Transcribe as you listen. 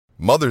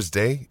Mother's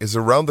Day is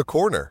around the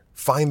corner.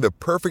 Find the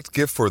perfect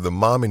gift for the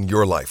mom in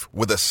your life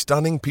with a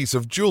stunning piece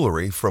of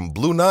jewelry from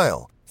Blue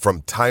Nile.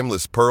 From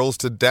timeless pearls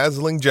to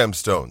dazzling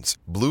gemstones,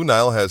 Blue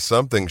Nile has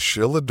something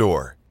she'll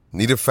adore.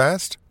 Need it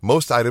fast?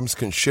 Most items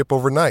can ship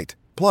overnight.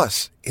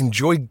 Plus,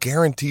 enjoy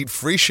guaranteed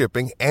free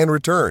shipping and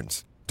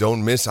returns.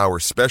 Don't miss our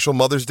special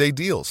Mother's Day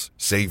deals.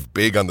 Save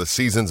big on the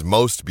season's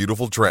most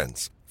beautiful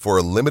trends. For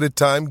a limited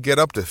time, get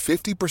up to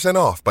 50%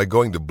 off by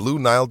going to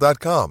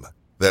BlueNile.com.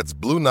 That's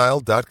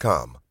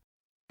BlueNile.com.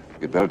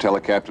 You'd better tell the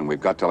captain we've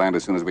got to land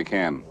as soon as we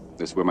can.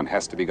 This woman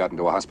has to be gotten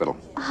to a hospital.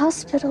 A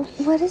hospital?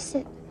 What is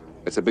it?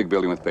 It's a big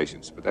building with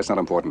patients, but that's not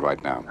important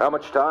right now. How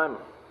much time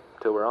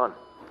till we're on?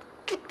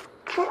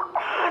 We're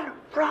on,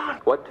 Ron.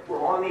 What?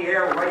 We're on the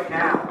air right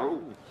now.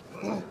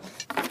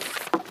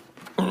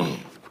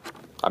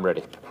 I'm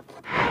ready.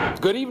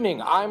 Good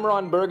evening, I'm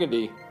Ron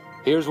Burgundy.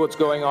 Here's what's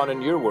going on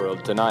in your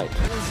world tonight.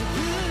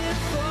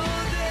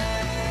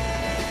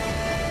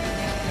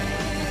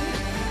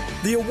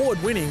 The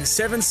award-winning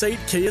 7-seat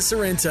Kia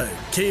Sorento,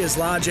 Kia's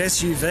large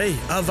SUV,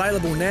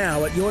 available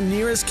now at your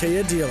nearest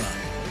Kia dealer.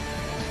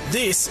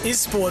 This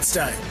is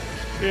Sportsday.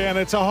 Yeah, and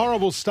it's a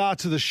horrible start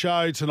to the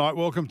show tonight.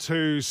 Welcome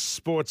to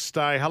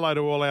Sportsday. Hello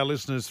to all our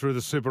listeners through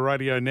the Super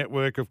Radio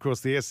Network, of course,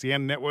 the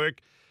SEN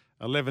Network,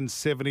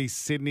 1170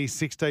 Sydney,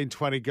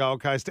 1620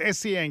 Gold Coast,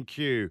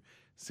 SENQ,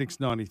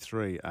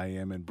 693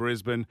 AM in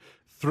Brisbane,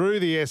 through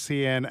the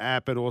SEN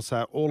app and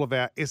also all of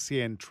our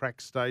SEN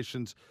track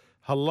stations.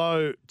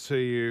 Hello to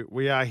you.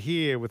 We are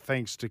here with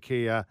thanks to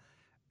Kia,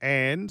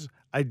 and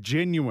a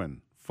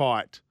genuine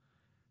fight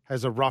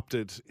has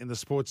erupted in the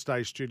Sports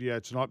Day studio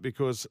tonight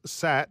because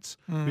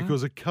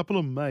because a couple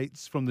of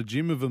mates from the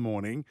gym of the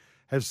morning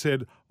have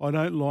said, I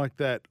don't like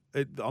that.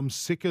 I'm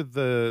sick of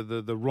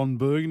the Ron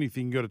Burgundy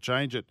thing. You've got to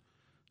change it.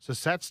 So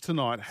Sats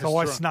tonight has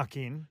I snuck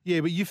in.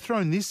 Yeah, but you've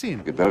thrown this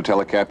in. You'd better tell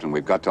the captain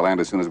we've got to land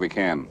as soon as we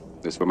can.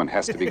 This woman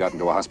has to be gotten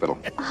to a hospital.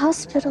 A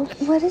hospital?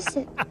 What is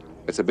it?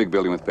 It's a big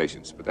building with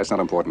patients, but that's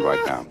not important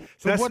right now.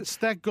 So what's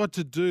that got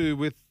to do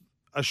with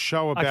a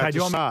show about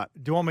to start?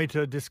 Do you want me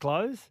to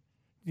disclose?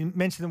 You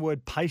mentioned the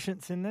word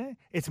patience in there.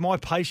 It's my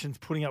patience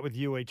putting up with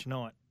you each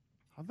night.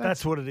 Oh,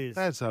 that's what it is.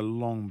 That's a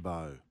long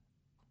bow.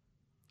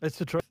 That's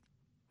the truth.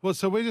 Well,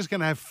 so we're just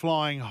going to have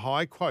flying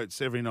high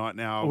quotes every night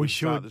now. We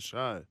start should. the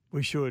show.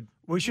 We should.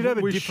 We should have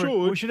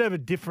a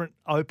different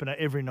opener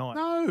every night.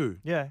 No.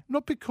 Yeah.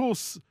 Not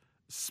because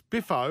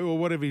Spiffo or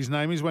whatever his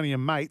name is, one of your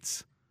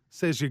mates,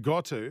 says you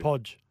got to.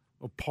 Podge.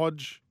 Or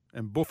Podge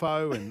and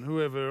Buffo and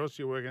whoever else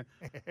you're working.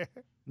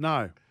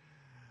 No.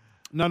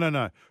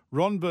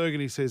 Ron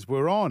Burgundy says,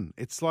 we're on.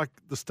 It's like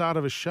the start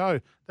of a show.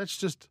 That's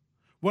just,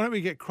 why don't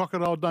we get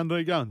Crocodile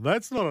Dundee going?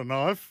 That's not a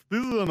knife.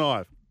 This is a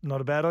knife. Not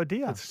a bad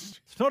idea.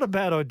 It's not a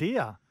bad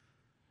idea.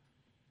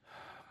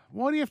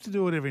 Why do you have to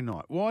do it every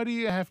night? Why do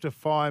you have to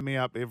fire me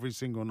up every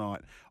single night?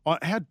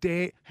 How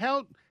dare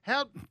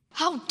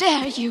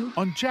you?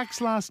 On Jack's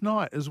last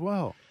night as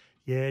well.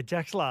 Yeah,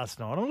 Jack's last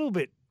night. I'm a little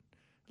bit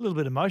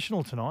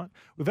emotional tonight.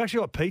 We've actually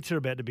got pizza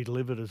about to be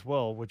delivered as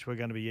well, which we're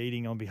going to be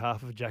eating on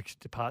behalf of Jack's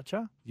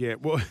departure. Yeah,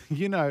 well,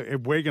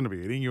 we're going to be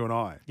eating, you and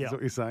I. Yeah. Is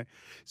what you're saying.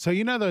 So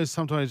those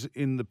sometimes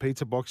in the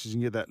pizza boxes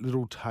you get that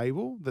little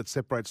table that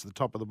separates the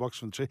top of the box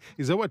from the cheese.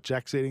 Is that what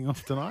Jack's eating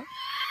off tonight?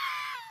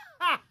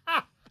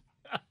 And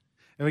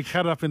we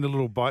cut it up into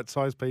little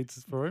bite-sized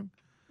pizzas for him.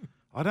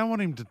 I don't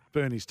want him to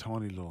burn his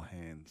tiny little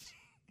hands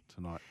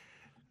tonight.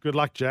 Good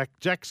luck, Jack.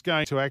 Jack's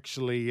going to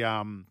actually...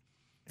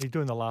 He's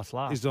doing the last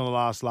laugh. He's doing the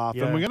last laugh.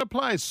 Yeah. And we're going to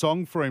play a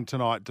song for him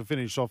tonight to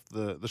finish off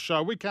the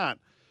show. We can't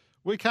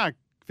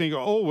think,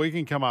 all we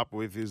can come up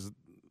with is,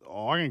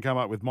 I can come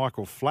up with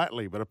Michael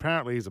Flatley, but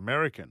apparently he's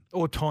American.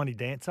 Or Tiny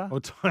Dancer.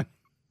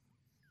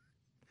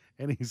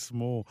 Any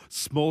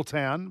Small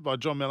Town by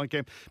John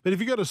Mellencamp. But if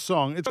you got a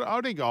song,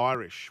 I think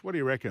Irish. What do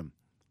you reckon?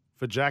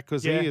 For Jack,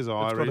 because he is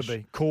Irish. It's got to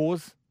be.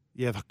 Cause.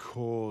 Yeah, the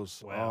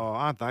Cause. Wow. Oh,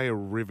 aren't they a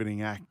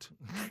riveting act?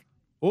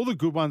 All the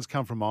good ones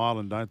come from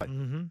Ireland, don't they?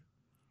 Mm-hmm.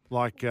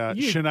 Like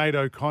Sinead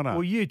O'Connor.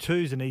 Well,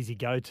 U2's an easy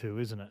go-to,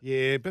 isn't it?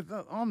 Yeah, but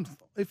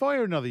if I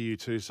hear another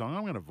U2 song,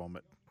 I'm going to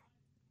vomit.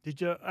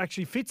 Did you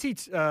actually,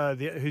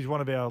 Fitzy, who's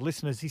one of our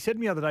listeners, he said to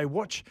me the other day,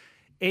 watch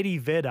Eddie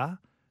Vedder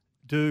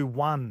do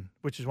One,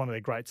 which is one of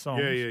their great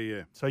songs.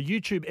 Yeah. So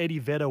YouTube Eddie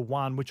Vedder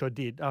One, which I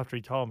did after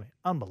he told me.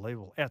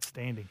 Unbelievable.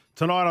 Outstanding.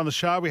 Tonight on the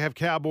show, we have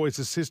Cowboys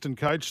assistant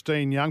coach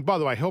Dean Young. By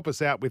the way, help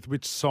us out with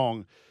which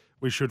song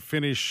we should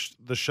finish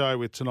the show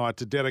with tonight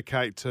to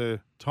dedicate to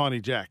Tiny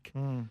Jack.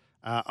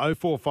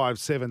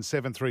 0457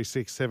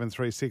 736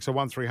 736 or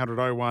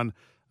 1300 01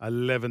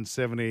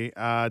 1170.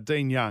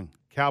 Dean Young,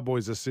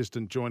 Cowboys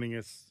assistant, joining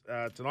us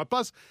tonight.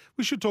 Plus,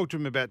 we should talk to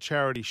him about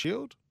Charity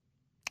Shield.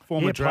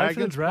 Former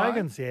Dragons.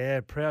 Dragons,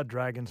 proud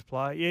Dragons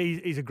player.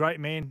 Yeah, he's a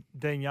great man,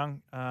 Dean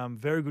Young.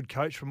 Very good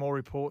coach from all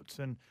reports.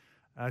 And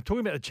talking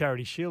about the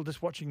Charity Shield,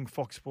 just watching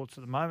Fox Sports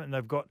at the moment,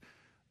 and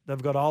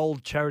they've got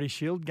old Charity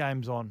Shield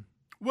games on.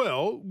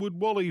 Well, would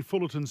Wally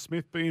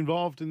Fullerton-Smith be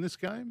involved in this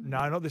game?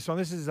 No, not this one.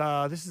 This is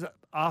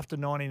after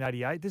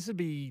 1988. This would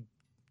be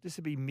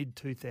mid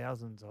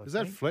 2000s. Is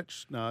that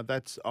Fletch? No,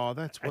 that's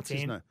what's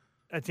his name?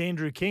 That's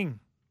Andrew King.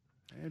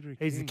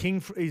 He's the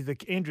King. He's the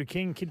Andrew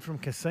King kid from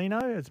Casino.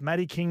 It's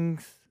Matty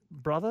King's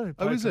brother who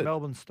played for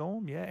Melbourne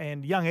Storm. Yeah,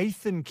 and young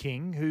Ethan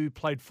King, who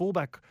played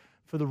fullback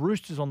for the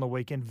Roosters on the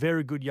weekend.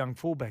 Very good young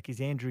fullback. Is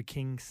Andrew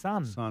King's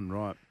son.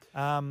 Right.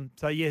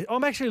 So yeah,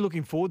 I'm actually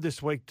looking forward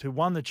this week to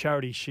the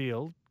Charity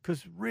Shield,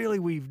 because really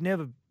we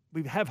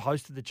have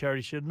hosted the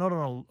Charity Shield, not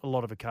on a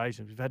lot of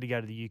occasions. We've had to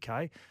go to the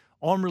UK.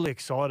 I'm really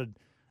excited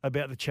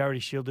about the Charity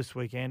Shield this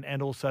weekend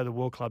and also the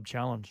World Club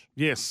Challenge.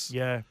 Yes.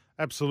 Yeah.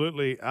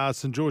 Absolutely.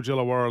 St George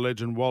Illawarra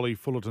legend Wally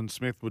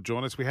Fullerton-Smith would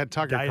join us. We had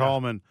Tugger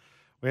Coleman.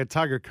 We had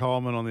Tugger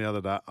Coleman on the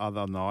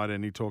other night,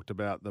 and he talked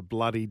about the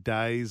bloody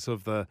days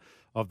of the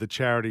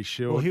Charity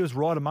Shield. Well, he was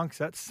right amongst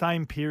that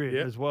same period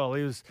as well.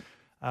 He was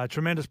a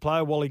tremendous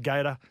player, Wally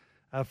Gator.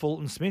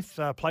 Fullerton-Smith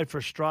played for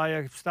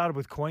Australia, started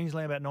with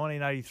Queensland about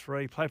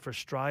 1983, played for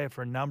Australia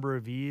for a number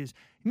of years.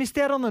 He missed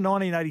out on the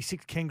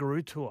 1986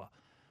 Kangaroo Tour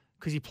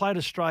because he played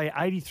Australia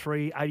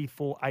 83,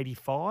 84,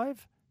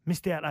 85.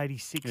 Missed out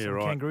 86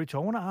 on Kangaroo Tour.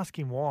 I want to ask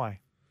him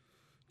why.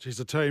 Jeez,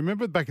 I tell you,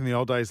 remember back in the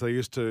old days they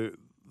used to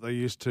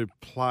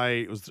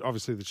play, it was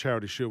obviously the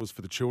Charity Shield was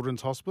for the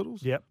children's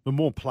hospitals. Yep. The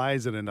more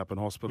players that end up in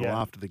hospital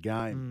after the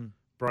game,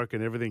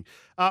 broken everything.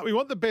 We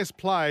want the best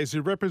players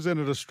who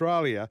represented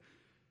Australia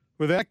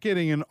without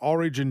getting an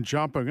Origin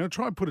jumper. I'm going to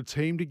try and put a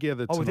team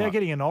together tonight. Without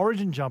getting an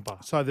Origin jumper.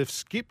 So they've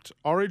skipped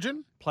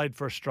Origin. Played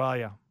for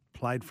Australia.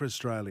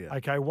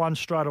 Okay, one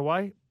straight away.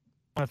 I'm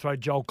going to throw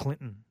Joel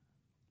Clinton.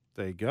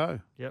 There you go.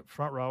 Yep,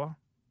 front rower.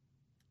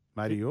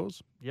 Mate of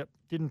yours? Yep,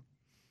 didn't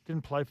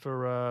play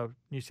for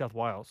New South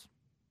Wales.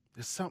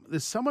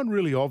 There's someone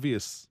really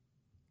obvious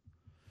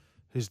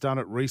who's done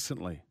it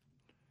recently.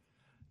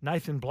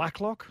 Nathan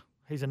Blacklock,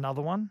 he's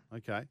another one.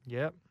 Okay.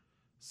 Yep.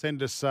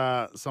 Send us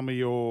some of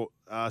your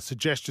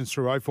suggestions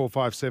through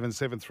 0457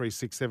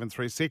 736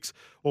 736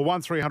 or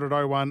 1300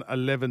 01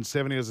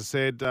 1170. As I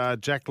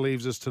said, Jack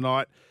leaves us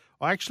tonight.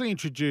 I actually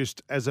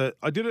introduced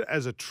I did it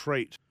as a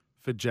treat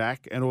for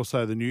Jack and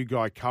also the new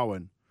guy,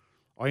 Cohen.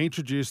 I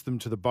introduced them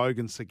to the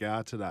Bogan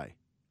cigar today.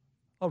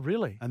 Oh,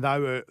 really? And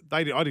I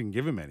didn't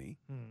give him any.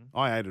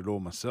 I ate it all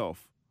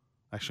myself.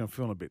 Actually, I'm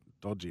feeling a bit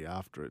dodgy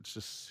after. It's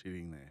just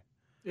sitting there.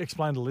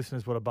 Explain to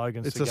listeners what a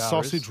Bogan cigar is. It's a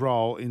sausage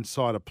roll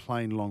inside a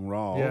plain long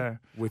roll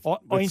with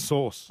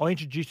sauce. I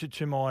introduced it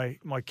to my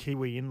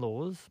Kiwi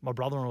in-laws, my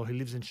brother-in-law who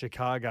lives in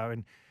Chicago,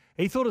 and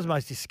he thought it was the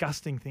most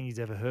disgusting thing he's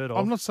ever heard of.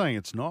 I'm not saying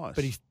it's nice.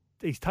 But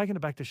he's taken it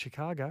back to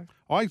Chicago.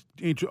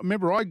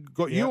 Remember I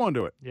got you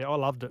onto it. Yeah, I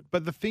loved it.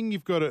 But the thing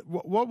you've got to...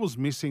 What was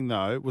missing,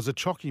 though, was a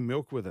chalky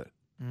milk with it.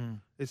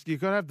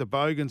 You've got to have the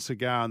Bogan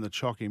cigar and the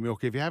chalky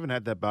milk. If you haven't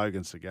had that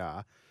Bogan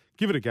cigar,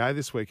 give it a go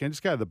this weekend.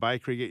 Just go to the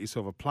bakery, get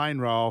yourself a plain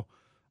roll,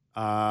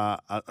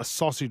 a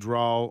sausage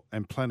roll,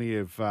 and plenty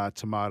of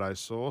tomato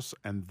sauce.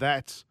 And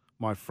that,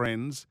 my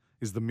friends,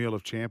 is the meal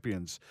of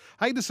champions.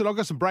 Hey, listen, I've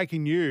got some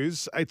breaking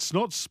news. It's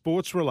not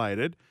sports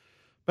related,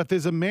 but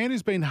there's a man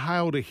who's been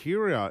hailed a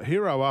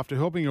hero after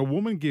helping a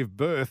woman give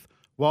birth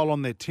while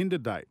on their Tinder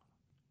date.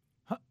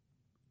 Huh?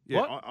 Yeah,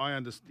 what? I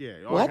understand.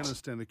 Yeah, What? I can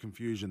understand the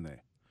confusion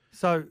there.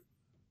 So,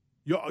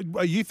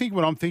 you think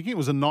what I'm thinking? It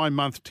was a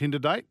 9-month Tinder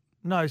date?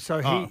 No,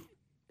 so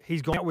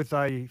he's gone out with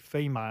a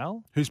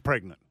female who's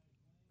pregnant.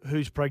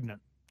 I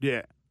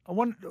Yeah.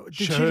 wonder,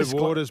 Her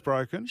water's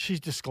broken. She's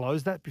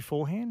disclosed that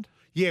beforehand?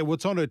 Yeah,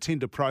 what's on her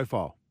Tinder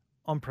profile?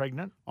 I'm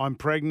pregnant.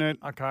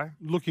 Okay.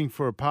 Looking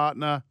for a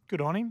partner.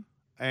 Good on him.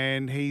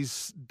 And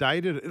he's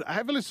dated.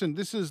 Have a listen.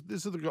 This is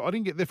the guy. I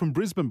didn't get there from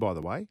Brisbane, by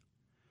the way.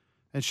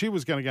 And she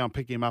was going to go and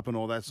pick him up and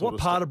all that sort of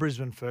stuff. What part of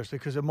Brisbane, firstly?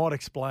 Because it might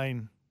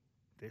explain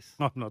this.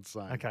 I'm not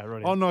saying. Okay,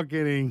 right. I'm not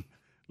getting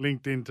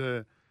linked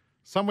into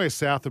somewhere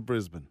south of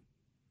Brisbane.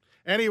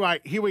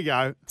 Anyway, here we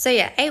go. So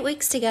yeah, 8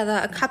 weeks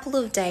together, a couple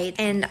of dates,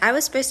 and I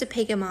was supposed to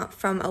pick him up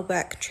from a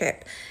work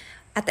trip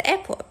at the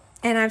airport.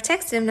 And I've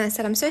texted him and I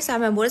said, I'm so sorry,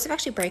 my waters have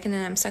actually broken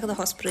and I'm stuck at the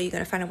hospital. You're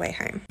going to find a way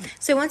home.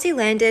 So once he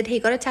landed, he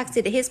got a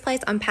taxi to his place,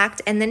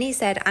 unpacked, and then he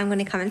said, I'm going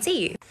to come and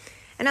see you.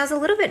 And I was a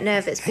little bit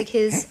nervous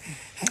because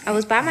I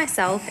was by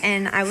myself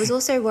and I was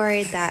also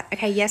worried that,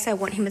 okay, yes, I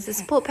want him as a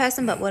support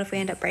person, but what if we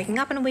end up breaking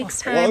up in a week's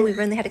time? We've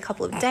only had a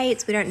couple of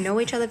dates. We don't know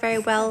each other very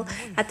well.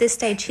 At this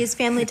stage, his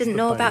family didn't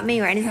know about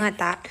me or anything like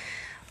that.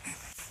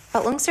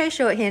 But long story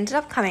short, he ended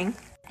up coming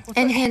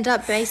and he ended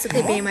up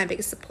basically being my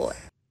biggest support.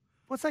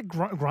 What's that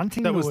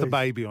grunting That was the noise?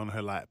 baby on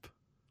her lap.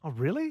 Oh,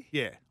 really?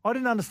 Yeah. I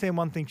didn't understand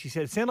one thing she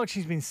said. It sounded like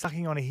she's been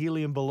sucking on a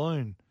helium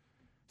balloon.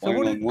 So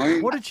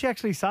what did she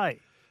actually say?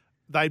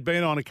 They'd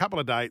been on a couple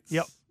of dates.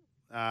 Yep.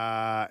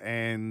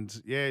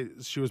 And, yeah,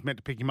 she was meant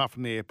to pick him up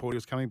from the airport. He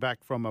was coming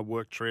back from a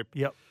work trip.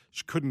 Yep.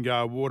 She couldn't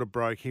go. Water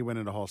broke. He went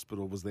into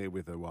hospital, was there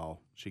with her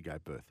while she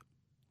gave birth.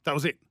 That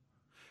was it.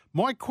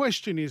 My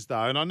question is,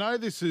 though, and I know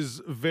this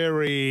is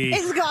very...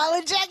 It's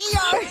Kyle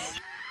Jackie.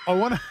 I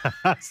want to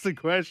ask the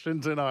question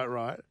tonight,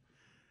 right?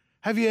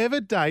 Have you ever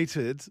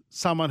dated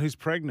someone who's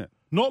pregnant?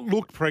 Not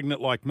looked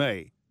pregnant like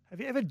me. Have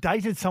you ever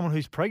dated someone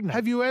who's pregnant?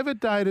 Have you ever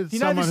dated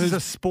someone someone this who's... is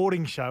a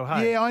sporting show,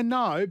 hey? Yeah, I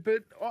know,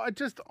 but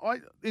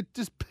it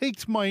just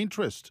piqued my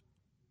interest.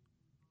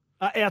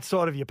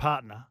 Outside of your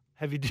partner,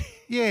 Have you?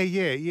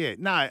 Yeah.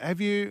 No,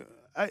 have you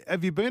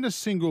been a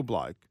single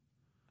bloke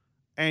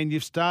and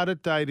you've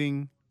started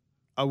dating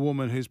a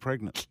woman who's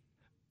pregnant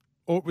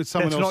or with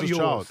someone That's not else's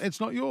child? yours. It's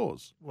not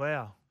yours.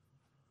 Wow.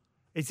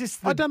 Is this?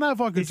 I don't know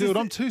if I could is do this it. the-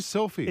 I'm too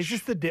selfish. Is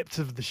this the depths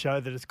of the show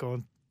that it's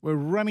gone? We're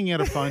running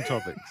out of phone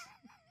topics.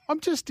 I'm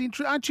just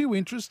interested. Aren't you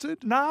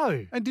interested?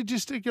 No. And did you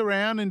stick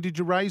around and did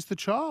you raise the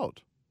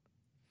child?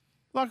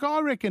 Like, I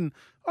reckon,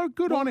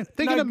 good on him.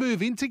 They're no- going to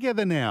move in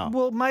together now.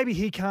 Well, maybe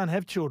he can't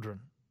have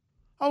children.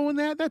 Oh, well,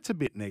 now that's a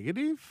bit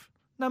negative.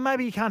 No,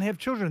 maybe he can't have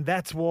children.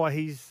 That's why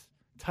he's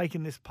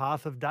taken this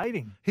path of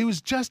dating. He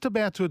was just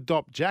about to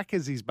adopt Jack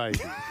as his baby.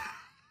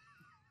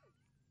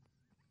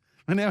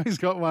 And now he's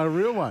got one, a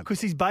real one.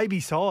 Because he's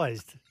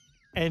baby-sized.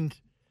 And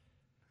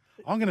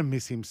I'm going to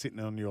miss him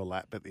sitting on your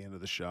lap at the end of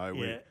the show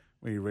Yeah.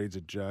 where he reads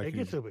a joke. it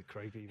gets a little bit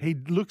creepy. He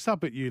looks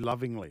up at you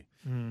lovingly.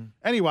 Mm.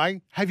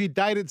 Anyway, have you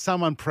dated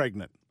someone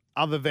pregnant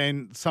other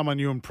than someone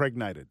you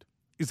impregnated?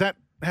 Is that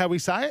how we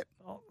say it?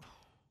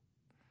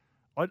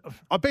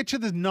 I bet you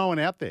there's no one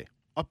out there.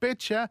 I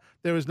bet you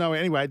there is no one.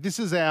 Anyway, this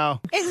is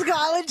our It's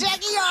Kyle and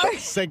Jackie O.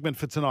 segment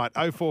for tonight.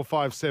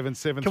 0457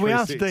 736. Can we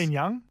ask Dean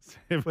Young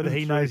whether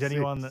he knows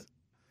anyone that...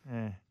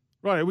 Yeah.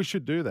 Right, we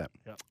should do that.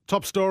 Yep.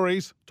 Top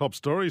stories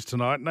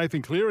tonight.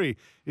 Nathan Cleary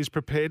is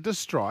prepared to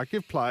strike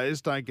if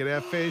players don't get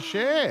our fair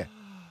share.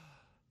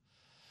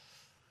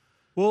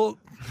 Well,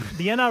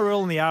 the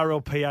NRL and the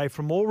RLPA,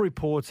 from all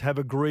reports, have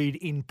agreed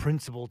in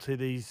principle to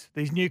these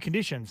new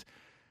conditions.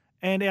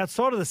 And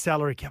outside of the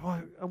salary cap,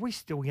 are we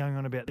still going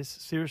on about this?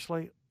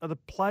 Seriously? Are the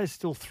players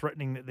still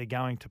threatening that they're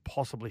going to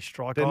possibly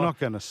strike? They're not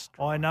going to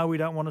strike. I know we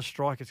don't want to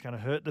strike. It's going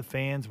to hurt the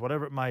fans,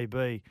 whatever it may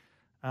be.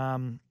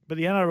 But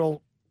the NRL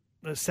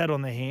sat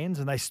on their hands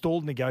and they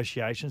stalled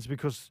negotiations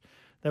because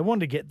they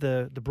wanted to get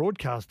the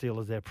broadcast deal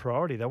as their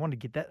priority. They wanted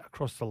to get that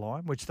across the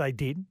line, which they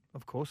did,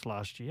 of course,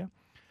 last year.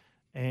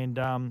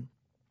 And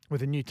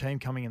with a new team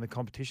coming in the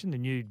competition, the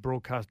new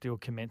broadcast deal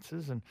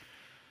commences.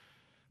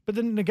 But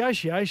the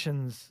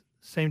negotiations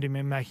seem to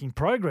be making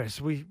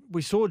progress.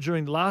 We saw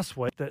during last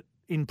week that,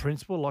 in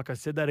principle, like I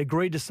said, they'd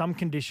agreed to some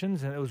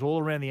conditions, and it was all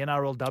around the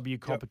NRLW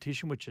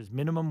competition, which is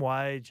minimum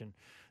wage, and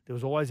there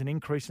was always an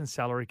increase in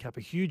salary cap,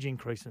 a huge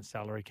increase in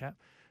salary cap,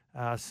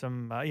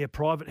 some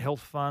private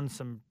health funds,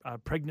 some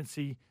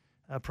pregnancy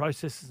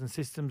processes and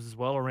systems as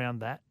well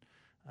around that.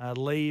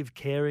 Leave,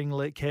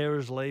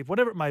 carers leave,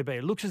 whatever it may be.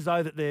 It looks as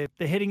though that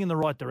they're heading in the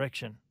right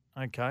direction,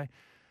 okay?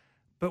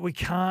 But we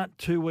can't,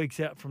 2 weeks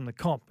out from the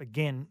comp,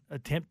 again,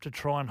 attempt to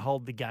try and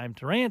hold the game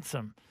to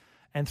ransom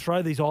and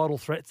throw these idle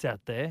threats out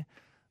there.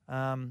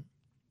 And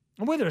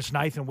whether it's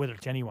Nathan, whether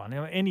it's anyone,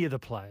 any of the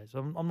players.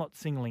 I'm not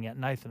singling out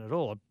Nathan at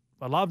all.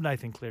 I love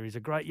Nathan Cleary. He's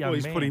a great young man.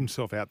 Well, he's put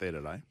himself out there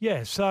today.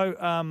 Yeah, so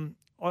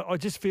I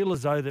just feel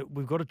as though that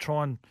we've got to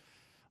try and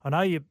 – I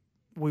know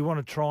we want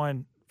to try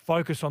and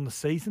focus on the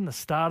season, the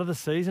start of the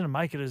season, and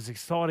make it as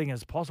exciting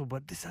as possible,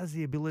 but this has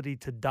the ability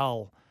to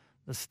dull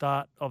the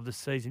start of the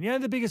season. You know,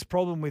 the biggest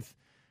problem with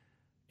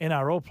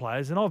NRL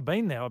players, and I've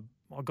been there,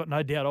 I've got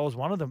no doubt I was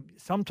one of them,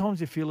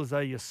 sometimes you feel as though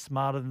you're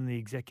smarter than the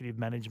executive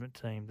management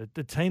team,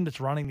 the team that's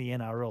running the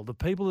NRL, the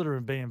people that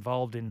have been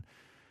involved in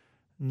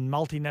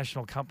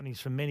multinational companies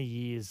for many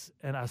years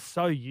and are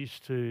so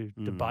used to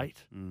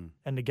debate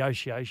and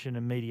negotiation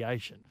and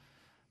mediation.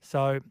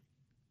 So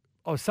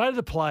I would say to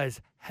the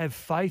players, have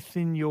faith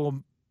in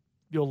your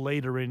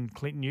leader in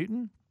Clinton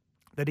Newton,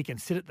 that he can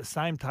sit at the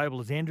same table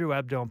as Andrew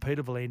Abdo and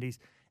Peter V'landys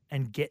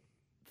and get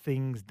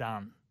things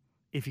done.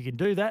 If you can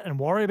do that and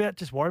worry about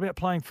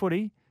playing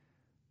footy,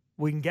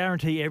 we can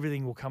guarantee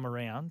everything will come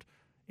around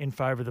in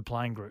favour of the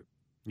playing group.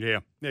 Yeah,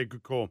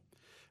 good call.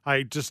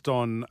 Hey, just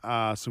on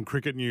some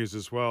cricket news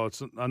as well.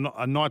 It's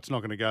a night's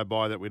not going to go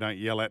by that we don't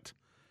yell at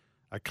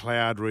a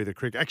cloud read the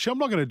cricket. Actually, I'm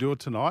not going to do it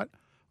tonight.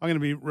 I'm going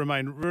to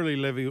remain really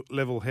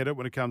level-headed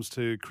when it comes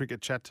to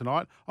cricket chat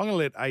tonight. I'm going to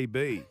let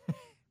AB,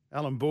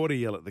 Alan Border,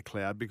 yell at the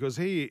cloud because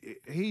he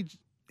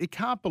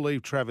can't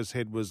believe Travis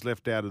Head was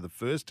left out of the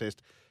first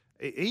test.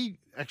 He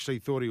actually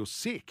thought he was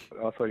sick.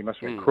 I thought he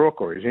must have been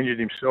crook or he's injured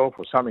himself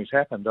or something's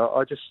happened.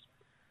 I just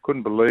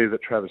couldn't believe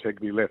that Travis Head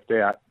could be left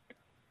out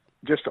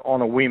just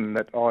on a whim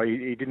that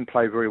he didn't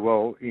play very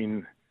well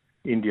in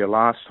India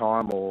last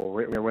time or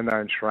when they were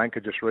in Sri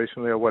Lanka just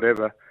recently or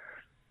whatever.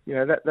 You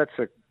know, that's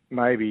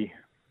maybe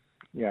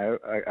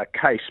a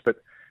case, but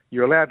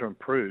you're allowed to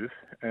improve.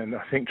 And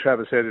I think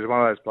Travis Head is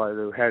one of those players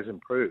who has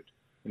improved.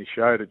 And he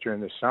showed it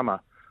during this summer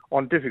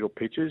on difficult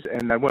pitches,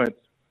 and they weren't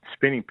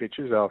spinning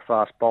pitches. They were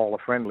fast bowler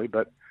friendly,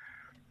 but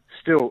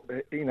still,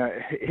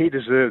 he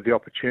deserved the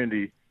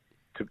opportunity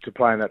to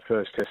play in that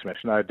first test match,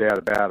 no doubt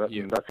about it.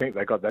 Yeah. And I think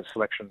they got that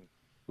selection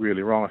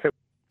really wrong.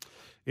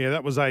 Yeah,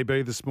 that was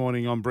AB this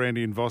morning on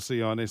Brandy and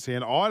Vossi on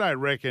SEN. I don't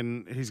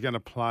reckon he's going to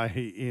play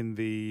in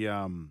the...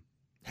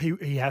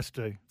 He has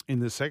to. In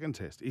the second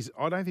test.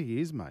 I don't think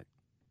he is, mate.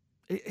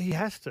 He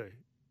has to.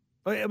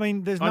 I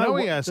mean, there's no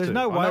way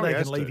they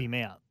can leave him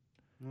out.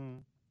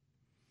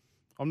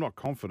 I'm not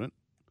confident.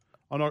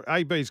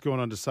 AB's gone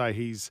on to say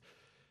he's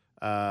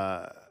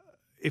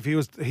if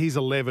his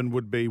 11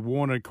 would be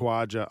Warner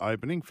Khawaja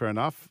opening, fair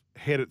enough.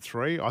 Head at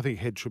 3. I think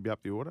Head should be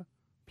up the order.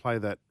 Play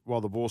that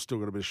while the ball's still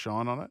got a bit of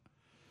shine on it.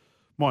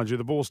 Mind you,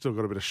 the ball's still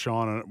got a bit of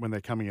shine on it when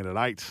they're coming in at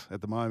 8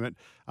 at the moment.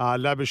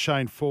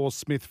 Labuschagne 4,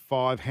 Smith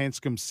 5,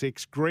 Hanscom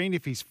 6. Green,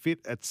 if he's fit,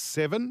 at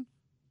 7.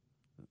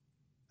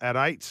 At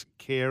 8,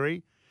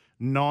 Carey.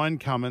 9,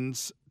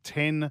 Cummins.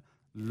 10,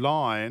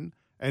 Lyon.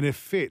 And if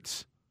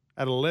fit,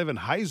 at 11,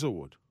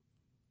 Hazelwood.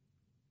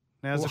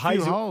 Now, there's a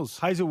few holes.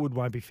 Hazelwood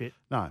won't be fit.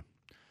 No.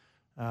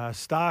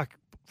 Stark,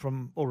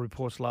 from all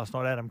reports last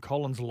night, Adam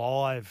Collins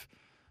live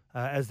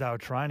as they were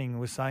training,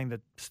 was saying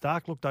that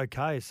Stark looked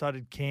okay. So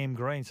did Cam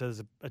Green. So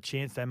there's a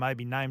chance they may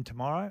be named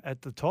tomorrow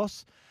at the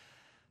toss.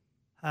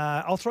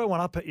 I'll throw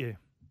one up at you.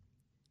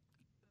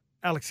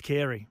 Alex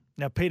Carey.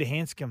 Now, Peter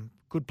Hanscom,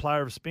 good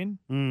player of spin,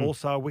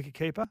 also a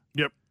wicketkeeper.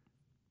 Yep.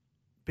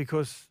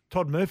 Because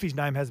Todd Murphy's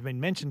name hasn't been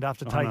mentioned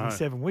after taking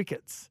 7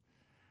 wickets.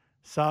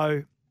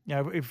 So,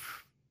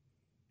 if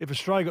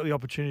Australia got the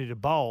opportunity to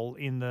bowl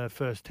in the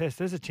first test,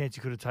 there's a chance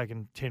he could have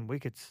taken 10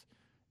 wickets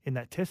in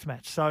that test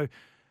match. So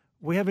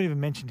we haven't even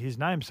mentioned his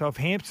name. So if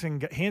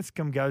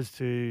Hanscom goes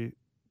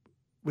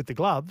with the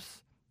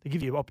gloves, they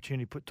give you an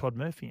opportunity to put Todd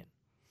Murphy in.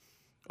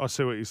 I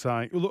see what you're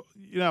saying. Look,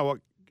 you know what?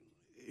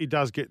 He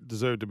does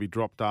deserve to be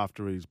dropped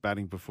after his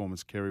batting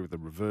performance, Kerry, with the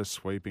reverse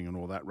sweeping and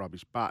all that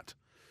rubbish. But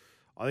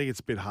I think it's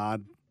a bit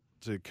hard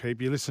to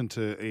keep. You listen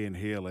to Ian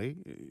Healy.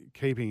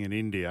 Keeping in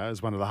India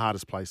is one of the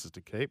hardest places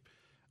to keep.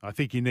 I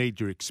think you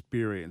need your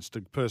experience,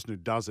 the person who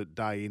does it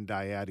day in,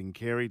 day out in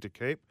Kerry to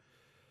keep.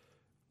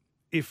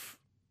 If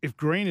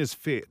Green is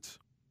fit,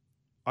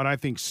 I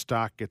don't think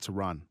Stark gets a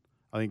run.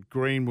 I think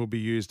Green will be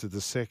used as the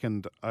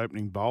second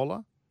opening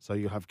bowler. So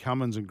you'll have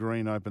Cummins and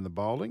Green open the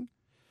bowling.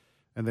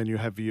 And then you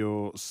have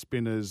your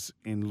spinners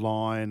in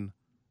Lyon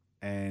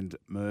and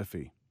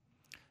Murphy.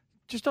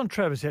 Just on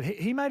Travis Head,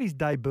 he made his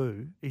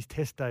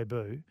test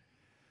debut,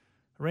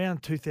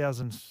 around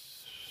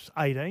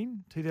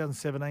 2018,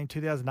 2017,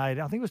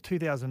 2018. I think it was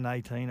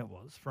 2018 it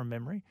was, from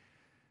memory.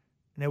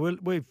 Now,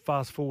 we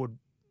fast forward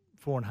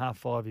 4.5,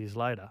 5 years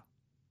later,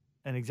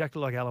 and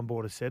exactly like Alan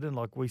Border said and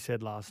like we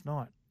said last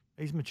night,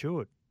 he's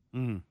matured.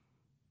 Mm.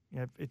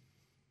 If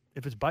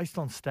it's based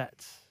on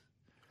stats,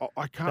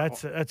 I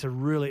can't. It's a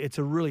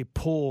really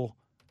poor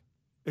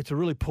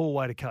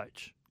way to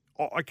coach.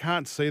 I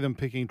can't see them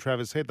picking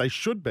Travis Head. They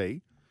should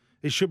be.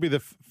 He should be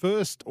the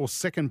first or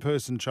second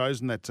person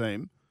chosen that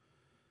team,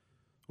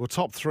 or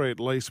top 3 at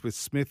least, with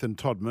Smith and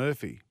Todd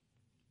Murphy.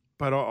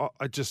 But I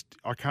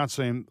can't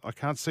see him. I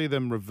can't see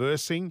them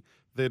reversing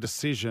their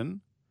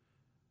decision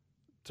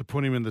to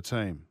put him in the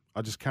team.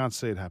 I just can't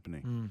see it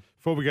happening.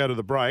 Before we go to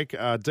the break,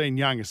 Dean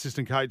Young,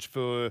 assistant coach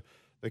for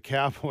the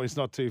Cowboys,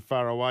 not too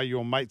far away.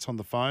 Your mate's on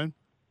the phone.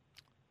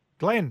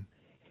 Glenn.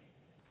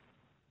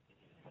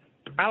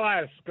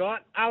 Hello,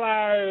 Scott.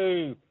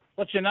 Hello.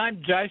 What's your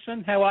name?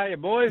 Jason. How are you,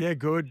 boys? Yeah,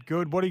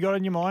 good. What do you got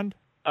in your mind?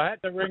 I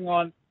had to ring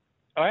on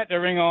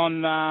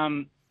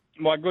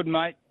my good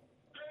mate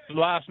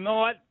last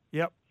night.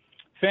 Yep.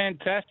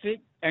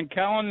 Fantastic. And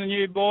Cohen, the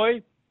new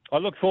boy, I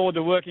look forward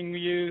to working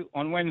with you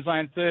on Wednesday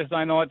and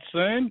Thursday night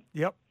soon.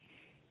 Yep.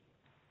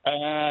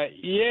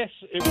 Yes,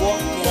 it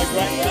was a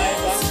great day.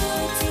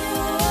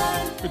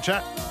 Good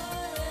chat.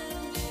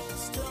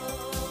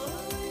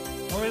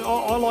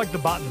 I like the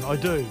button, I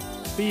do.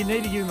 But you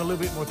need to give him a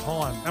little bit more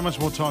time. How much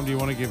more time do you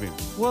want to give him?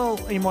 Well,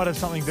 he might have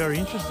something very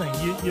interesting.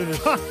 You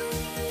just...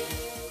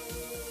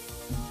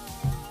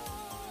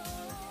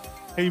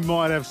 He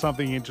might have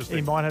something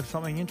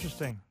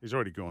interesting. He's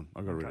already gone.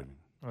 I got rid of him.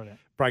 Right.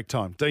 Break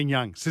time. Dean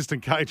Young,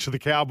 assistant coach of the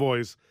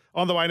Cowboys.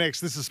 On the way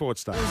next, this is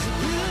Sportsday.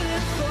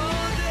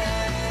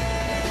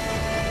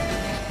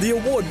 The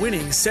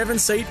award-winning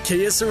 7-seat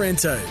Kia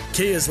Sorento,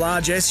 Kia's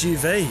large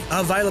SUV,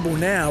 available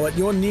now at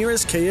your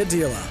nearest Kia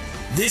dealer.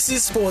 This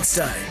is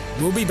Sportsday.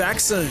 We'll be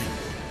back soon.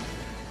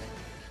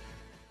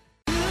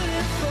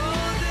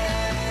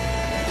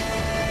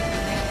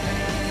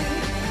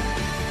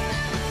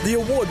 The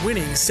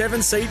award-winning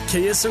 7-seat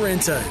Kia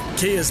Sorento,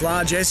 Kia's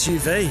large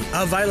SUV,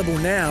 available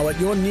now at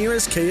your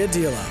nearest Kia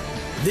dealer.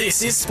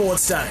 This is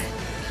Sportsday.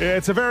 Yeah,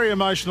 it's a very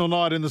emotional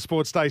night in the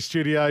Sportsday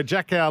studio.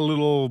 Jack, our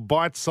little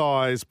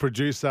bite-sized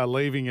producer,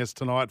 leaving us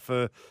tonight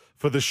for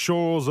the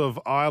shores of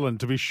Ireland.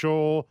 To be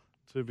sure.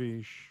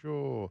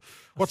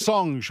 What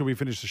song should we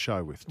finish the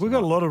show with tonight? We've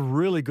got a lot of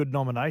really good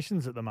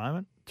nominations at the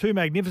moment. 2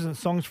 magnificent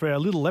songs for our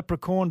Little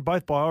Leprechaun,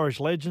 both by Irish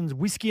legends.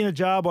 Whiskey in a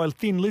Jar by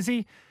Thin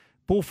Lizzy.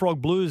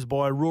 Bullfrog Blues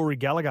by Rory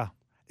Gallagher.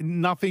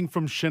 Nothing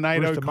from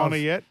Sinead O'Connor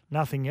yet?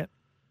 Nothing yet.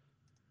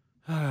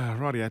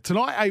 Rightio.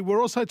 Tonight, hey, we're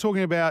also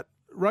talking about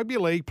rugby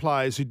league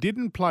players who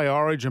didn't play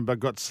Origin but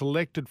got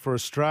selected for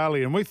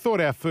Australia. And we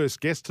thought our first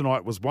guest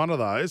tonight was one of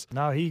those.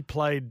 No, he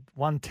played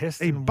one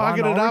test and one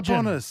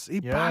Origin.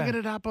 He buggered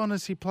it up on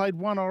us. He played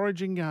one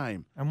Origin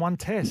game. And one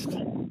test.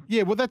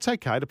 Yeah, well, that's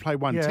okay to play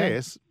one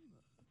test.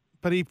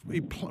 But he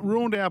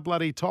ruined our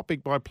bloody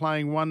topic by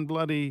playing one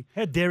bloody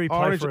How dare he play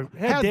Origin.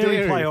 How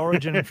dare he play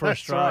Origin for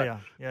Australia?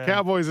 Right. Yeah.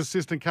 Cowboys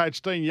assistant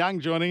coach Dean Young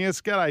joining us.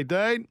 G'day,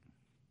 Dean.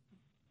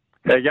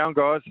 How you going,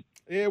 guys?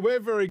 Yeah, we're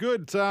very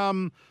good.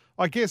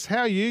 I guess, how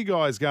are you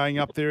guys going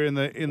up there in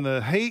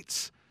the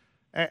heats?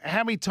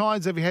 How many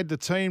times have you had the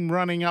team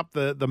running up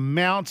the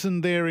mountain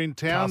there in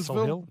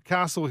Townsville?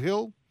 Castle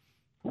Hill?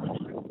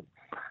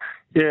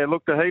 Yeah,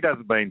 look, the heat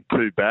hasn't been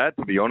too bad,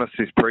 to be honest,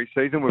 this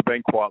pre-season. We've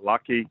been quite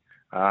lucky.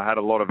 Had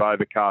a lot of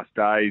overcast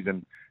days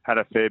and had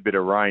a fair bit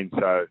of rain.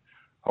 So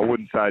I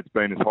wouldn't say it's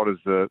been as hot as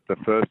the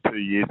first 2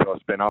 years that I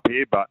spent up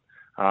here, but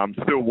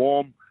still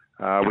warm.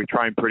 We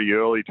train pretty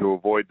early to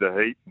avoid the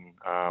heat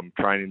and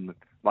train in the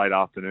late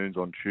afternoons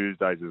on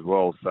Tuesdays as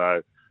well.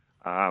 So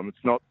it's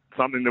not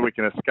something that we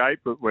can escape,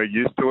 but we're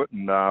used to it,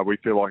 and we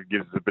feel like it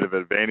gives us a bit of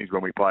an advantage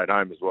when we play at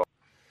home as well.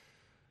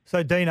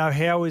 So, Dino,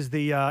 how is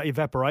the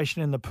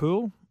evaporation in the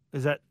pool?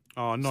 Is that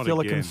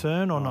still a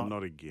concern or not?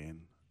 Not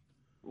again.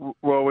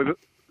 Well,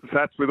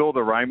 with all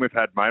the rain we've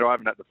had, mate, I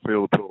haven't had to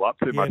fill the pool up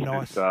too much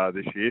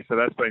this year, so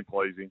that's been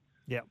pleasing.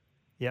 Yep.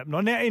 Now,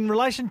 in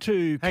relation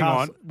to Hang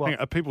on.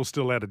 Are people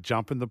still allowed to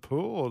jump in the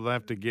pool, or do they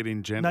have to get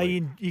in gently?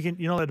 No, you're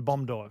not allowed to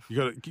bomb dive.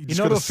 You're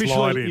not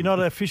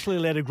officially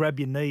allowed to grab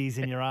your knees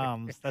in your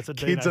arms. That's what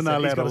Kids Dino are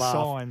not said. He's allowed got to a laugh.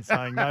 sign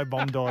saying no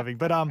bomb diving.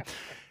 But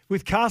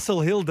with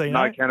Castle Hill,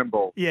 Dino. No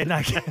cannonball. Yeah,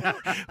 no.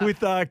 With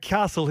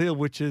Castle Hill,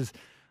 which is,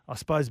 I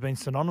suppose, been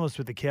synonymous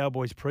with the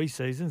Cowboys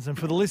pre-seasons. And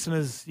for the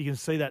listeners, you can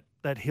see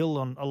that hill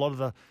on a lot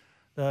of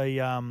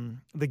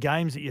the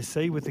games that you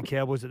see with the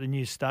Cowboys at the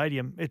new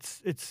stadium.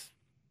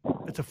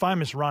 It's a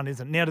famous run,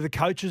 isn't it? Now, do the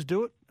coaches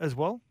do it as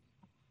well?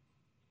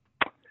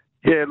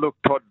 Yeah, look,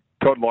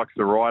 Todd likes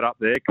to ride up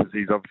there because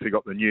he's obviously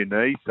got the new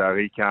knee, so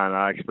he can't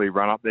actually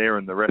run up there,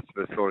 and the rest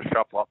of us sort of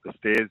shuffle up the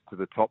stairs to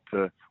the top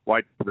to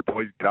wait for the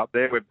boys to get up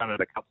there. We've done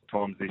it a couple of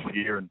times this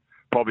year and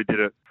probably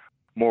did it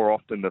more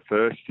often the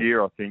first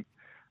year. I think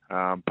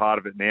part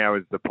of it now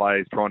is the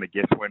players trying to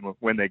guess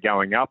when they're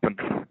going up, and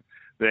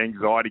the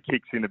anxiety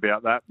kicks in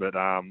about that. But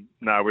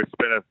no, we've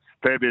spent a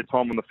fair bit of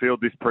time on the field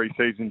this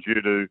pre-season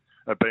due to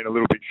it being a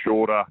little bit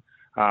shorter,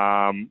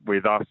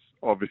 with us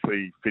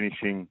obviously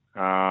finishing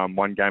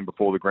one game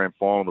before the grand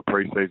final. The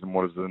pre-season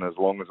wasn't as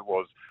long as it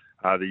was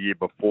the year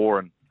before,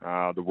 and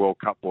the World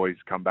Cup boys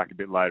come back a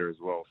bit later as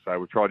well. So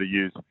we try to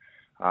use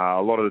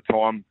a lot of the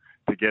time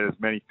to get as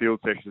many field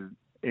sessions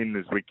in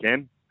as we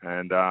can.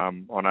 And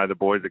I know the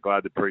boys are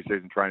glad the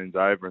pre-season training's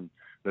over and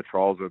the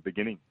trials are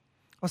beginning.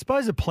 I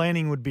suppose the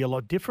planning would be a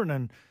lot different,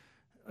 and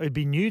it'd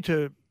be new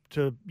to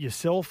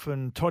yourself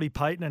and Toddy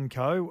Payton and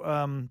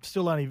co.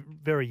 Still only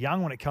very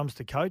young when it comes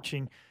to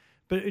coaching,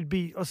 but it'd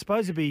be a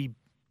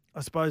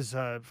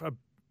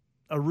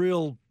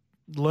real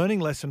learning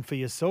lesson for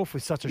yourself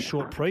with such a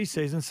short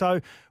pre-season.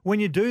 So when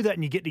you do that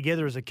and you get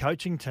together as a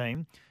coaching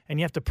team and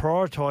you have to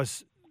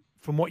prioritise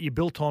from what you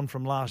built on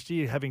from last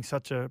year, having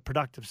such a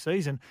productive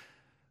season,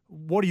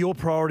 what are your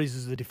priorities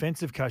as a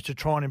defensive coach to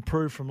try and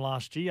improve from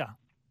last year?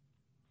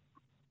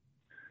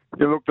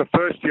 Yeah, look, the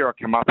first year I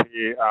came up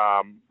here,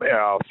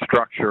 our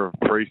structure of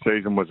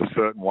pre-season was a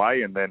certain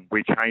way, and then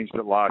we changed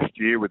it last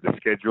year with the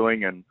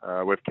scheduling, and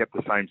we've kept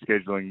the same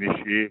scheduling this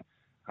year.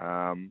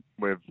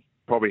 We've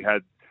probably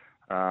had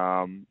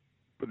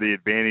the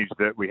advantage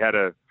that we had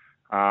a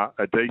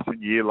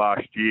decent year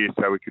last year,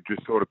 so we could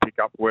just sort of pick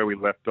up where we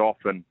left off,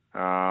 and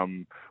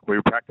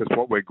we practice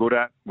what we're good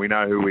at. We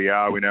know who we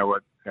are. We know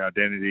what our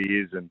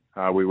identity is, and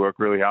we work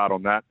really hard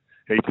on that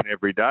each and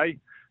every day.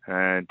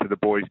 And to the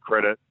boys'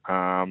 credit,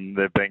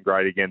 they've been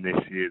great again this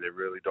year. They've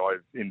really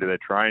dived into their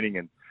training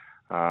and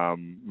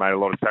made a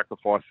lot of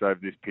sacrifices over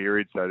this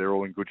period, so they're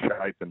all in good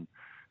shape and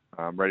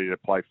ready to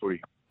play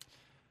footy.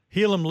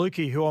 Helam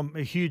Lukey, who I'm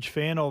a huge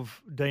fan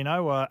of,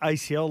 Dino,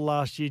 ACL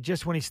last year,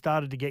 just when he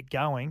started to get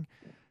going.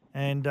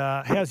 And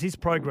how's his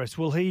progress?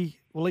 Will he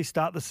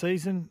start the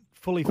season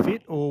fully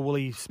fit, or will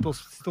he still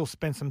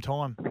spend some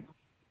time?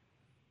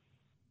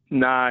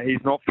 No, he's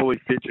not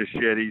fully fit just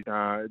yet. He's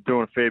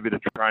doing a fair bit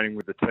of training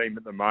with the team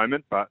at the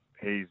moment, but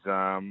he's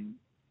on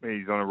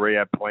a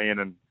rehab plan,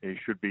 and he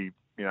should be,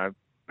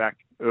 back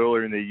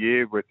earlier in the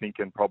year. We're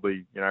thinking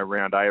probably,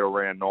 round 8 or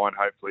round 9.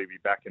 Hopefully, he'll be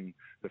back in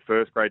the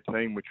first grade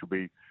team, which will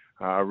be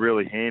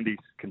really handy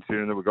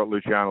considering that we've got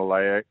Luciano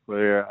Lea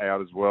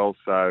out as well.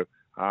 So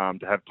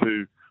to have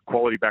two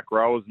quality back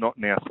rowers not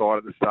in our side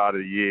at the start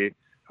of the year,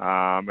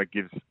 it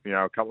gives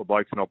a couple of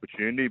blokes an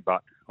opportunity,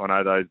 but I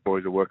know those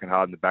boys are working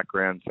hard in the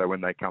background, so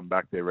when they come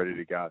back, they're ready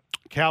to go.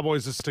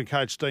 Cowboys assistant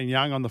coach Dean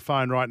Young on the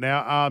phone right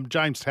now.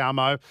 James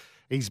Talmo,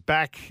 he's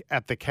back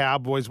at the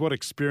Cowboys. What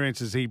experience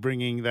is he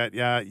bringing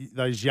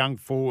those young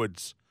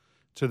forwards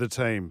to the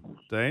team,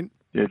 Dean?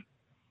 Yeah,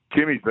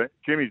 Jimmy's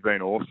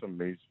been awesome.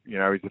 He's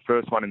the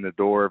first one in the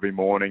door every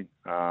morning,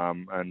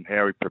 and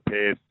how he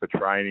prepares for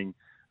training,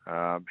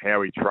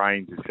 how he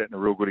trains is setting a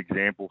real good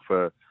example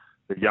for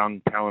the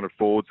young, talented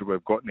forwards that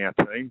we've got in our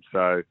team.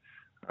 So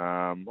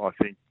I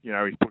think,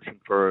 he's pushing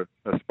for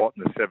a spot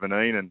in the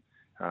 17,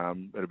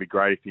 and it'll be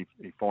great if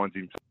he finds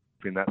himself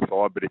in that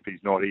side. But if he's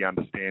not, he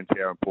understands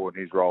how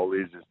important his role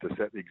is to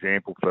set the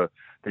example for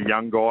the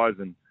young guys.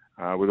 And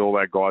with all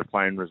our guys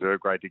playing reserve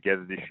grade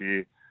together this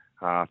year,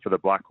 for the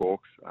Blackhawks.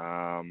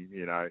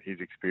 His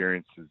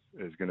experience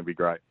is going to be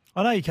great.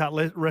 I know you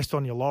can't rest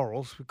on your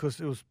laurels because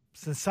it was a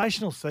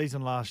sensational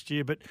season last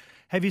year, but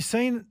have you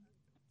seen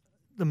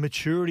the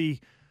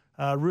maturity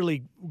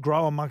really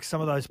grow amongst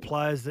some of those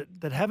players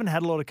that haven't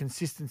had a lot of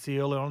consistency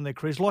early on in their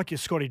careers, like your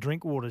Scotty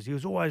Drinkwaters? He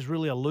was always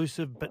really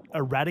elusive but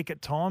erratic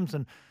at times,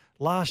 and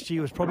last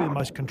year was probably the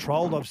most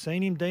controlled I've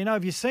seen him. Dino,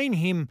 have you seen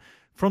him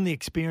from the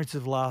experience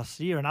of last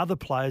year and other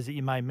players that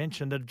you may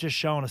mention that have just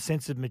shown a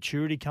sense of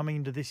maturity coming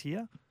into this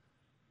year?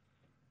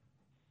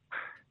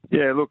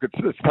 Yeah, look,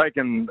 it's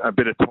taken a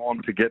bit of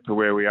time to get to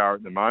where we are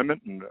at the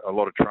moment, and a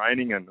lot of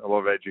training and a lot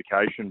of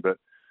education, but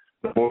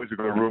the boys have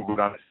got a real good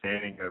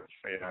understanding of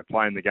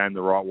playing the game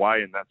the right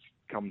way, and that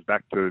comes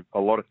back to a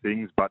lot of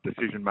things, but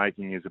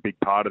decision-making is a big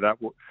part of that.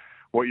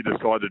 What you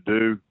decide to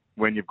do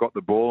when you've got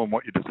the ball and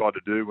what you decide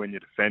to do when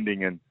you're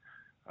defending. And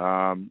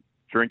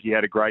Drinky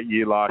had a great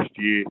year last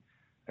year.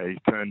 He's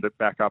turned it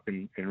back up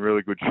in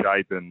really good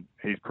shape, and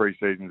his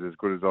pre-season's as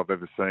good as I've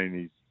ever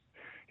seen.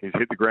 He's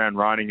hit the ground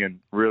running and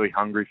really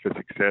hungry for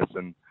success.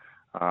 And,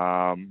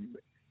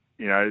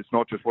 it's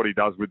not just what he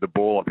does with the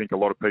ball. I think a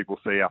lot of people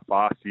see how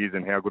fast he is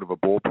and how good of a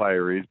ball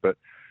player he is, but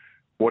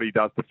what he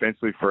does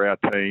defensively for our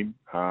team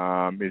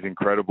is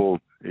incredible.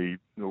 The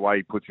way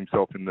he puts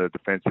himself in the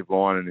defensive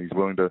line, and he's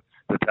willing to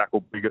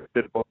tackle bigger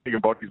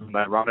bodies when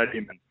they run at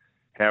him, and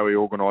how he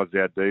organises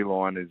our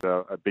D-line is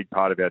a big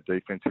part of our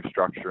defensive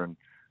structure, and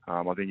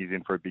I think he's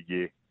in for a big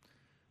year.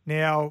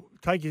 Now,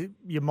 take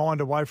your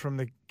mind away from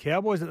the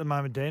Cowboys at the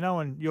moment, Dino,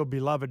 and your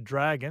beloved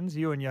Dragons,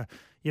 you and your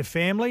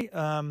family.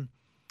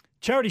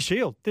 Charity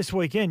Shield this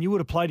weekend, you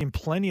would have played in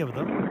plenty of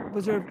them.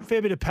 Was there a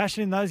fair bit of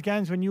passion in those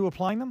games when you were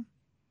playing them?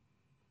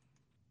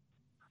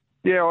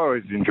 Yeah, I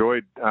always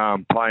enjoyed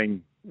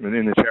playing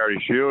in the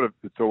Charity Shield.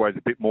 It's always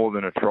a bit more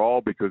than a trial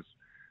because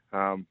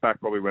back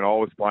probably when I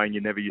was playing,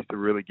 you never used to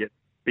really get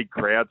big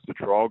crowds to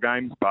trial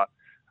games. But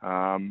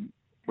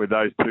with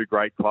those two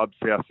great clubs,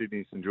 South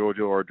Sydney, St George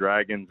or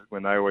Dragons,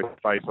 when they always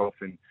face off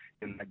in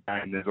that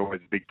game, there's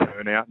always a big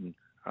turnout, and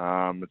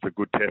it's a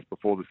good test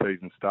before the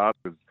season starts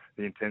because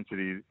the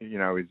intensity,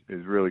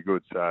 is really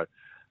good. So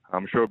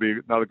I'm sure it'll be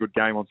another good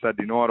game on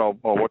Saturday night. I'll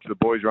watch the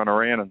boys run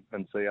around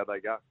and see how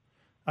they go.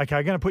 Okay,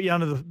 I'm going to put you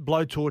under the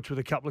blowtorch with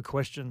a couple of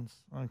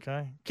questions.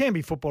 Okay, can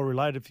be football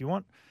related if you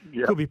want.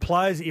 Yep. Could be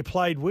players that you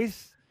played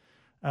with,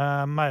 may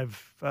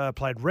have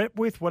played rep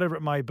with, whatever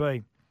it may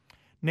be.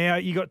 Now,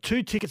 you got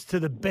 2 tickets to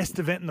the best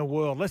event in the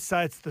world. Let's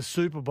say it's the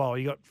Super Bowl.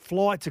 You got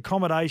flights,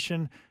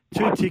 accommodation,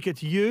 2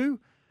 tickets, you,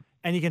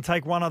 and you can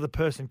take one other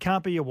person.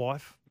 Can't be your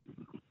wife.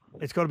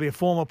 It's got to be a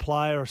former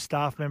player or a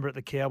staff member at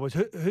the Cowboys.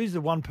 Who's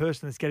the one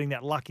person that's getting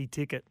that lucky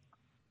ticket?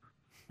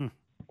 That's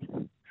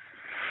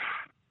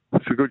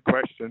a good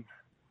question.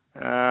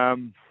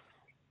 Probably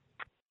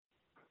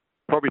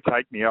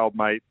take my old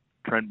mate,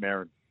 Trent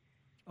Merrin.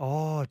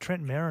 Oh,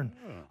 Trent Merrin.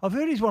 I've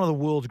heard he's one of the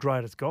world's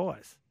greatest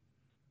guys.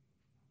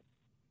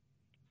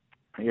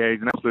 Yeah,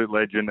 he's an absolute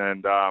legend,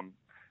 and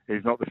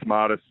he's not the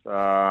smartest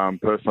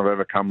person I've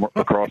ever come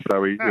across,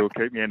 so he'll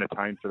keep me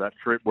entertained for that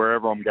trip.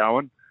 Wherever I'm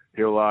going,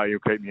 he'll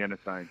keep me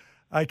entertained.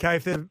 Okay,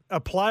 if there's a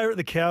player at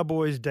the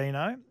Cowboys,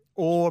 Dino,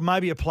 or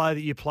maybe a player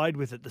that you played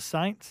with at the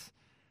Saints,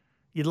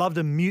 you'd love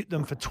to mute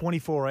them for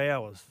 24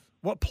 hours.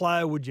 What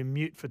player would you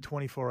mute for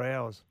 24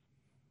 hours?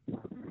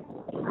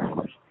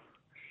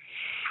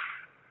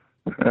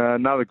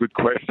 Another good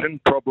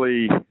question.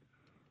 Probably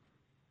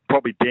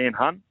Dan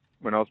Hunt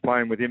when I was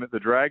playing with him at the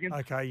Dragons.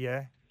 Okay,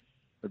 yeah.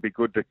 It'd be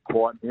good to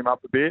quieten him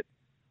up a bit.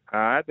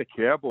 At the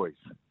Cowboys.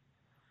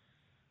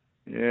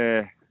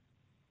 Yeah.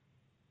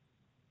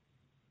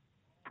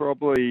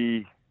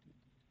 Probably...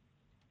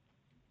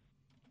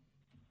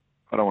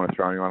 I don't want to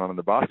throw anyone under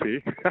the bus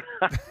here.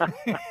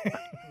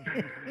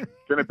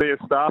 Can it be a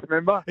staff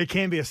member? It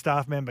can be a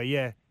staff member,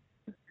 yeah.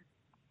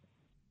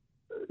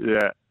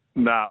 Yeah.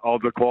 No, I'll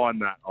decline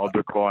that. Okay,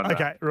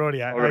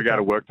 rightio. I've got to go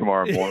to work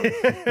tomorrow morning.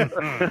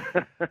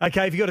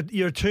 Okay, if you're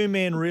a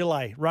 2-man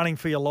relay running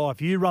for your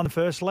life, you run the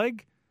first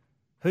leg.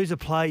 Who's a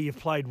player you've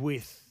played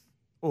with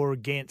or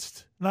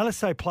against? No, let's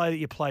say player that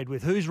you played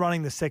with. Who's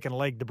running the second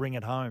leg to bring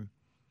it home?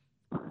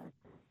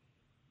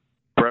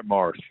 Brett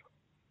Morris.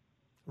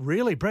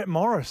 Really? Brett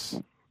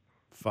Morris?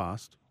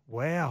 Fast.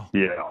 Wow.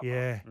 Yeah.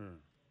 Yeah.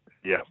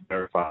 Yeah,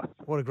 very fast.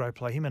 What a great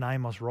play. Him and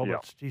Amos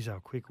Roberts. Geez, how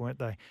quick, weren't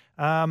they?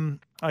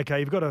 Okay,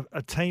 you've got a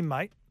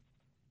teammate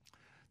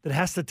that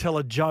has to tell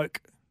a joke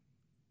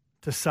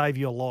to save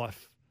your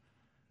life.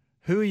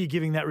 Who are you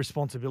giving that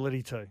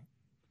responsibility to?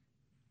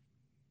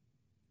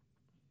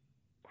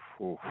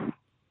 Oof.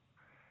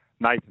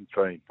 Nathan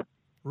Fiend.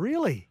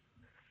 Really?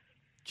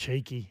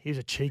 Cheeky. He's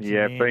a cheeky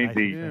man.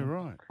 Beansy. Yeah,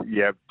 right.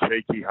 Yeah,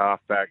 cheeky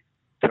halfback,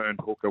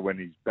 turned hooker when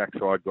his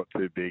backside got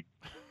too big.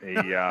 He,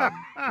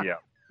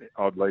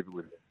 I'd leave it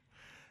with him.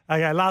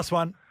 Okay, last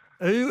one.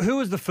 Who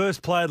was the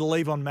first player to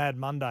leave on Mad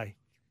Monday?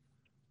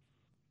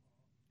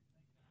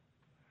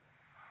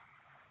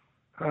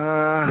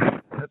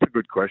 That's a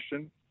good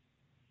question.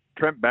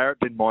 Trent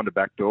Barrett didn't mind a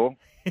back door.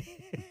 He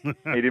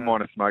didn't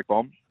mind a smoke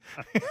bomb.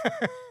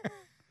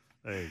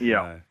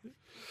 Yeah.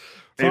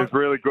 He was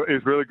really good. He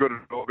was really good at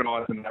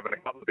organising and having a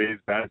couple of beers,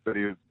 Baz, but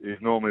he was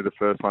normally the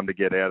first one to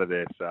get out of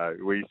there. So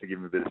we used to give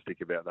him a bit of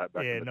stick about that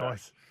back in the day.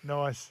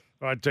 Nice.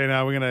 Right,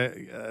 Dino, we're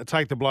going to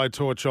take the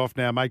blowtorch off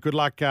now, mate. Good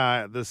luck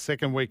the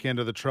second weekend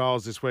of the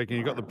trials this weekend.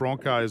 You've got the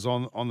Broncos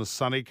on the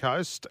sunny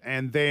coast.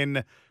 And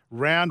then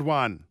round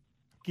one.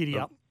 Giddy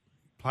up.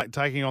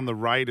 Taking on the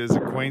Raiders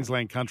at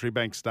Queensland Country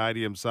Bank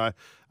Stadium. So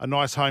a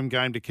nice home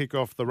game to kick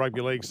off the rugby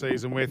league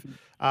season with.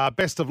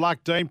 Best of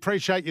luck, Dean.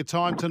 Appreciate your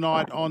time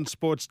tonight on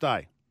Sports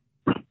Day.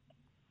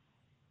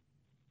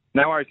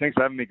 No worries. Thanks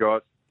for having me, guys.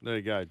 There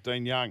you go.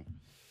 Dean Young.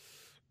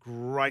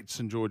 Great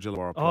St George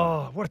Illawarra player.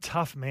 Oh, what a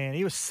tough man.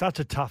 He was such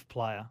a tough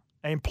player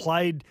and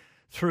played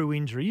through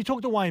injury. You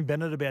talk to Wayne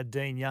Bennett about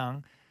Dean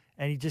Young,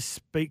 and he just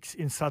speaks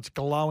in such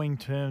glowing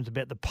terms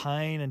about the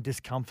pain and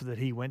discomfort that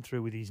he went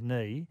through with his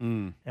knee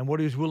and what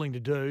he was willing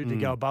to do to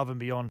go above and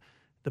beyond.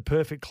 The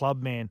perfect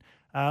club man.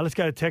 Let's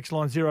go to text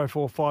line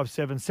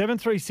 0457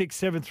 736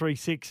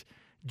 736.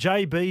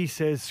 JB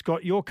says,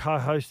 Scott, your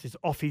co-host is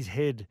off his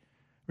head.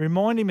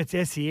 Remind him it's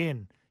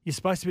SEN. You're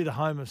supposed to be the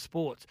home of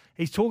sports.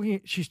 She's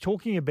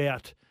talking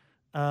about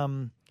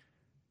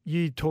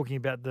you talking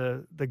about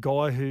the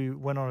guy who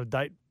went on a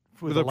date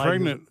with a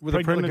pregnant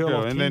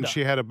girl, and then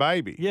she had a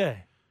baby. Yeah.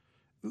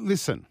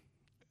 Listen,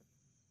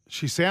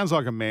 she sounds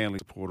like a Manly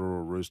supporter or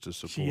a Rooster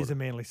supporter. She is a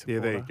Manly supporter. Yeah,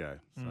 there you go.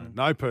 So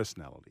no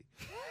personality.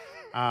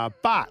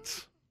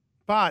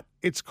 But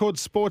it's called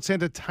Sports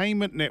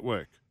Entertainment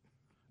Network,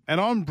 and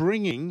I'm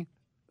bringing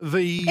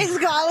the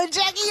Scarlett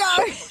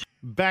Jackie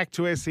back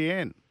to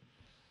SEN.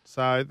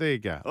 So there you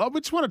go.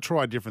 We just want to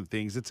try different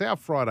things. It's our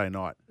Friday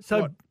night.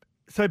 So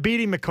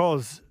Beardy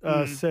McCoz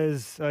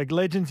says,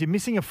 Legends, you're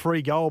missing a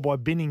free goal by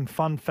binning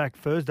Fun Fact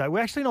Thursday. We're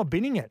actually not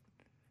binning it.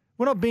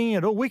 We're not binning it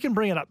at all. We can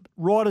bring it up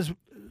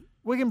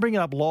we can bring it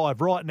up live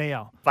right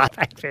now. Fun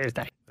Fact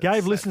Thursday.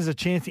 Gave listeners a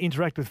chance to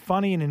interact with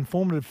funny and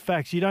informative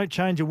facts. You don't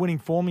change a winning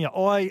formula.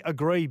 I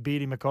agree,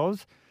 Beardy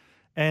McCoz.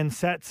 And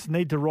Sats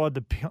need to ride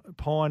the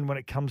pine when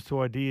it comes to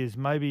ideas.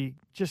 Maybe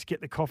just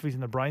get the coffees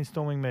and the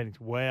brainstorming meetings.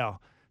 Wow.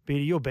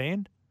 Beardy, you're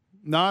banned?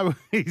 No,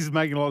 he's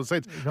making a lot of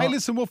sense. Hey,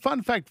 listen, well,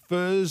 Fun Fact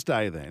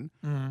Thursday then.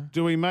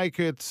 Do we make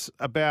it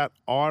about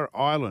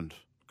Ireland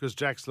because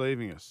Jack's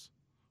leaving us?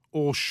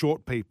 Or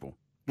short people?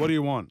 What do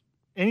you want?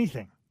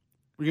 Anything.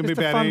 We're going to Just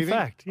be a about fun anything?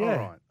 fact, yeah. All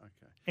right,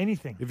 okay.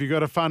 Anything. If you've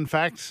got a fun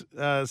fact,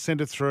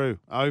 send it through.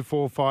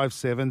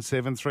 0457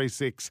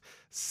 736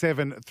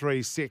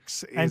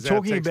 736 is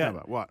our text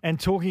number. What? And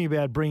talking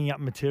about bringing up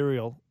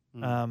material,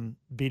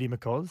 Beardy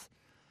McCoz,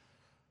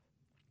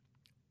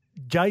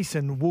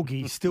 Jason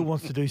Woogie still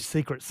wants to do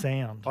Secret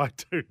Sound. I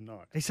do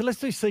not. He said, let's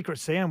do Secret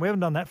Sound. We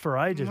haven't done that for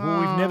ages. Well,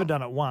 we've never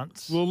done it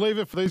once. We'll leave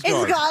it for these guys.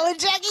 It's Scarlett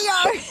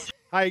Jackie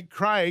Hey,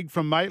 Craig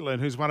from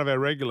Maitland, who's one of our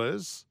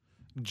regulars,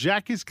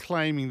 Jack is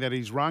claiming that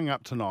he's rung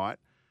up tonight,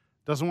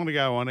 doesn't want to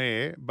go on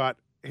air, but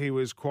he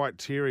was quite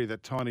teary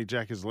that Tiny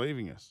Jack is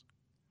leaving us.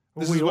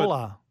 Well, we all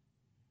are.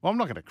 Well, I'm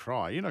not going to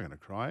cry. You're not going to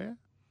cry, are you?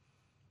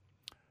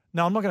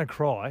 No, I'm not going to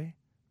cry,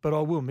 but I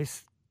will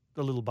miss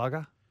the little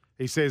bugger.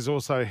 He says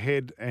also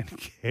Head and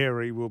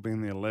Carey will be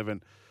in the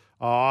 11.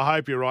 Oh, I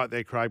hope you're right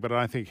there, Craig, but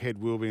I don't think Head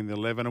will be in the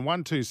 11. And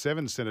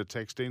 127 sent a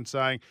text in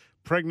saying,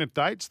 pregnant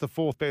dates, the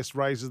fourth best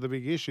raises the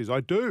big issues.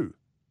 I do.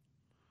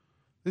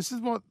 This is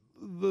what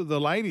the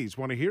ladies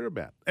want to hear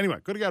about. Anyway,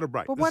 got to go to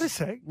break. But wait a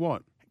sec.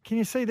 What? Can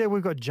you see there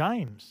we've got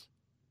James?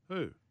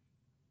 Who?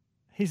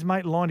 His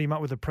mate lined him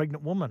up with a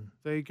pregnant woman.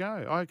 There you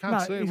go. I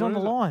can't see it. He's Where on the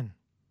is it? line.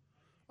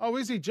 Oh,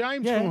 is he?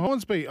 James from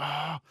Hornsby.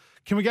 Oh,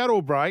 can we go to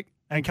a break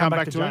and come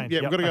back to him? James.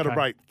 Yeah, Yep, we've got to go to okay.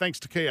 break. Thanks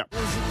to Kia.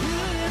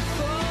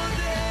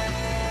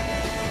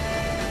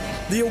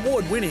 The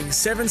award-winning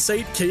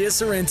 7-seat Kia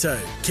Sorrento,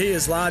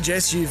 Kia's large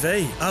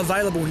SUV,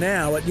 available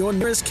now at your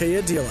nearest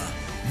Kia dealer.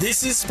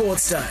 This is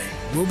Sports Day.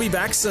 We'll be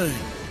back soon.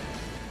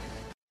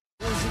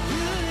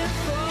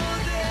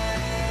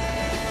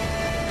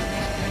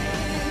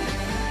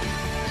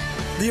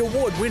 The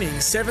award-winning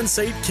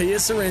 7-seat Kia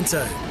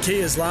Sorrento,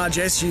 Kia's large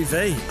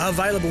SUV,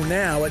 available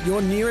now at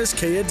your nearest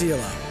Kia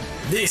dealer.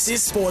 This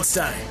is Sports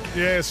Day.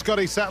 Yeah,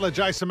 Scotty Sattler,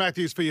 Jason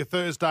Matthews for your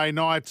Thursday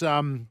night.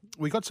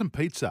 We got some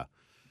pizza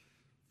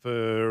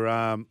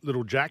for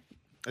little Jack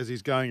as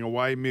he's going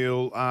away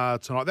meal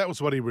tonight. That was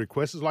what he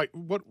requested. Like,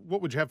 what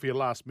would you have for your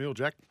last meal,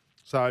 Jack?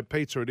 So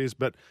pizza it is,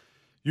 but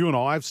you and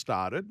I have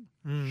started.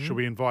 Mm-hmm. Should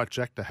we invite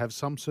Jack to have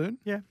some soon?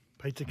 Yeah,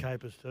 pizza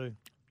capers too.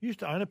 You used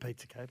to own a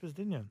pizza capers,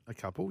 didn't you? A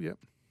couple, yep.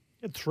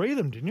 You had 3 of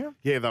them, didn't you?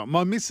 Yeah,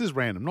 my missus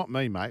ran them, not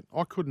me, mate.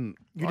 I couldn't.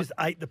 You just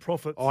ate the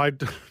profits. I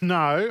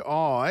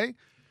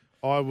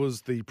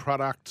was the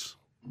product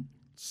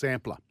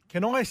sampler.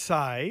 Can I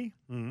say,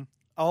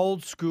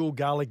 old school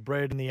garlic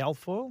bread in the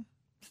alfoil,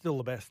 still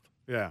the best.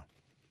 Yeah.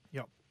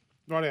 Yep.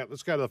 Right out.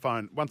 Let's go to the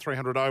phone.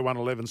 1300 01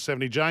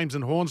 1170. James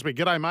in Hornsby.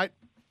 G'day, mate.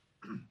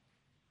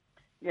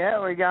 Yeah,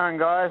 how we going,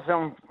 guys?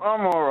 I'm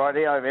all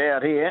righty over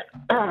out here.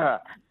 Now,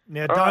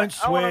 All don't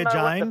right, I wanna swear, know what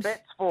the James.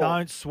 bet's for.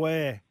 Don't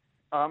swear.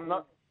 I'm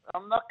not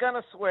going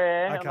to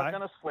swear. Okay. I'm not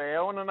going to swear.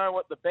 I want to know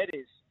what the bet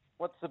is.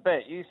 What's the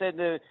bet? You said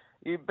the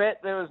You bet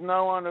there was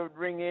no one who would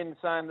ring in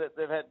saying that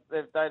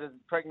they've dated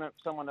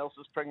someone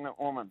else's pregnant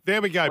woman.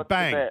 There we go. What's the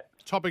Bang. bet?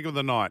 Topic of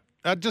the night.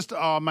 Mate, just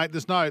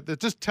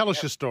tell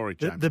us your story,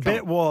 James. The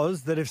bet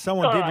was that if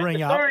someone All did right, ring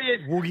the up, story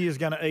is- Woogie is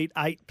going to eat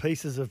 8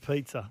 pieces of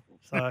pizza.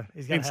 So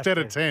he's going Instead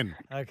to of 10.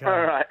 Okay.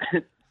 All right.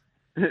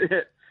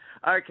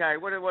 Okay,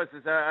 what it was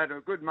is I had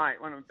a good mate,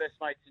 one of my best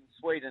mates in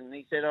Sweden, and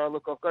he said, "Oh,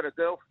 look, I've got a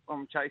girl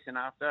I'm chasing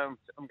after.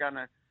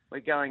 We're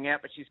going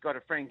out, but she's got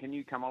a friend. Can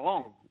you come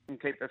along and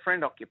keep her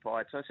friend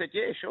occupied?" So I said,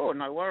 "Yeah, sure,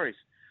 no worries."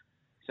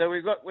 So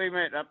we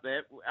met up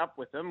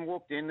with them,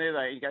 walked in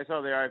there. He goes,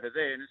 "Oh, they're over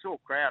there," and it's all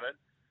crowded.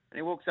 And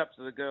he walks up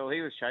to the girl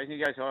he was chasing.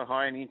 He goes, "Oh,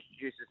 hi," and he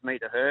introduces me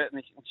to her.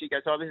 And she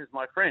goes, "Oh, this is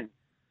my friend."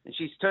 And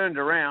she's turned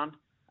around,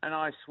 and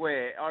I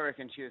swear, I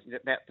reckon she was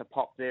about to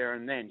pop there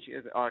and then.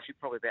 She's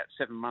probably about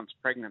 7 months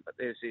pregnant, but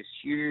there's this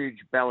huge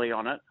belly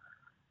on it.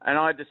 And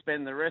I had to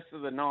spend the rest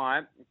of the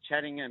night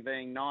chatting and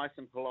being nice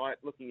and polite,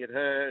 looking at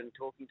her and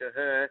talking to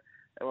her.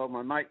 Well,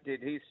 my mate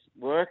did his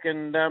work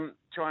and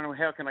trying to,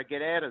 how can I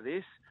get out of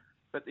this?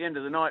 But at the end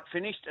of the night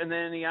finished, and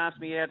then he asked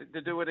me how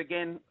to do it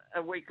again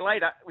a week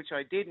later, which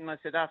I did. And I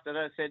said, after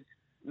that, I said,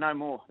 no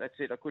more. That's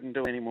it. I couldn't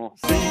do any more.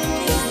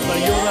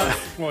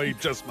 Well, you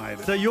just made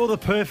it. So you're the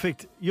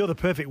perfect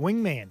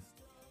wingman.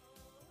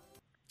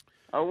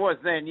 I was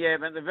then, yeah,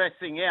 but the worst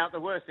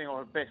thing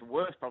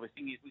probably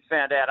thing is we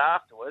found out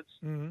afterwards.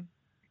 Mm-hmm.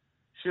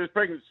 She was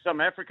pregnant with some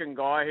African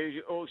guy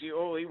who all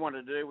he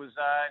wanted to do was,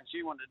 and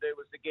she wanted to do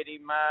was to get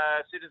him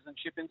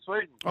citizenship in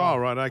Sweden. Oh,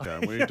 right,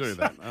 okay. We do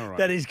that. All right.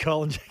 That is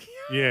Colin Jackie.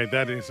 Yeah,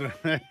 that is.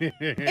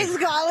 It's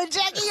Colin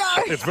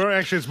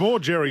Jackie. It's more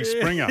Jerry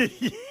Springer.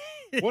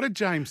 What did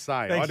James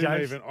say? Thanks,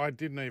 I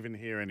didn't even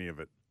hear any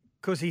of it.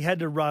 Because he had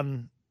to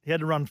run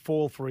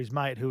foil for his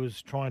mate who was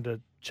trying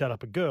to chat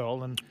up a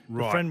girl, and the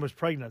Right. friend was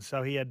pregnant,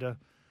 so he had to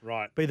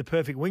be the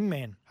perfect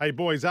wingman. Hey,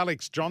 boys,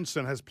 Alex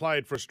Johnson has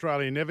played for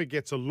Australia, never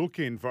gets a look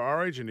in for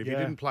Origin. If he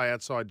didn't play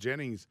outside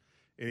Jennings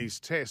in his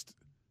test,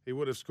 he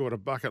would have scored a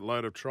bucket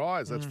load of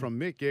tries. That's from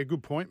Mick. Yeah,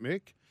 good point,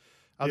 Mick.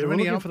 Are there we're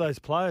any looking for those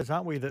players,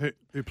 aren't we? That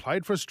who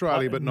played for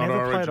Australia but not never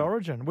Origin? played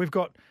Origin. We've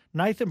got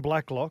Nathan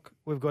Blacklock.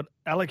 We've got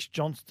Alex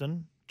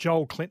Johnston,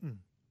 Joel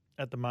Clinton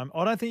at the moment.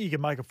 I don't think you can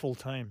make a full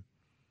team.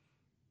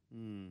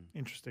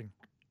 Interesting.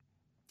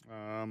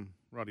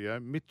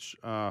 Rightio.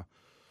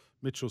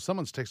 Mitchell,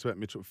 someone's texted about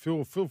Mitchell.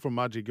 Phil from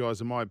Mudgee,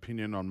 guys, in my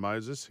opinion on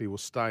Moses, he will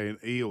stay in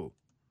Eel.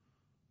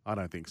 I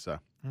don't think so.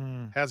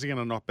 How's he going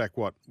to knock back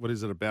what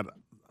is it, about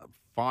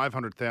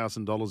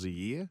 $500,000 a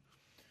year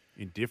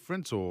in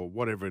difference or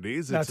whatever it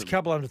is? No, it's a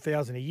couple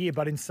 $100,000 a year,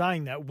 but in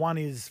saying that, one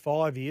is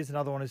 5 years,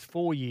 another one is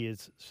 4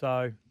 years.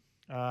 So,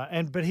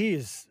 but he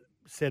has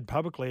said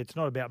publicly it's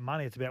not about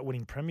money, it's about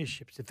winning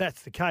premierships. If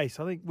that's the case,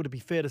 I think would it be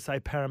fair to say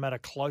Parramatta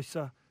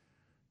closer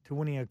to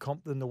winning a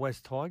comp than the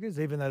West Tigers,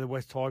 even though the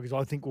West Tigers,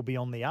 I think, will be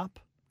on the up?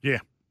 Yeah.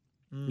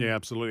 Yeah,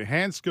 absolutely.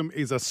 Hanscom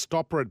is a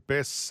stopper at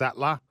best,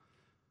 Sattler.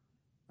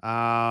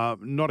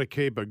 Not a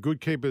keeper.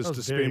 Good keepers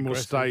to spin will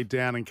stay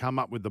down and come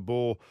up with the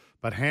ball,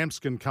 but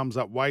Hanscom comes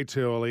up way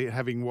too early,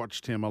 having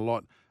watched him a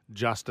lot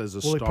just as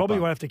a stopper. Well, he probably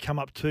won't have to come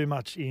up too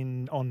much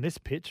on this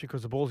pitch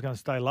because the ball's going to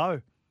stay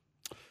low.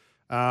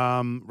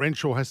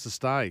 Renshaw has to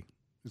stay.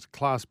 He's a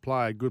class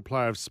player, good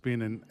player of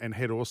spin and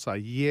head also.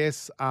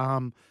 Yes,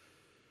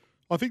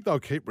 I think they'll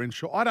keep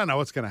Renshaw. I don't know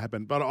what's going to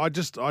happen, but I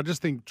just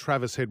think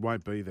Travis Head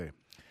won't be there.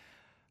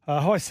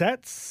 Hi,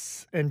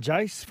 Sats and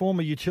Jace,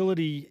 former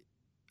utility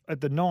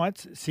at the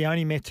Knights,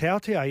 Sione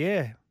Metautia,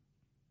 yeah.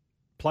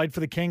 Played for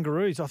the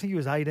Kangaroos. I think he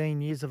was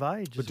 18 years of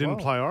age. But didn't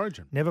play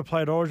Origin. Never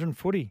played Origin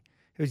footy.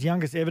 He was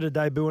youngest ever to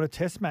debut in a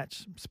test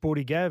match.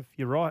 Sporty Gav,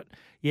 you're right.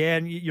 Yeah,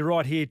 and you're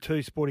right here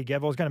too, Sporty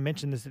Gav. I was going to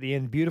mention this at the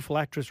end. Beautiful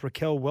actress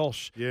Raquel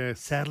Welsh. Yes.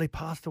 Sadly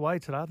passed away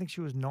today. I think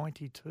she was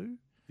 92.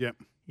 Yep.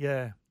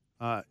 Yeah.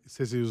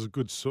 Says she was a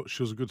good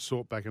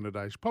sort back in the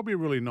day. She's probably a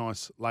really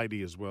nice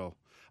lady as well.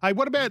 Hey,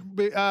 what about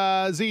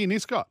Ziggy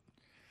Niscott?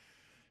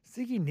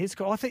 Ziggy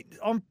Niscott.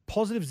 I'm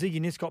positive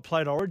Ziggy Niscott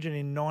played Origin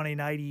in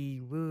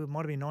 1980. Might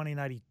have been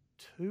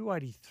 1982,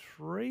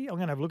 83. I'm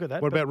going to have a look at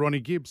that. What about Ronnie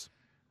Gibbs?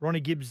 Ronnie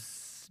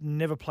Gibbs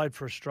never played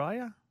for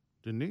Australia.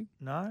 Didn't he?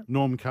 No.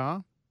 Norm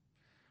Carr?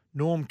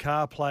 Norm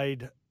Carr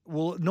played.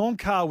 Well, Norm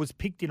Carr was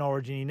picked in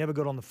Origin. He never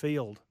got on the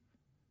field.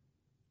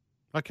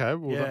 Okay.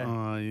 Well,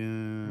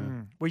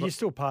 yeah. Well, you're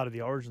still part of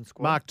the Origin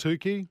squad. Mark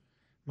Tukey?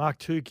 Mark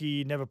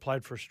Tukey never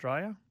played for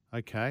Australia.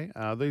 Okay.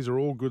 These are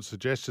all good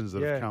suggestions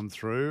that have come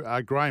through.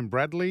 Graham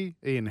Bradley,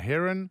 Ian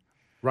Heron,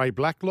 Ray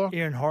Blacklock.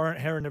 Ian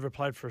Heron never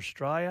played for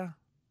Australia.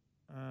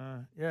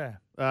 Yeah.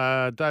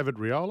 David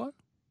Riolo.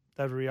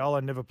 David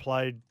Riolo never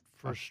played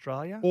for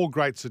Australia. All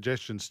great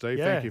suggestions, Steve.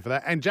 Yeah. Thank you for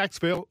that. And Jack's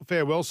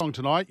farewell song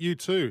tonight, You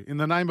Too, In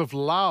the Name of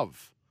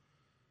Love,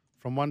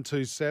 from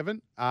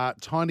 127.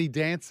 Tiny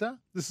Dancer.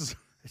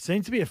 It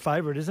seems to be a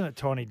favourite, isn't it,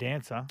 Tiny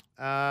Dancer?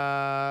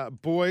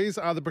 Boys,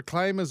 are the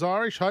Proclaimers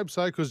Irish? Hope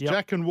so, because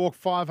Jack can walk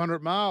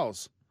 500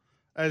 miles.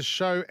 As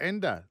show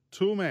ender,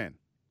 Toolman.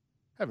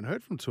 Haven't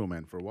heard from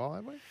Toolman for a while,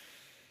 have we?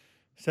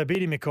 So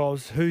Beatty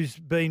McCoz, who's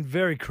been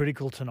very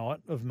critical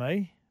tonight of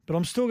me, but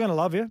I'm still going to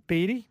love you,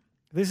 Beatty.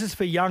 This is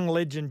for young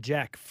legend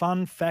Jack.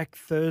 Fun fact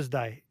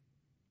Thursday.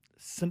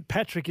 St.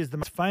 Patrick is the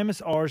most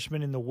famous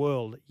Irishman in the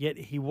world, yet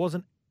he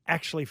wasn't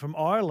actually from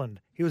Ireland.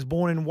 He was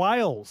born in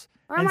Wales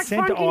and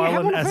sent to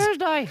Ireland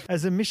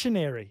as a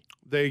missionary.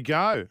 There you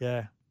go.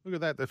 Yeah. Look at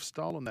that. They've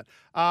stolen that.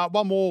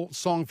 One more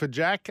song for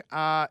Jack.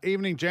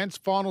 Evening, gents.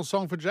 Final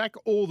song for Jack.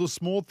 All the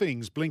Small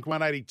Things. Blink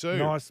 182.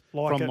 Nice.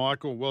 Like from it.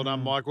 Michael. Well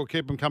done, Michael.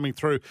 Keep them coming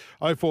through.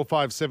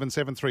 0457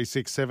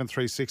 736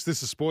 736.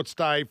 This is Sports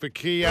Day for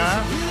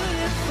Kia.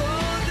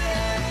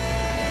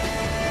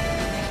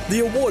 The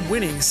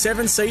award-winning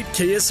 7-seat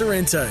Kia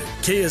Sorento,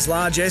 Kia's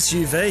large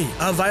SUV,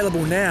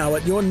 available now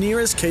at your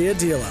nearest Kia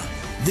dealer.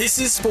 This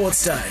is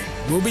Sports Day.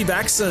 We'll be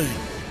back soon.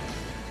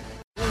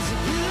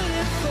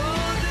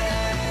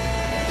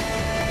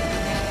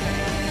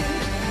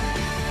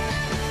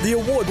 The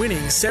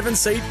award-winning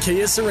 7-seat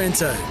Kia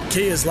Sorento,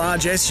 Kia's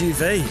large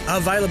SUV,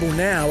 available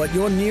now at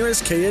your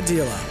nearest Kia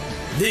dealer.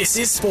 This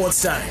is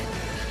Sports Day.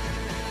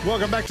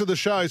 Welcome back to the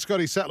show.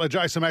 Scotty Sattler,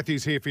 Jason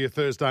Matthews here for your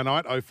Thursday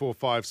night.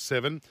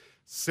 0457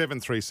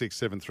 736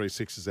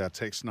 736 is our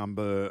text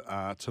number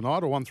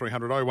tonight, or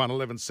 1300 01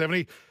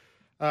 1170.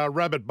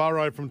 Rabbit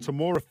Burrow from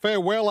Temora.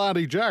 Farewell,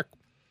 Auntie Jack.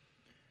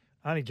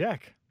 Auntie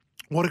Jack.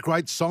 What a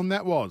great song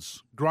that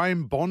was.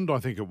 Graham Bond, I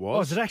think it was.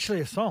 Oh, is it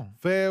actually a song?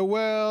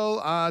 Farewell,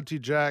 Auntie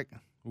Jack.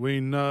 We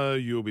know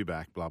you'll be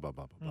back. Blah, blah,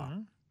 blah, blah, blah.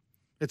 Mm-hmm.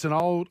 It's an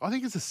old, I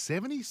think it's a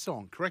 70s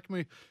song. Correct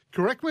me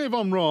if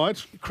I'm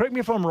right. Correct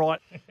me if I'm right.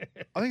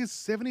 I think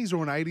it's 70s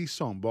or an 80s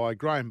song by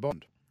Graham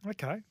Bond.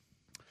 Okay.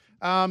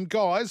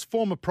 Guys,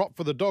 former prop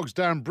for the Dogs,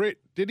 Darren Britt.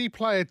 Did he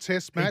play a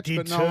test match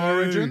but no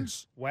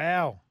origins?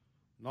 Wow.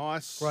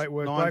 Nice. Great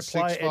work. Great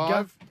play,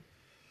 Edgar.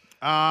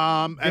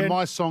 And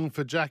my song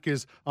for Jack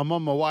is I'm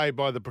on My Way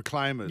by the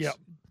Proclaimers. Yep.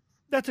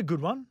 That's a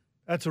good one.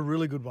 That's a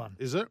really good one.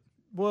 Is it?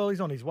 Well, he's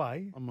on his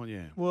way.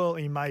 Yeah. Well,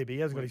 he may be. He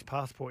hasn't got his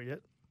passport yet.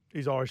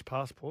 His Irish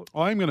passport.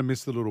 I am going to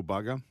miss the little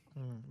bugger.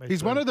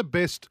 He's one of the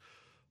best,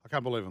 I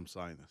can't believe I'm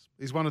saying this.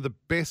 He's one of the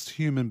best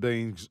human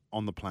beings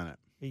on the planet.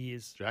 He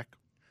is. Jack.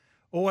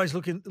 Always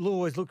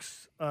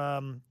looks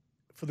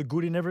for the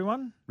good in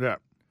everyone. Yeah.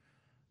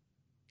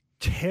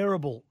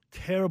 Terrible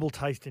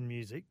taste in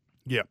music.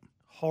 Yep.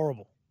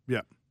 Horrible.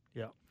 Yep.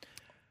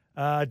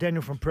 Yeah.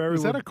 Daniel from Prairie.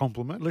 Is that a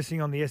compliment?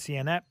 Listening on the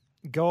SEN app.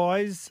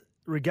 Guys,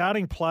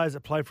 regarding players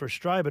that played for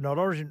Australia but not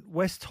Origin,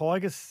 West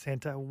Tigers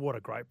centre, what a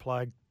great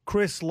player.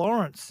 Chris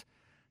Lawrence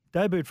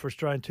debuted for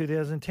Australia in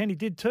 2010. He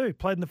did too.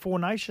 Played in the Four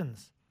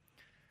Nations.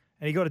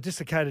 And he got a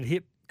dislocated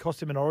hip,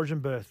 cost him an Origin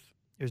berth.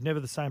 He was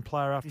never the same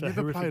player after. He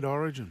never played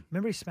Origin.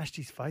 Remember, he smashed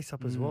his face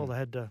up as well. They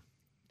had to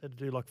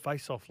do like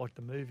Face Off, like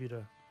the movie,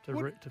 to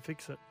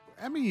fix it.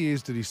 How many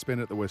years did he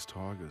spend at the West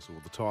Tigers, or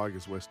the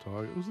Tigers West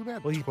Tigers? It was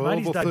about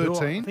 12 or debut,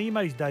 13. I think he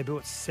made his debut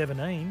at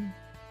 17.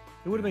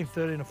 It would have been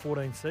 13 or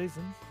 14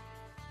 seasons.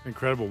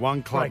 Incredible.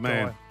 One club Great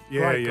man. guy.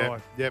 Yeah, Great yeah.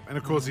 guy. Yep. And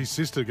of course his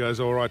sister goes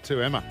all right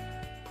too, Emma,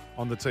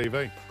 on the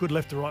TV. Good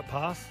left to right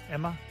pass,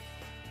 Emma.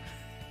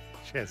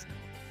 Cheers.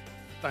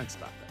 Don't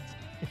start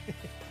that.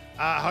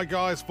 Hi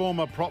guys,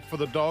 former prop for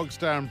the Dogs,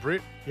 Darren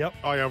Britt. Yep.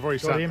 Oh yeah, I've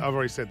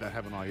already said that,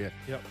 haven't I? Yeah.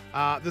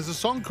 Yep. There's a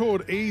song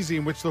called Easy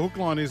in which the hook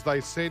line is they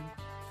said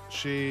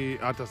she.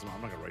 Oh, it doesn't matter.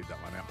 I'm not going to read that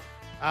one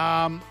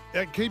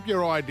out. Keep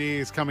your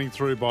ideas coming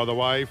through, by the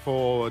way,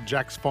 for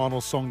Jack's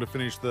final song to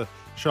finish the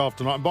show off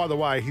tonight. And by the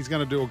way, he's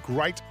going to do a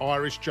great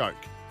Irish joke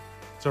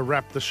to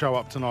wrap the show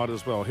up tonight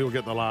as well. He'll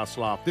get the last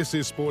laugh. This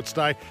is Sports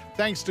Day.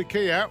 Thanks to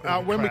Kia.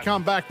 When we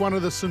come back, one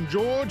of the St.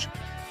 George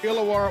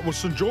Illawarra,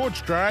 St.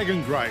 George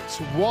Dragon greats,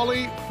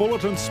 Wally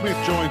Fullerton Smith,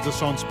 joins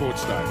us on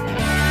Sports Day.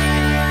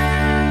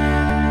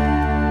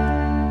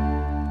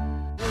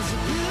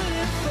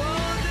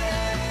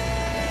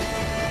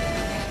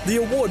 The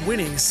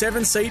award-winning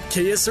 7-seat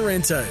Kia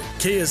Sorento,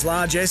 Kia's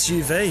large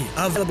SUV,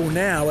 available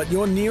now at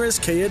your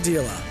nearest Kia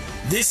dealer.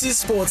 This is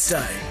Sports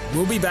Day.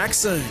 We'll be back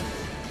soon.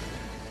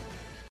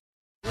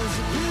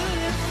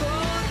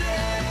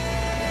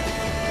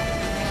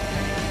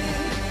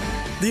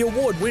 The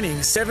award-winning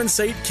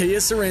 7-seat Kia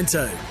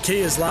Sorento,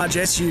 Kia's large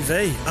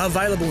SUV,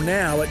 available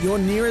now at your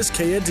nearest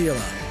Kia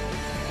dealer.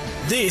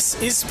 This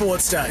is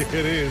Sports Day.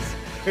 It is.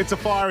 It's a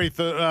fiery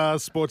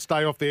Sports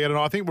Day off the air, and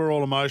I think we're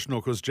all emotional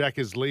because Jack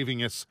is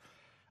leaving us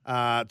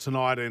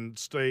tonight, and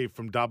Steve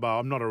from Dubbo.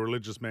 I'm not a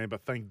religious man,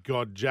 but thank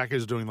God Jack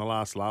is doing the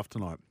last laugh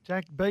tonight.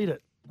 Jack beat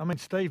it.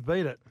 Steve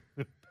beat it.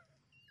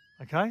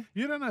 Okay?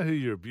 You don't know who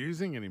you're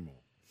abusing anymore.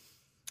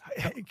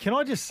 Can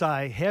I just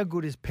say, how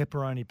good is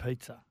pepperoni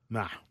pizza?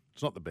 Nah,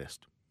 it's not the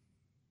best.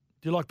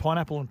 Do you like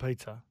pineapple on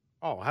pizza?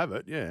 Oh, I have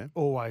it, yeah.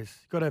 Always.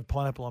 Got to have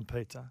pineapple on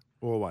pizza.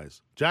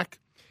 Always. Jack?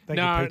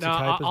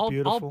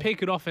 I'll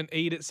pick it off and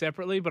eat it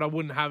separately, but I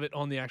wouldn't have it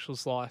on the actual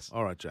slice.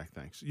 All right, Jack,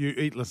 thanks. You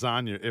eat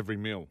lasagna every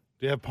meal.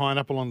 Do you have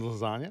pineapple on the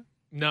lasagna?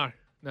 No.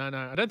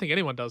 I don't think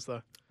anyone does,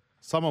 though.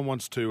 Someone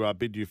wants to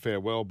bid you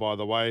farewell, by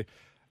the way.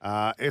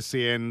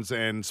 SEN's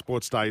and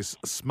Sports Day's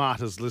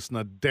smartest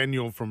listener,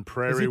 Daniel from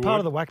Prairie. Is he part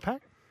of the Whack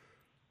Pack?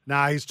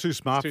 Nah, he's too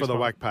smart for the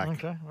Whack Pack.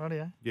 Okay,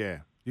 rightio. Yeah.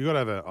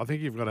 I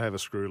think you've got to have a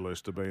screw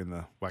loose to be in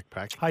the Whack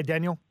Pack. Hey,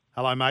 Daniel.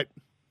 Hello, mate.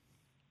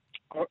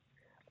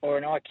 or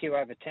an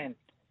IQ over 10.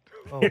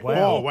 Oh,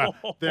 wow. Oh, wow.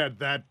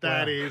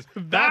 That is.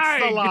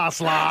 That's the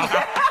last laugh.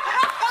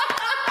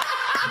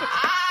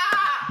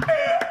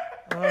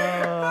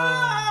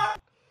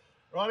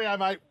 Rightio,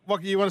 mate.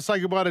 What, you want to say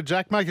goodbye to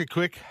Jack? Make it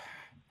quick.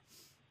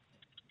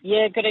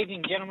 Yeah, good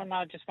evening, gentlemen.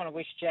 I just want to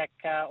wish Jack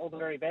all the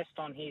very best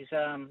on his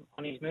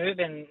move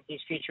and his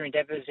future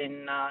endeavours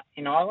in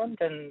Ireland.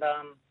 And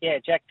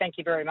Jack, thank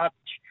you very much.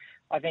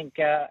 I think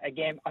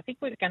again, I think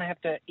we're going to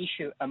have to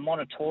issue a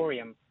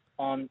moratorium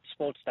on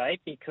Sportsday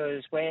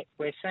because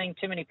we're seeing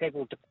too many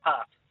people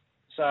depart.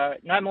 So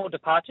no more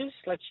departures.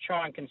 Let's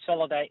try and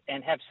consolidate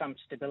and have some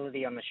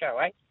stability on the show,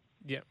 eh?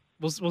 Yeah.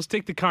 We'll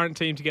stick the current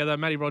team together.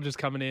 Matty Rogers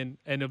coming in,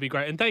 and it'll be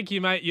great. And thank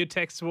you, mate. Your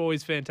texts were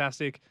always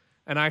fantastic.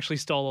 And I actually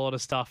stole a lot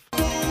of stuff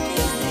from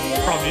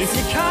you. You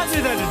can't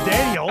do that to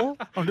Daniel.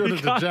 I'm doing it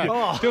to Jack.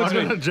 Oh. Do it to I'm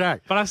doing me. it to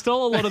Jack. But I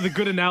stole a lot of the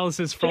good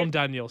analysis from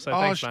Daniel. So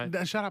thanks, mate.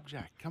 Shut up,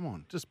 Jack. Come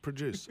on. Just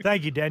produce.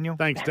 Thank you, Daniel.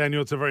 Thanks,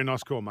 Daniel. It's a very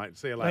nice call, mate.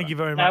 See you later. Thank you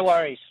very much. No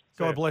worries.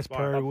 God bless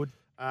Prairie Wood.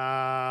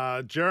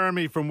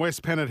 Jeremy from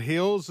West Pennant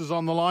Hills is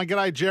on the line.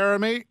 G'day,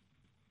 Jeremy.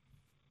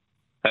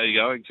 How you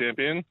going,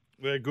 champion?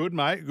 We're good,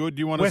 mate. Good. Do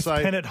you want to West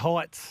say... Pennant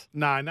Heights.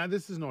 No,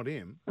 this is not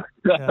him.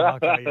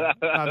 Okay, yeah.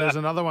 No, there's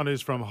another one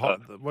who's from...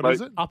 What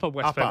is it? Upper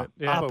West Pennant.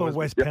 Yeah. Upper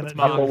West Pennant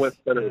Upper Hills.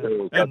 West Pennant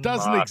Hills. It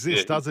doesn't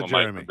exist, does it,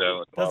 Jeremy?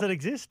 Does it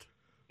exist?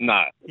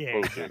 No. Yeah,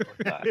 Bullshit.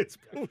 exactly. It's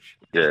bullshit.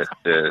 Yeah,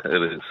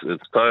 it is.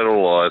 It's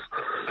total lies.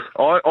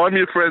 I'm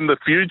your friend, the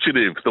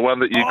fugitive, the one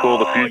that you call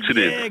the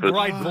fugitive yeah, for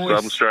great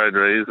voice. some strange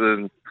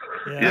reason.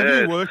 Yeah.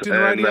 Have you worked in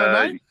radio,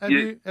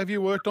 mate? Have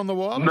you worked on the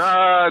wireless?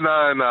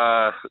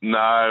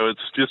 No.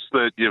 It's just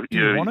that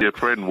your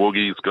friend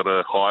Woogie's got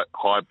a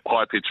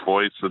high pitched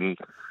voice, and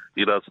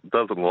he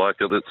doesn't like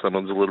it that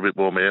someone's a little bit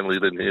more manly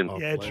than him.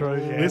 Yeah, true.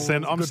 Yeah.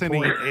 Listen, I'm Good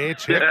sending point. an air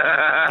check,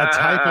 a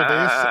tape of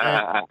this.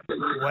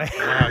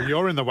 Wow,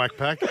 you're in the whack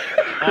pack.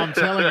 I'm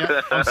telling you,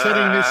 I'm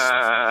sending this.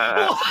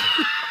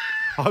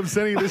 I'm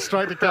sending this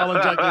straight to Carl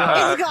and Jackie.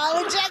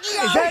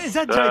 Is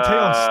that JT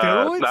on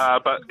steroids? Nah,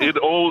 but in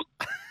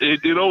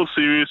all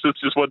seriousness,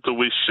 just want to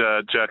wish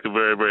Jack a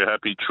very, very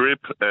happy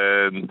trip,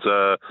 and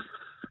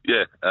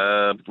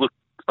look,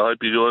 I hope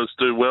you guys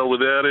do well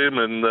without him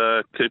and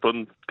keep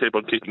on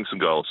kicking some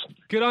goals.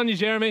 Good on you,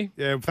 Jeremy.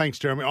 Yeah, thanks,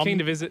 Jeremy. Keen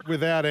to visit.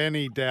 Without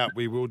any doubt,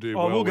 we will do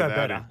well. We'll go without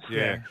better. him.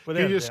 Yeah.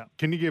 Without a doubt.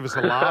 Can you give us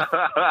a laugh?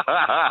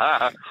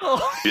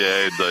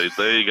 Yeah, indeed.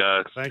 There you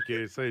go. Thank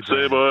you. See you, See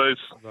you, boys.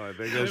 No,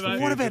 there goes the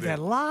What about fugitive. that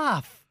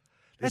laugh?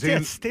 That's Is he in-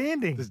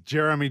 outstanding. Does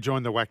Jeremy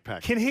join the whack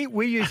pack? Can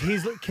we use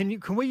his? Can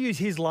we use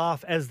his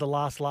laugh as the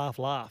last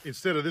laugh?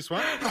 Instead of this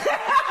one?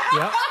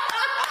 Yep.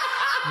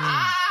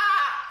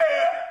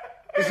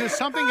 Is there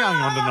something going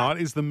on tonight?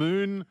 Is the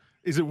moon,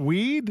 is it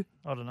weird?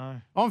 I don't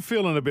know. I'm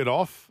feeling a bit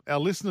off. Our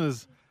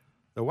listeners,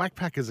 the whack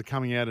packers are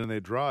coming out in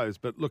their droves.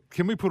 But look,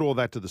 can we put all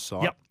that to the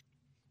side? Yep.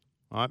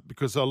 All right,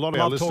 because a lot of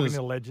Love our talking listeners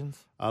to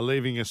legends. are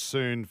leaving us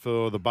soon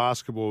for the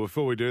basketball.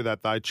 Before we do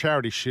that, though,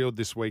 Charity Shield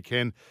this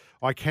weekend.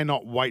 I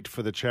cannot wait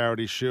for the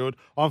Charity Shield.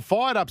 I'm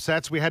fired up,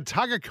 Sats. We had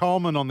Tugger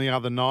Coleman on the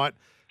other night.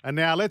 And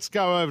now let's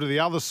go over to the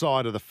other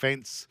side of the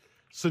fence.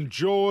 St.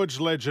 George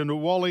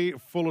legend Wally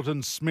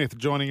Fullerton-Smith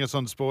joining us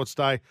on Sports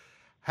Day.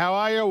 How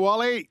are you,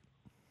 Wally?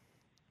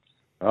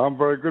 I'm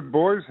very good,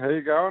 boys. How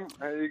you going?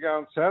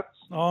 Sats?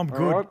 Oh, I'm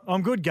good. Right?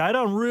 I'm good, Gator.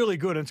 I'm really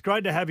good. It's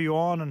great to have you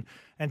on.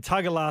 And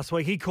Tugger last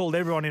week, he called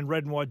everyone in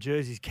red and white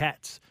jerseys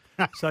cats.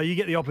 So you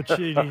get the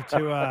opportunity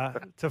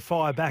to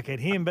fire back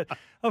at him. But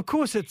of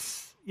course,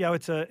 it's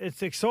an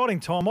exciting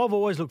time. I've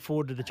always looked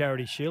forward to the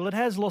Charity Shield. It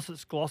has lost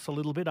its gloss a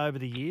little bit over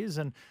the years,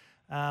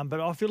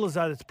 but I feel as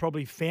though it's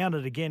probably found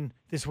it again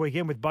this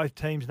weekend with both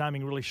teams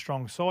naming really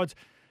strong sides.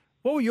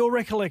 What were your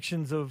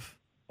recollections of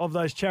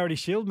those Charity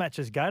Shield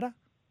matches, Gator?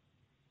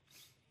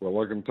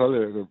 Well, I can tell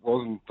you it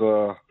wasn't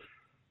a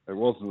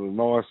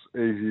nice,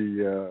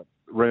 easy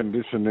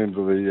rendition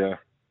into the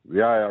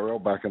ARL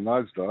back in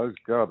those days.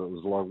 God, it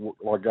was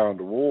like going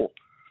to war.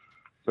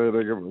 So I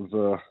think it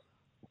was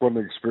what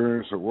an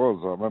experience it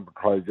was. I remember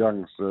Craig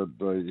Young said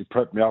he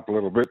prepped me up a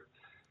little bit.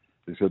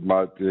 He said,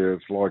 "Mate, yeah,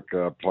 it's like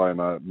playing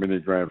a mini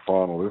grand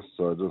final. This,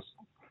 so just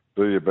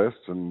do your best."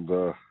 And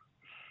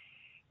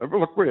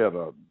look, we had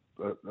a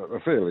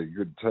fairly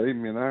good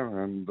team,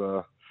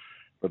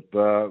 but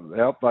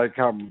out they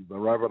come, the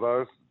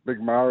Rabbitohs,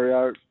 Big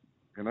Mario,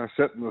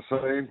 setting the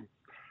scene,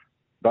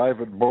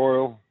 David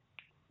Boyle,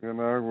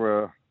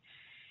 all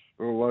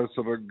those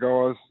sort of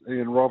guys,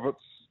 Ian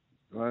Roberts,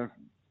 they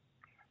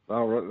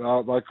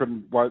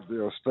couldn't wait.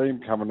 There was steam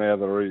coming out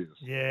of their ears.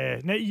 Yeah.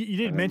 Now, you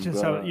did mention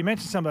some. You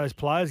mentioned some of those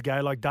players, Gay,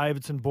 like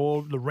Davidson,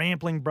 Boyle, the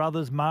Rampling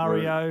brothers,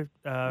 Mario,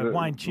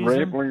 Wayne Chisholm.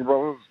 Rampling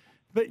brothers.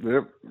 But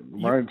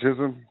Wayne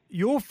Chisholm.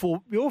 Your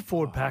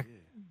forward pack,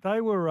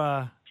 they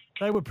were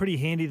pretty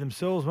handy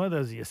themselves, weren't they?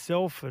 There was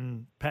yourself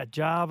and Pat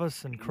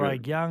Jarvis and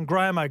Craig Young,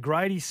 Graham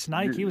O'Grady,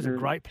 Snake. He was a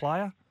great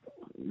player.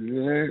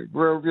 Yeah,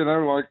 well,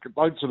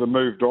 they'd sort of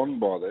moved on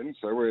by then.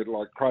 So we had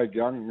Craig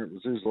Young. It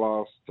was his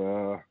last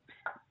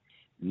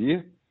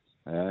year,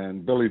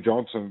 and Billy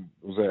Johnson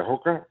was our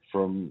hooker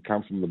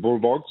come from the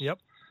Bulldogs. Yep.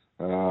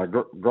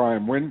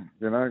 Graham Wynn,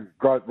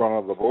 great run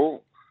of the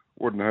ball.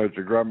 Wouldn't hurt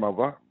your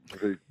grandmother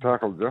if he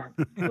tackled you.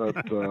 But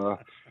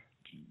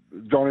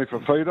Johnny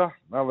Fafita,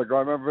 another guy,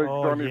 remember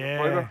Johnny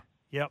Fafita?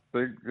 Yep.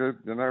 Big,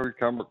 he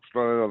come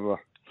straight out of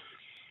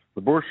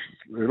the bush.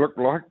 He looked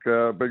like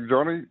Big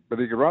Johnny, but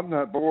he could run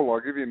that ball. I'll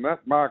give him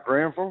that. Mark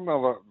Granville,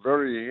 another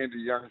very handy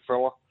young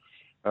fella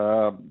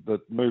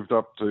that moved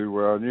up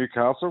to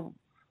Newcastle,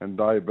 and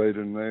they beat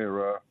in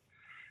their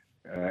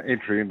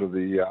entry into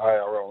the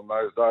ARL in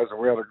those days. And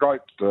we had a great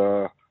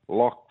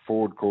lock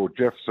forward called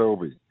Jeff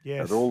Selby.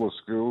 Yes. At all the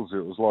schools.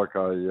 It was like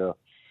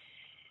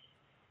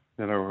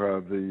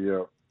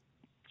the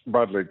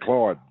Bradley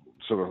Clyde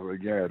sort of.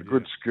 He had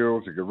good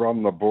skills. He could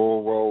run the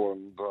ball well,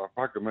 and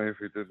fuck me if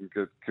he didn't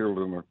get killed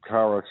in a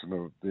car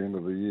accident at the end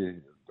of the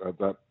year. At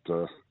the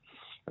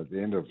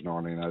end of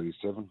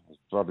 1987, it was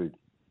bloody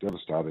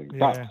devastating. Yeah.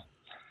 But at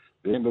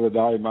the end of the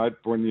day, mate,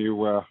 when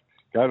you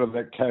go to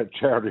that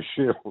Charity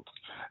Shield,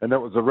 and that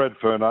was the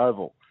Redfern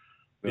Oval,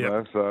 you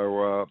know,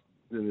 so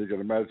you can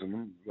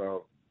imagine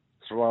them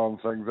throwing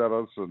things at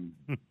us and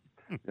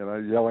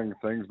yelling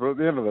things. But at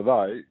the end of the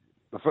day,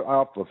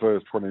 after the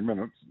first 20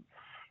 minutes,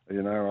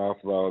 after they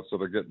were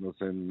sort of getting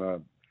us in,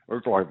 it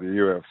looked like the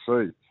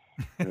UFC,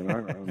 and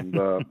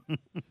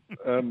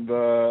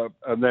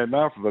then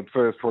after the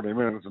first 20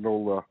 minutes and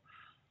all the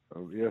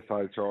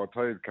SHIT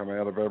had come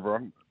out of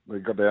everyone, we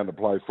got down to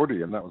play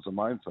footy, and that was the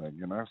main thing,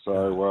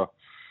 So,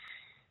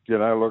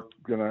 and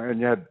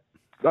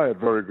they had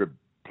very good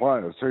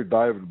players too.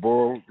 David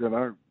Boyle,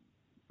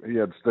 he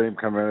had steam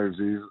coming out of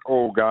his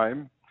all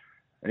game.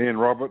 Ian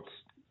Roberts,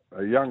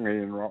 a young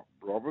Ian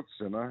Roberts,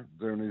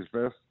 doing his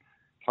best.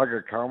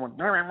 Hugger Coleman,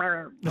 yelling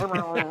and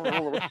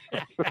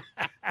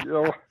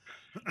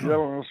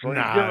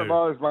swinging. Give it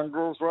those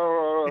mongrels.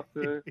 Might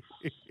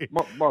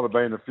have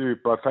been a few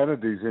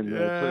profanities in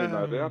there too,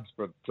 no doubt.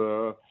 But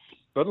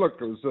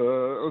look, it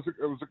was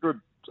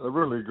a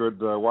really good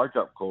wake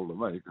up call to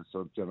me, because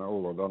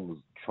all I've done was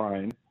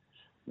train,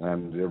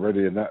 and you're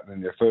ready in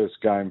your first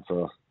game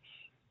for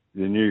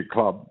your new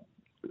club.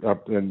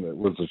 Up then it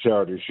was the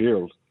Charity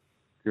Shield.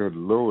 Good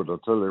Lord, I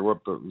tell you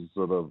what, it was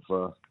sort of.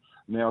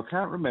 Now I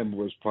can't remember,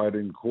 it was played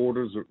in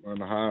quarters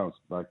and halves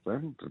back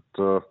then, but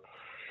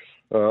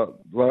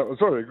well, it was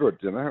very good.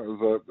 It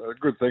was a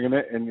good thing,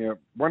 and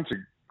once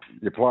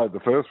you played the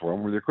first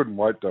one, well, you couldn't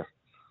wait to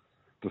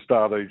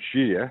start each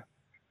year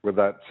with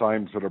that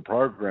same sort of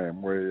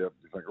program where you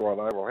think, right,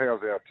 well,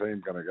 how's our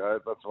team going to go?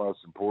 That's the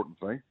most important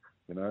thing,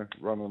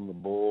 running the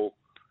ball,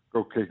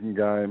 good kicking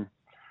game.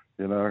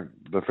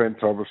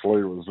 Defence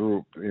obviously was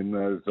in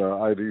those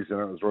 80s, it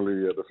was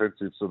really a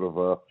defensive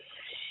sort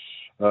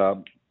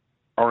of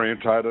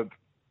orientated,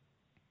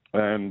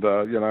 and they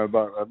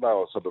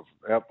were sort of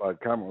out they'd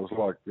come. It was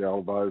like the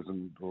old days,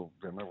 and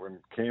when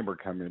Canberra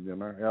come in,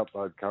 out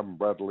they'd come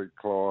Bradley,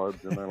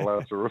 Clyde,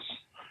 Lazarus,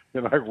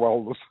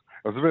 Waldes.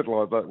 It was a bit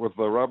like that with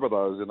the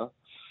Rabbitohs,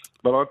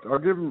 But I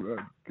give it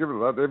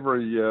that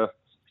every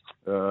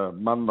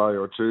Monday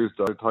or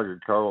Tuesday, take a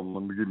call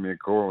and give me a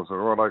call and say,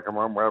 right, come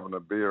on, we're having a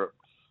beer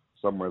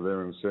somewhere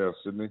there in South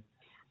Sydney.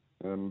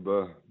 And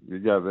you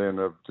go there and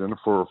have 4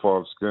 or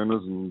 5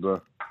 schooners, and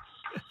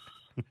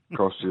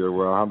cost you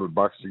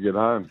 $100 to get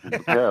home with the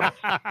cab.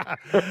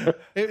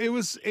 It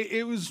was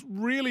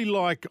really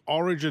like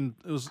Origin.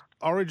 It was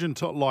Origin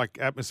like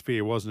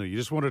atmosphere, wasn't it? You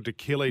just wanted to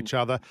kill each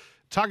other.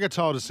 Tugger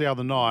told us the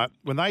other night,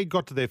 when they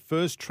got to their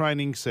first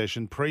training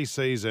session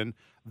pre-season,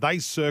 they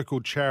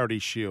circled Charity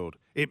Shield.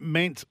 It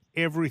meant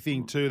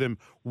everything to them.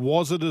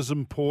 Was it as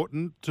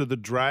important to the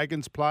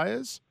Dragons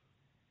players?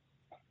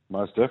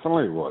 Most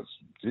definitely it was.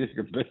 You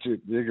can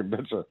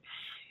betcha.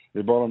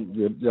 You bottom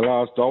your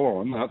last dollar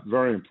on that.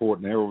 Very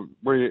important. Now,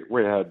 we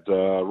had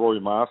Roy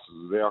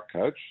Masters as our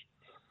coach,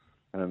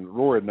 and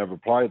Roy had never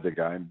played the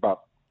game, but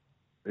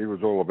he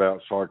was all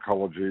about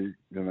psychology.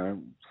 He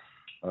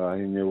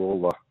knew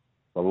all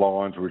the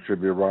lines we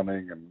should be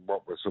running and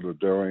what we're sort of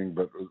doing,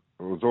 but it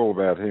was all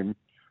about him.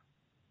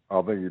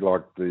 I think he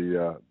liked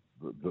the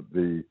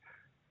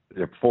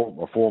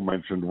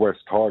aforementioned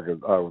West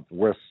Tigers,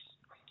 West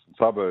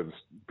Suburbs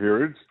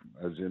periods,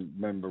 as you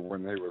remember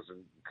when he was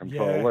in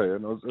control there,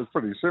 and it was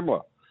pretty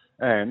similar.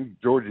 And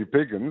Georgie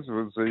Piggins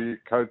was the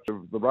coach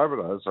of the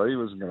Rabbitohs, so he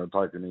wasn't going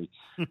to take any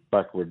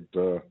backward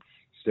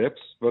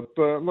steps. But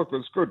look,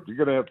 it's good. You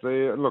get out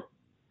there. Look,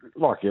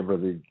 like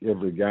every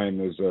game,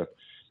 there's a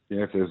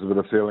bit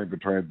of feeling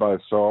between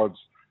both sides.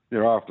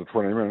 After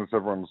 20 minutes,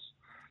 everyone's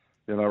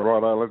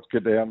righto, let's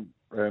get down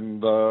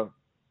and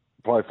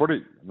play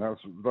footy. And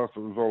that's what it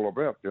was all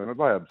about. They had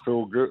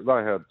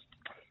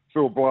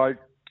Phil Blake,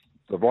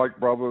 the Blake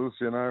brothers,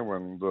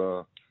 and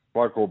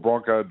bloke called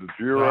Bronco de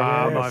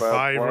Jura. My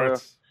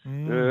favourites.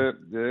 Yeah,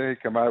 he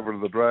came over to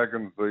the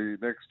Dragons the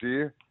next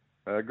year.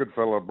 Good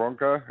fellow,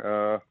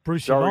 Bronco.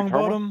 Brucey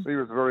Longbottom. He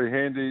was very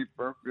handy.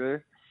 Yeah,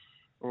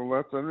 all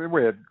that. And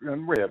we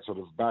had sort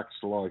of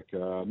backs like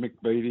Mick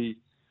Beattie.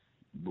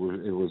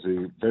 It was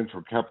the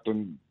eventual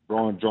captain,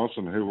 Brian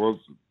Johnson, who was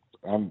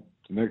the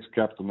next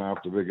captain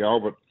after Big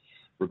Albert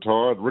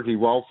retired. Ricky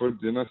Walford,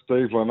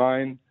 Steve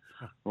Lanane.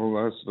 all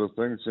those sort of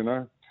things,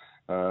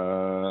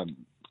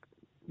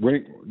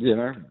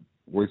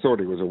 we thought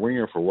he was a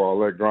winger for a while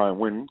there, Graham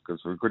Wynn,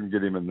 because we couldn't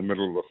get him in the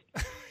middle of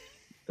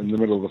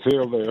the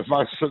field there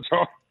most of the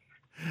time.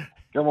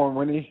 Come on,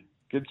 Winnie,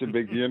 get your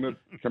big unit,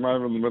 come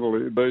over in the middle,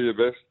 do your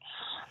best.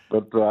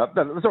 But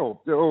it was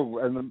all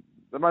and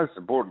the most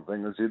important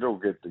thing is you'd all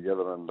get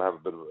together and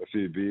have a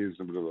few beers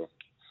and a bit of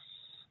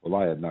well,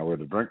 they had nowhere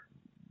to drink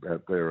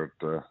out there at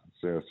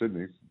South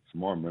Sydney, from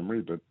my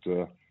memory, but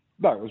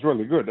no, it was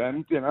really good.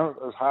 And, it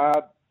was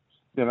hard,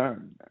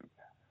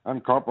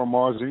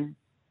 uncompromising,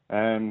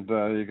 and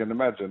you can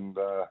imagine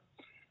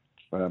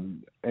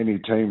any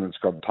team that's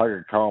got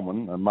Tugger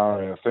Coleman and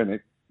Mario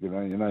Fennick, you're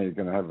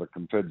going to have a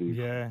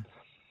competitive,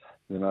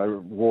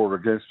 war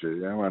against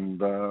you, and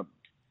look,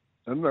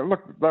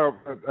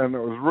 and it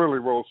was really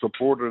well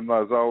supported in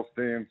those old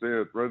stands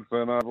there at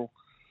Redfern Oval.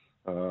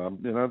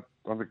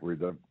 I think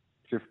we'd have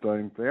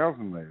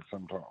 15,000 there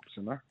sometimes,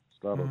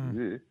 start of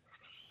the year.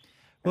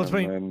 Well,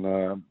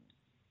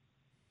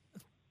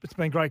 it's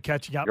been great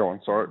catching up. Go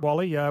on, sorry.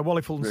 Wally.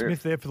 Wally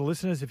Fulton-Smith there for the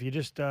listeners, if you're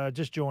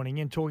just joining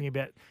in, talking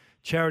about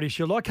Charity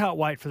Shield. I can't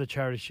wait for the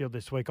Charity Shield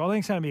this week. I think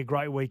it's going to be a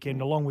great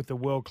weekend, along with the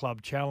World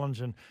Club Challenge.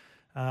 And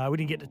we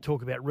didn't get to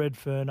talk about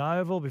Redfern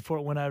Oval before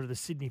it went over to the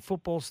Sydney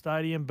Football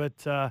Stadium, but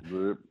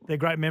they're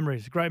great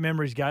memories. Great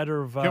memories,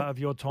 Gator, of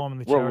your time in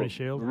the Charity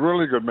Shield.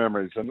 Really good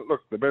memories. And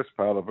look, the best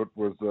part of it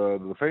was the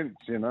defence,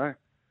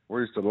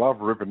 We used to love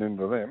ripping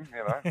into them,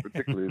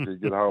 particularly if you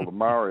get hold of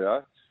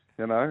Mario,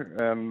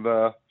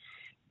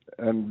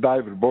 and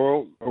David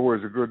Boyle,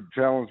 always a good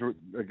challenge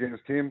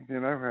against him,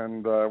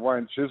 and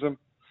Wayne Chisholm,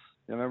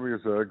 he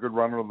was a good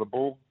runner of the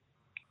ball.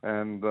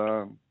 And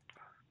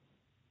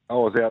I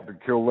was out to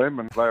kill them,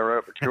 and they were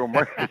out to kill me,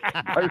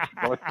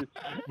 basically.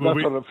 That's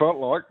what it felt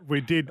like.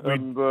 We did.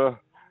 And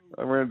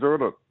we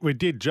enjoyed it. We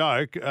did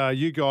joke.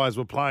 You guys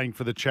were playing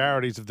for the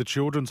charities of the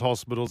children's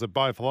hospitals at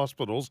both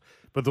hospitals,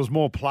 but there was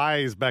more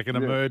players back in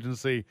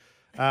emergency.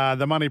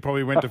 The money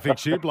probably went to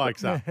fix you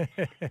blokes up.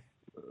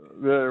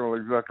 Yeah, well,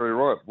 exactly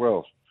right.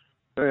 Well,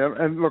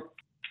 and look,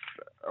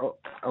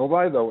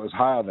 although it was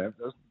hard, there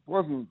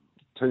wasn't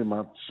too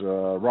much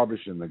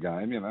rubbish in the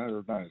game. There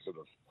was no sort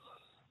of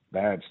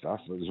bad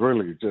stuff. It was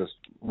really just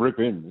rip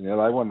in. They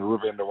wanted to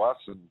rip into us,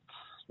 and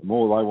the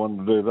more they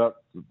wanted to do that,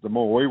 the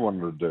more we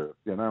wanted to do it.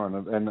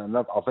 And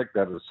that, I think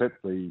that has set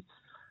the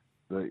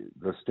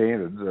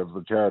standards of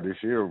the Charity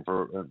Shield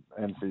for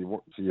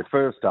your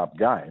first up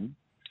game.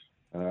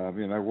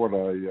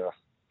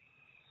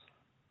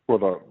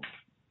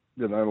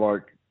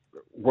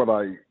 What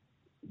a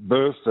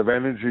burst of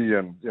energy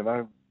and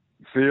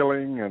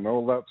feeling and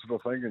all that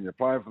sort of thing. And you're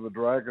playing for the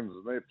Dragons,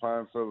 and they're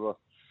playing for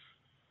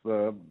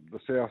the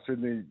South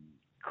Sydney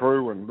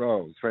crew, and it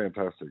was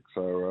fantastic.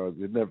 So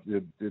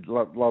you'd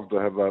love to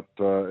have that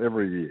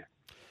every year.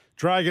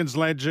 Dragons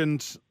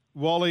legend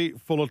Wally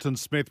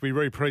Fullerton-Smith, we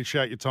really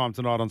appreciate your time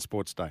tonight on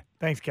Sports Day.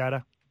 Thanks,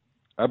 Gator.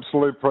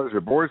 Absolute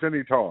pleasure, boys.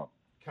 Anytime.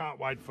 Can't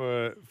wait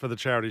for the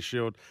Charity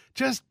Shield.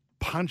 Just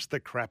punch the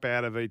crap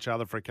out of each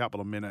other for a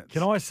couple of minutes.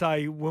 Can I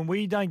say, when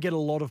we don't get a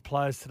lot of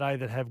players today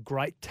that have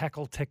great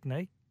tackle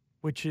technique,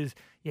 which is,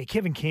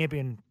 Kevin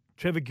Campion,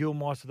 Trevor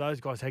Gilmeister,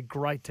 those guys had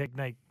great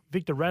technique.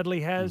 Victor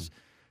Radley has.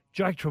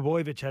 Jake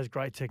Trebojevic has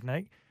great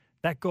technique.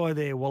 That guy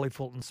there, Wally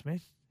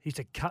Fulton-Smith, he used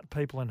to cut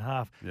people in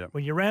half. Yep.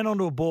 When you ran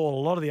onto a ball,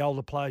 a lot of the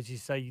older players,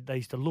 they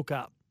used to look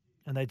up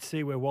and they'd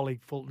see where Wally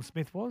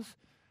Fulton-Smith was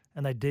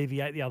and they'd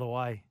deviate the other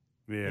way.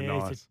 Yeah, He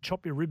nice. used to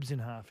chop your ribs in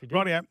half.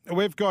 Rightio.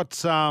 We've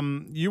got,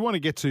 you want to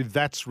get to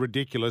That's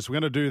Ridiculous. We're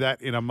going to do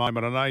that in a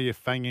moment. I know you're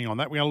fanging on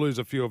that. We're going to lose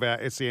a few of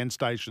our SEN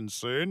stations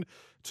soon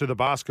to the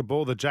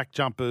basketball, the Jack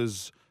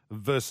Jumpers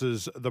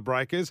versus the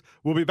Breakers.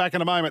 We'll be back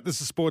in a moment. This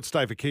is Sports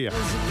Day for Kia.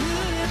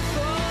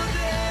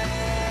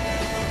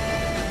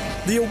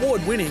 The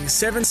award-winning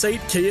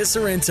 7-seat Kia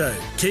Sorrento,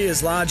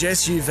 Kia's large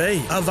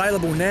SUV,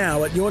 available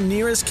now at your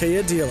nearest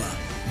Kia dealer.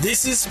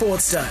 This is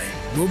Sports Day.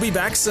 We'll be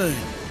back soon.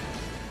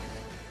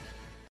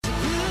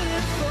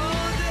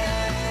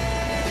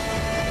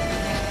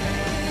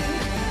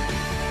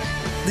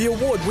 The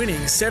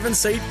award-winning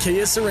 7-seat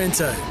Kia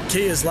Sorrento,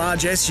 Kia's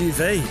large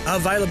SUV,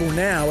 available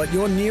now at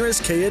your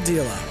nearest Kia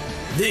dealer.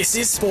 This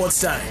is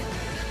Sports Day.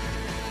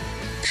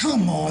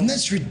 Come on,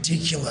 that's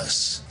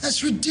ridiculous.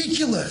 That's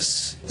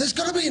ridiculous. There's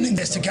got to be an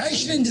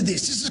investigation into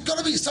this.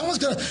 Someone's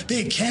got to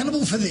be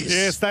accountable for this.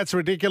 Yes, that's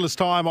ridiculous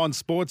time on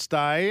Sports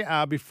Day.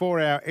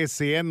 Before our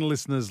SEN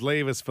listeners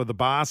leave us for the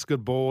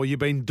basketball, you've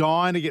been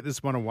dying to get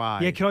this one away.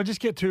 Yeah, can I just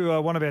get to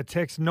one of our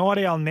texts? Night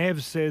Owl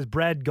Nev says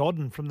Brad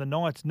Godden from the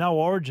Knights, no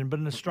origin, but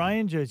an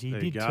Australian jersey.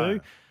 He did too.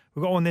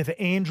 We've got one there for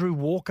Andrew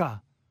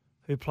Walker,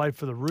 who played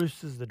for the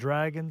Roosters, the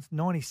Dragons,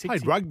 96.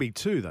 Played rugby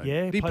too, though.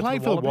 Yeah. He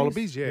played for the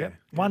Wallabies, yeah.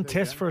 One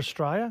test for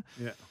Australia.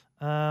 Yeah.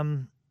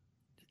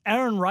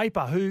 Aaron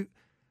Raper, who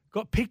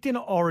got picked in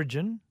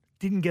Origin,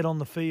 didn't get on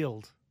the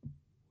field.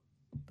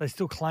 They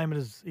still claim it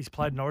as he's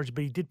played in Origin,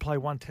 but he did play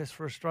one test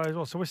for Australia as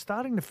well. So we're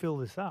starting to fill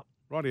this up.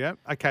 Rightio.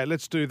 Okay,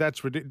 let's do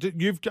That's Ridiculous.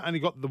 You've only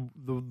got the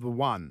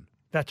one.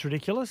 That's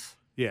ridiculous?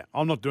 Yeah,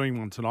 I'm not doing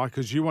one tonight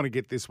because you want to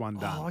get this one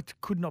done. Oh, I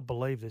could not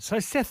believe this. So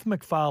Seth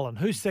MacFarlane.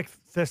 Who's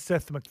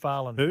Seth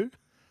MacFarlane? Who?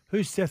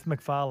 Who's Seth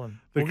MacFarlane?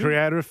 The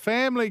creator of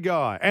Family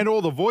Guy and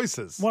all the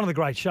voices. One of the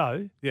great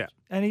show. Yeah.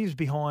 And he was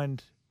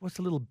behind, what's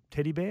the little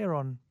teddy bear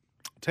on?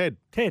 Ted.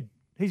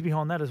 He's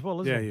behind that as well,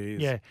 isn't he? Yeah, he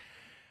is. Yeah.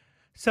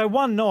 So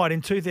one night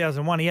in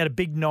 2001, he had a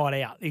big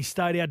night out. He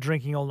stayed out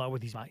drinking all night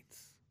with his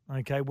mates.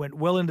 Okay, went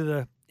well into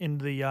the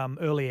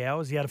early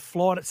hours. He had a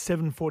flight at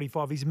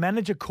 7:45. His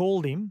manager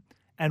called him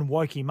and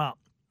woke him up.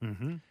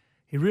 Mm-hmm.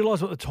 He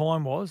realised what the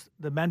time was.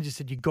 The manager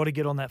said, "You've got to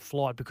get on that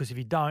flight because if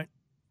you don't,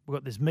 we've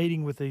got this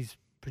meeting with these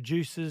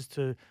producers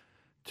to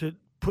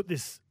put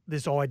this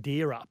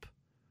idea up."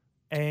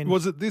 And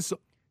was it this?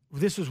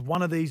 This was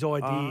one of these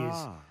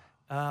ideas.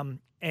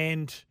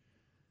 And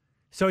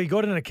so he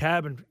got in a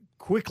cab and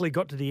quickly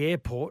got to the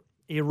airport.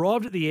 He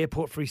arrived at the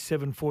airport for his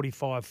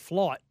 7:45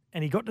 flight,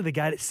 and he got to the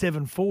gate at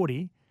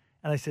 7:40,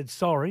 and they said,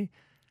 "Sorry,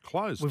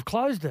 closed. We've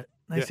closed it."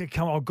 They said,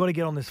 "Come on, I've got to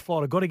get on this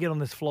flight. I've got to get on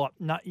this flight."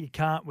 "No, you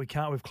can't. We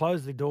can't. We've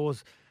closed the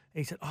doors."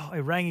 He said, "Oh," he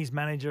rang his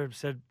manager and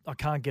said, "I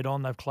can't get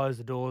on. They've closed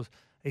the doors."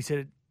 He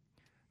said,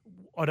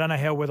 "I don't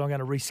know whether I'm going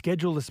to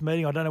reschedule this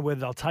meeting. I don't know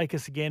whether they'll take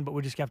us again, but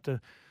we're just going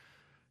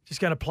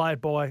to play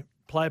it by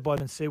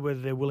and see whether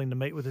they're willing to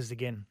meet with us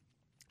again."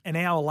 An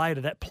hour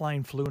later, that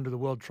plane flew into the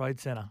World Trade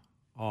Center.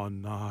 Oh,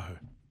 no.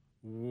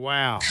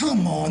 Wow.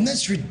 Come on,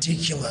 that's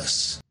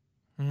ridiculous.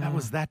 That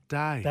was that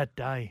day. That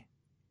day.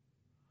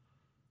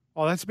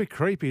 Oh, that's a bit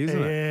creepy,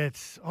 isn't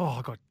it?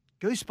 I got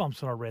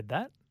goosebumps when I read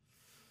that.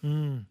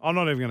 I'm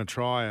not even going to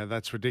try it.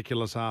 That's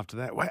ridiculous after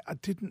that.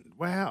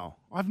 Wow.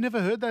 I've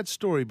never heard that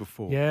story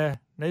before. Yeah,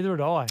 neither had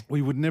I.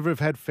 We would never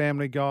have had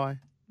Family Guy.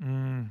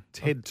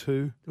 Ted 2.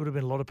 There would have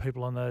been a lot of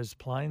people on those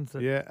planes.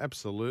 Yeah,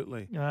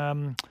 absolutely.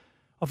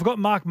 I forgot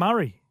Mark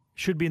Murray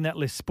should be in that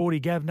list.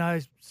 Sporty Gav. No,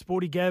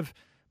 Sporty Gav.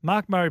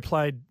 Mark Murray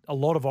played a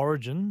lot of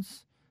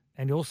Origins,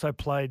 and he also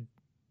played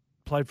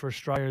for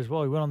Australia as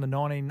well. He went on the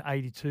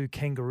 1982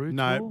 Kangaroo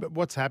No, tour. but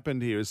what's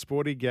happened here is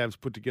Sporty Gav's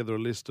put together a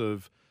list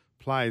of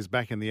players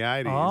back in the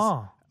 80s.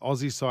 Oh.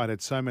 Aussie side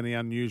had so many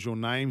unusual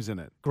names in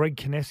it. Greg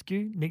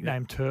Kinescu,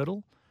 nicknamed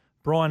Turtle.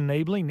 Brian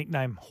Niebling,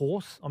 nicknamed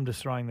Horse. I'm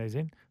just throwing these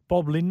in.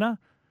 Bob Lindner.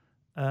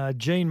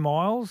 Gene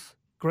Miles.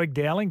 Greg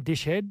Dowling,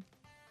 Dishhead.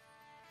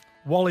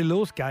 Wally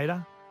Lewis,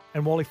 Gator.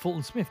 And Wally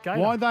Fulton-Smith, Gator.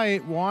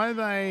 Why are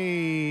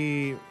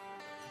they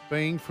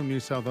being from New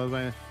South Wales?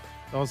 The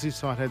Aussie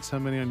side had so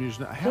many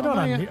unusual names.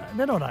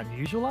 They're not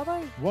unusual, are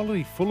they?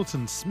 Wally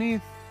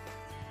Fullerton-Smith.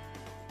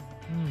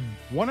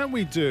 Why don't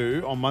we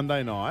do, on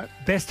Monday night...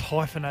 Best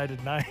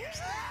hyphenated names.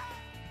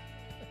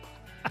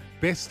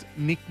 Best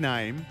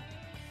nickname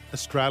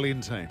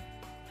Australian team.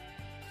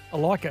 I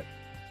like it.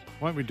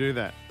 Why don't we do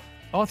that?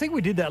 Oh, I think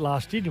we did that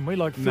last year, didn't we?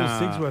 Like Phil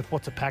Sigsworth,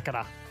 what's a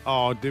packeter?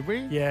 Oh, did we?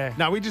 Yeah.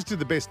 No, we just did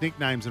the best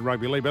nicknames in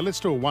rugby league, but let's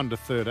do a 1 to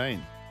 13.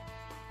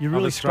 You're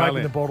really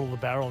scraping the bottom of the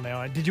barrel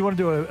now. Did you want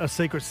to do a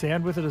secret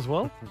sound with it as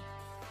well?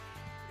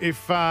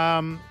 If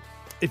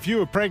you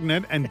were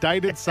pregnant and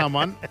dated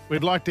someone,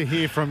 we'd like to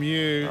hear from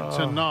you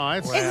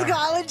tonight. Wow. It's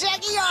Kyle and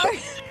Jackie O.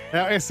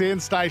 Our SEN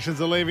stations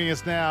are leaving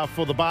us now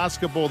for the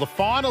basketball. The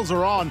finals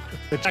are on.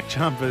 The Jack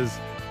Jumpers,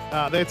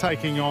 they're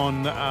taking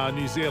on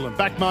New Zealand.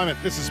 Back moment.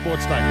 This is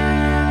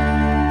Sportsday.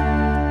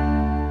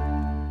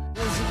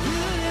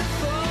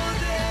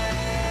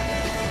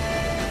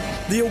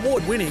 The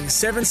award-winning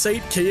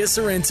 7-seat Kia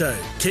Sorrento,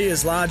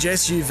 Kia's large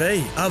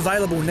SUV,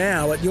 available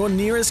now at your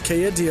nearest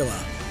Kia dealer.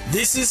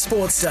 This is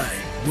Sports Day.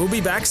 We'll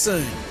be back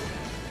soon.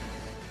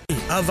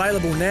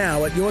 Available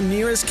now at your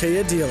nearest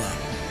Kia dealer.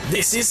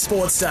 This is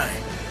Sports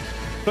Day.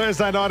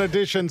 Thursday night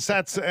edition.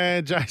 Sats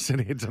and Jason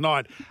here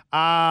tonight.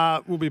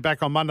 We'll be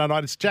back on Monday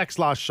night. It's Jack's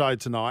last show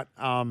tonight.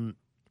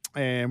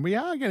 And we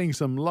are getting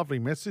some lovely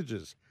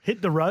messages.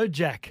 Hit the road,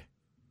 Jack.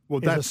 Well,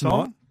 Is that's a song?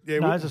 not. Yeah,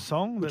 no, it's a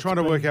song. We're trying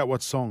to work out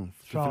what song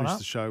to finish up.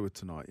 the show with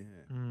tonight.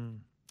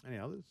 Yeah. Any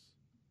others?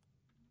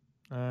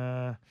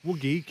 Uh,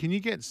 Woogie, can you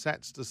get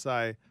Sats to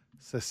say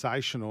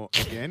sensational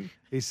again?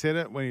 He said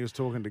it when he was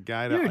talking to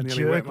Gator. You're I a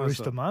nearly jerk, wet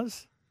myself. Rooster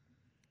Muzz.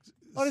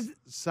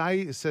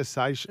 Say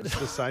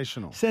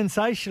sensational.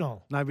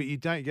 Sensational. No, but you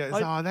don't go,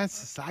 that's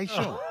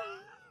sensational.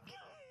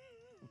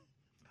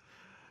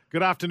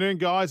 Good afternoon,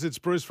 guys. It's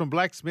Bruce from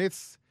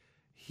Blacksmiths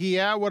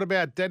here. What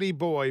about Daddy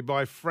Boy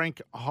by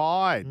Frank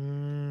Hyde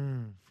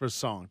for a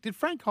song? Did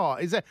Frank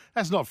Hyde,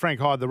 that's not Frank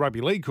Hyde, the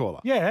rugby league caller.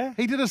 Yeah.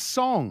 He did a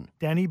song.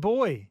 Danny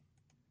Boy.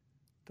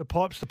 The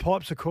pipes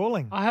are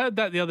calling. I heard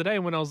that the other day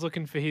when I was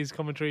looking for his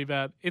commentary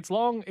about it's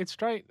long, it's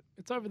straight,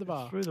 it's over the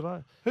bar. Through the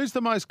bar. Who's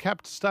the most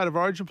capped State of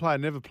Origin player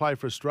never played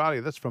for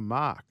Australia? That's from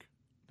Mark.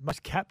 The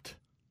most capped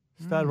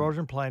State of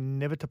Origin player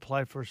never to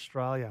play for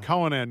Australia.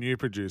 Cohen, our new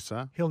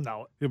producer. He'll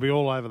know it. He'll be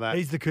all over that.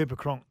 He's the Cooper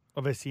Cronk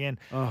of SEN.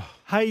 Oh.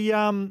 Hey,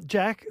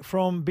 Jack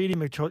from Beatty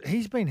McCaws.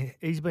 He's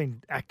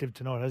been active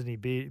tonight, hasn't he,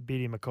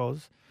 Beatty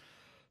McCaws?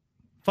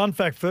 Fun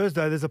fact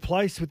Thursday, there's a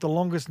place with the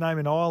longest name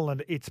in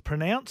Ireland. It's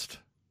pronounced...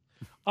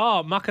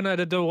 Oh,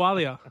 Makanada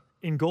Dawalia.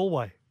 In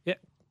Galway. Yeah.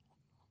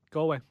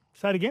 Galway.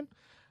 Say it again.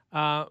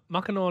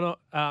 Makanada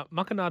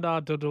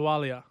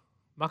Dawalia.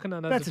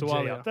 Makana That's a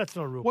Natatawalia. G-up. That's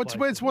not a real What's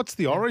place. what's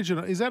the origin?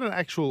 Is that an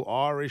actual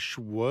Irish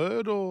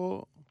word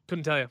or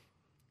Couldn't tell you.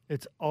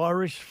 It's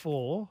Irish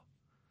for...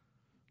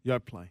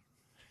 Yoplait?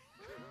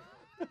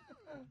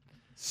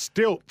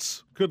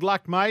 Stilts. Good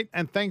luck, mate,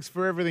 and thanks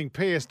for everything.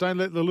 P.S. Don't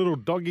let the little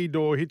doggy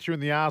door hit you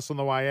in the ass on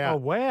the way out. Oh,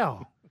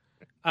 wow.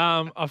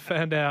 I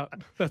found out.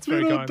 That's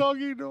very Little kind.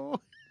 doggy door.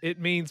 It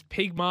means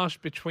pig marsh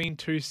between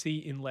two sea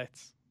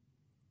inlets.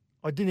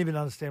 I didn't even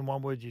understand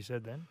one word you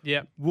said then.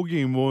 Yeah.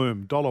 Woogie and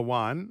Worm,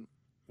 $1.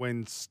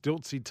 When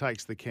Stiltsy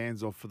takes the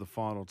cans off for the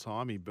final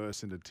time, he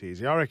bursts into tears.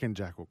 Yeah, I reckon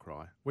Jack will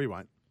cry. We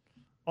won't.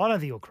 I don't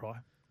think he'll cry.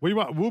 We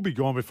won't. We'll be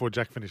gone before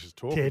Jack finishes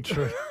talking. Yeah,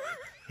 true.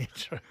 Yeah,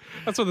 true.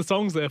 That's what the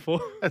song's there for.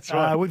 That's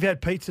right. We've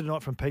had pizza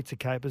tonight from Pizza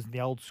Capers and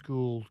the old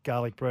school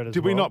garlic bread as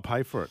Did well. we not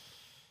pay for it?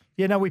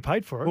 Yeah, no, we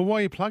paid for it. Well, why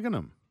are you plugging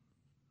them?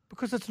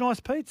 Because it's nice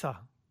pizza.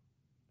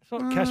 It's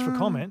not cash for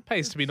comment.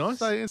 Pays to be nice.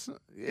 So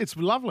it's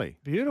lovely.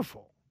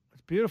 Beautiful.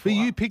 It's beautiful. But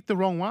you picked the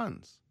wrong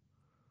ones.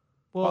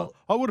 Well,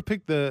 I would have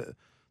picked the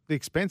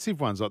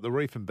expensive ones, like the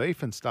reef and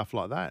beef and stuff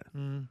like that.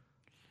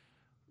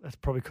 That's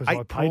probably because 8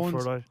 I paid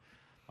prawns. for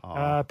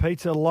it.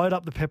 Pizza, load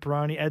up the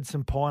pepperoni, add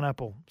some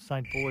pineapple.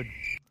 St. Boyd.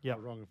 Yeah.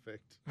 Wrong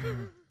effect.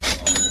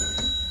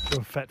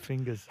 Your fat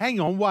fingers. Hang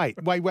on, wait.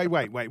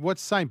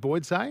 What's St.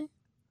 Boyd saying?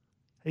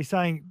 He's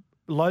saying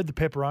load the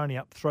pepperoni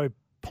up, throw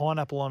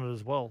pineapple on it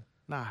as well.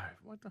 No.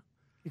 What the?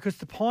 Because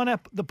the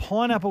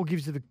pineapple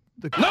gives you the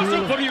Nothing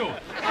cooling. for you.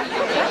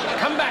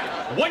 Come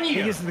back 1 It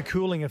year. gives you the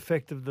cooling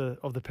effect of the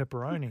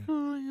pepperoni.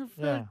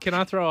 Yeah. Can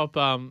I throw up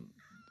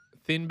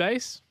thin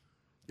base?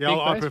 Yeah, Big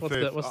I base?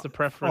 prefer. What's the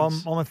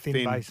preference? I'm a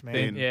thin base man.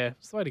 Thin. Yeah,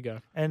 it's the way to go.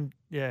 And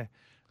yeah.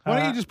 Why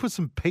don't you just put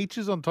some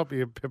peaches on top of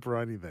your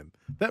pepperoni then?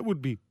 That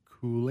would be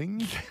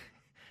cooling.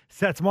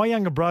 Sats, my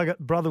younger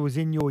brother was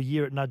in your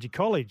year at Nudgee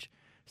College.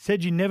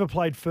 Said you never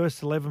played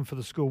first 11 for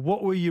the school.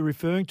 What were you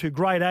referring to,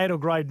 grade 8 or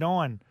grade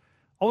 9?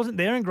 I wasn't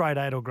there in grade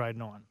 8 or grade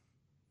 9.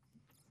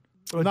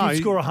 But I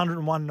did score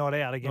 101 not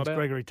out against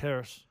Gregory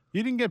Terrace.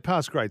 You didn't get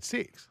past grade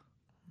 6.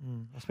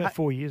 I spent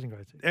 4 years in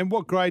grade 6. And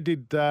what grade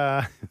did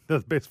the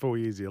best 4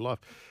 years of your life?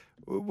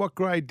 What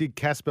grade did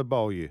Casper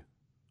bowl you?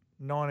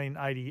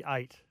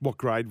 1988. What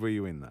grade were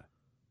you in though?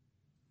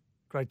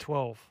 Grade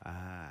 12.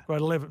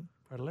 Grade 11.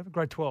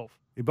 Grade 12.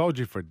 He bowled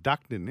you for a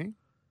duck, didn't he?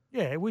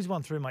 Yeah, it whizzed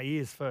one through my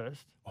ears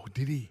first. Oh,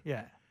 did he?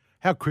 Yeah.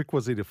 How quick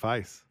was he to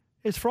face?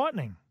 It's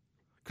frightening.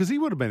 Because he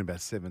would have been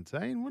about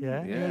 17,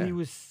 wouldn't he? Yeah, he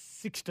was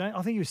 16.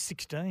 I think he was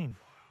 16.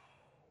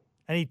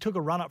 And he took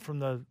a run up from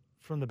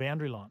the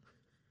boundary line.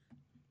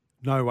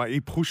 No way. He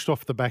pushed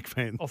off the back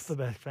fence. Off the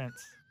back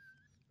fence.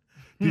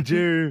 Did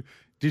you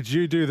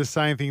do the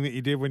same thing that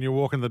you did when you were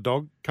walking the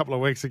dog a couple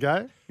of weeks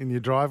ago in your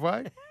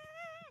driveway?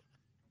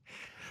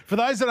 For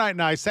those that don't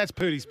know, Sats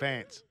pooed his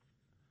pants.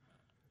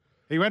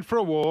 He went for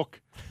a walk.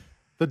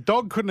 The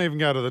dog couldn't even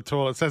go to the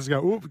toilet. Sats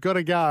go, oop, got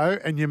to go.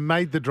 And you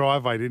made the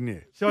driveway, didn't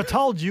you? So I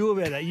told you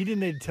about that. You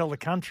didn't need to tell the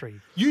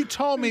country. You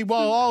told me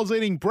while I was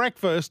eating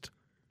breakfast.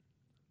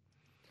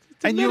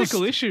 It's a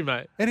medical issue,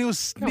 mate. And he was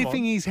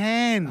sniffing his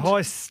hand.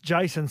 Hi,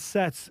 Jason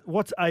Sats.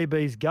 What's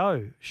AB's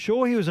go?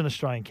 Sure, he was an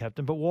Australian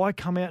captain, but why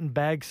come out and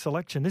bag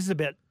selection? This is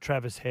about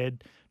Travis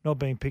Head not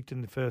being picked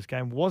in the first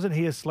game. Wasn't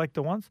he a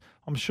selector once?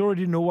 I'm sure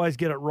he didn't always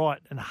get it right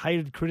and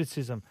hated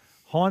criticism.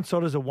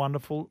 Hindsight is a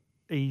wonderful,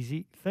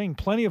 easy thing.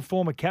 Plenty of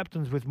former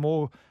captains with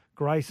more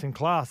grace and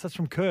class. That's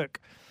from Kirk.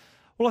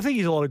 Well, I think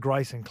he's a lot of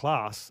grace and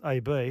class,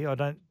 AB. I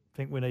don't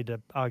think we need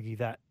to argue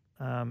that.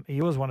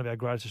 He was one of our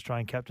greatest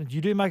Australian captains.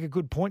 You do make a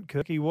good point,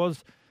 Kirk. He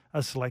was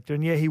a selector,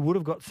 and yeah, he would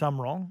have got some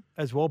wrong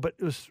as well, but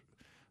it was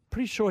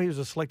pretty sure he was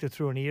a selector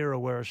through an era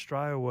where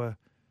Australia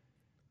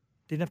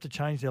didn't have to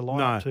change their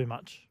lineup too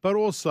much. But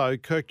also,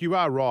 Kirk, you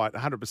are right,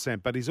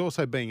 100%, but he's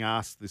also being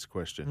asked this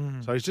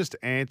question. So he's just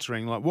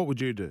answering, like, what would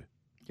you do?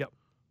 Yep.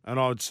 And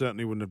I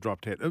certainly wouldn't have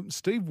dropped head.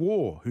 Steve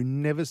Waugh, who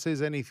never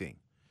says anything,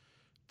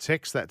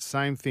 texted that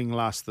same thing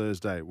last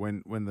Thursday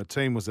when the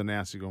team was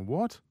announced. He's going,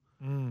 what?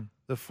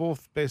 The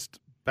fourth best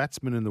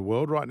batsman in the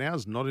world right now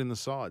is not in the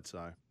side.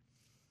 So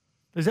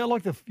is that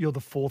like you're the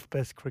fourth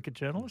best cricket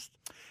journalist?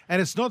 And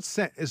it's not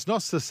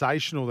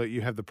sensational that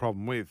you have the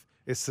problem with.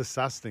 It's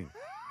disgusting,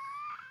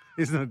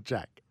 isn't it,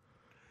 Jack?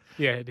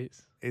 Yeah, it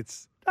is.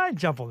 It's don't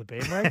jump on the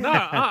bandwagon. No,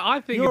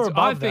 I think You're it's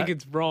above that.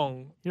 it's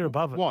wrong. You're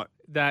above it. What?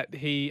 That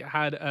he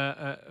had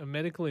a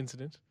medical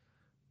incident.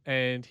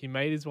 And he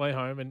made his way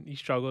home and he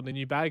struggled and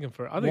you bag him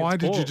for it. I think why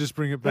it's did you poor. just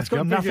bring it back That's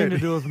got up nothing again? to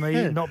do with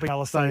me not being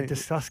able to say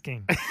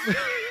disgusting.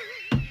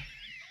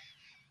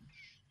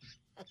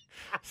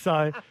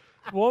 So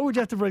why would you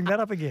have to bring that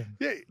up again?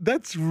 Yeah,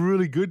 that's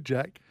really good,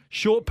 Jack.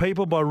 Short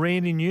People by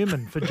Randy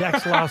Newman for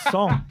Jack's last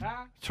song,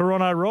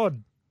 Toronto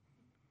Rod.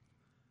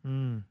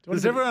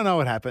 Does everyone know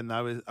what happened,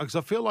 though? Because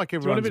I feel like you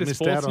want a everyone's bit of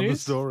missed out sports on the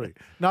news? story.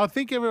 No, I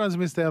think everyone's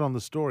missed out on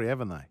the story,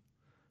 haven't they?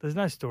 There's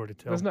no story to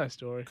tell. There's no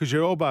story. Because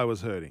your elbow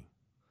was hurting,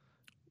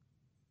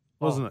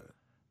 wasn't it?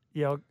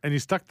 Yeah. And you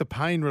stuck the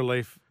pain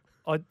relief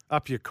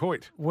up your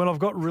coit. When I've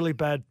got really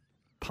bad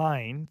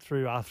pain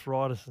through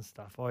arthritis and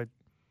stuff,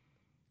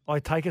 I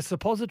take a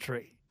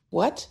suppository.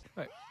 What?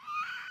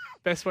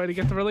 Best way to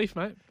get the relief,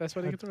 mate. Best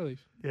way to get the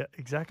relief. Yeah,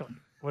 exactly.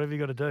 Whatever you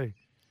got to do.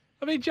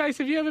 I mean, Jace,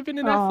 have you ever been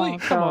an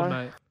athlete? Come on,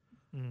 mate.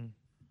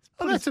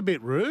 Oh, that's a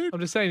bit rude. I'm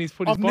just saying he's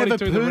put his I've body never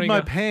through the pooed ringer.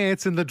 my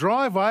pants in the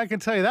driveway, I can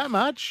tell you that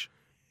much.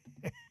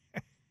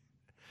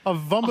 I've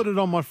vomited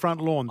on my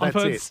front lawn. That's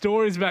I've heard it.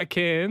 stories about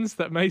Cairns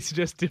that may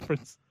suggest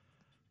difference.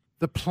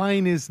 The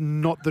plane is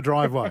not the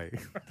driveway.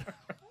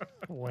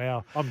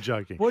 Wow. I'm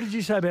joking. What did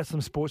you say about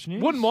some sports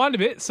news? Wouldn't mind a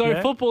bit. So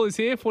Yeah. football is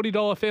here.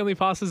 $40 family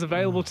passes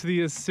available to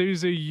the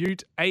Isuzu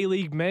Ute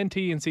A-League men.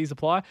 T&Cs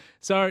apply.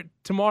 So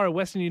tomorrow,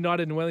 Western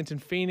United and Wellington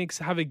Phoenix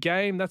have a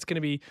game. That's going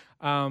to be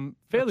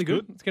fairly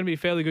good. It's going to be a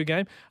fairly good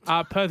game.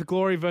 Perth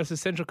Glory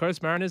versus Central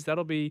Coast Mariners.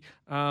 That'll be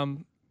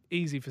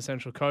easy for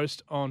Central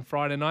Coast on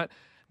Friday night.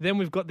 Then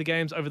we've got the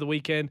games over the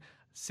weekend.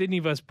 Sydney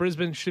versus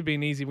Brisbane should be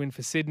an easy win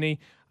for Sydney.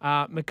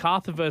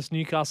 Macarthur versus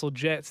Newcastle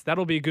Jets.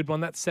 That'll be a good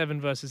one. That's 7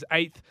 versus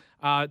 8th.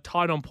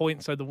 Tied on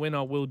points, so the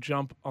winner will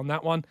jump on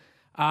that one.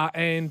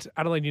 And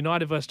Adelaide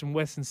United versus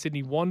Western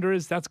Sydney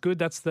Wanderers. That's good.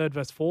 That's 3rd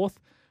versus 4th.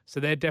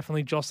 So they're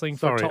definitely jostling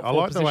for Sorry, top 4 I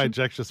like position. the way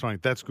Jack's just running.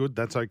 That's good.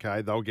 That's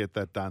okay. They'll get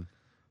that done.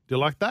 Do you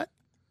like that?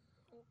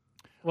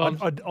 Well,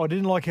 I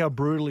didn't like how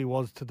brutal he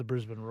was to the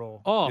Brisbane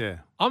Roar. Oh, Yeah.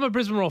 I'm a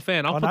Brisbane Roar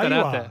fan. I'll I put know that you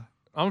out are. there.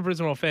 I'm a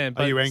Brisbane Roar fan.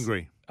 Are you but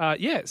angry?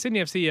 Yeah, Sydney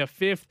FC are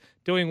 5th,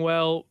 doing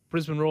well.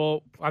 Brisbane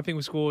Roar, I think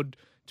we scored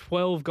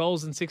 12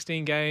 goals in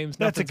 16 games.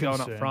 That's a Nothing's going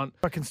concern. up front.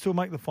 But can still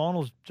make the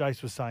finals,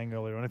 Jace was saying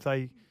earlier. And if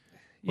they...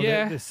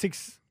 Yeah. There's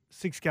six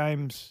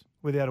games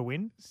without a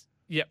win.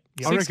 Yep.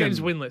 I 6 reckon-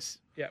 games winless.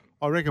 Yep.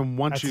 I reckon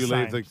once That's you the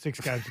leave same. the 6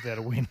 games without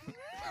a win.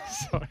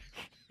 Sorry.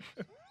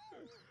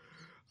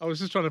 I was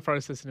just trying to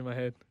process it in my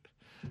head.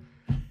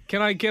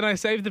 Can I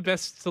save the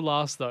best to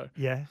last though?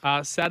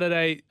 Yeah.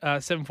 Saturday,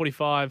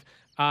 7:45.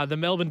 The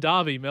Melbourne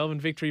Derby, Melbourne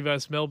Victory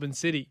versus Melbourne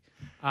City.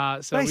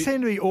 They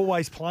seem to be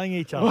always playing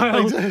each other.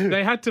 Well,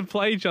 they had to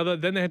play each other,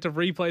 then they had to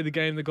replay the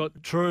game that got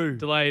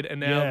delayed, and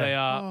now Yeah. they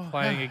are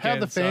playing again. How are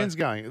the so fans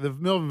going? The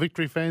Melbourne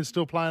Victory fans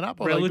still playing up?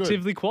 Or are they good?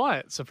 relatively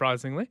quiet,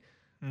 surprisingly.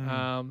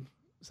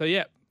 So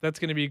yeah, that's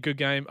going to be a good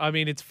game. I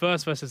mean, it's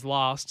first versus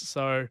last,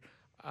 so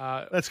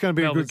That's going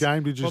to be a good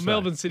game, did you say?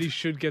 Melbourne City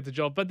should get the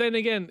job, but then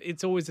again,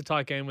 it's always a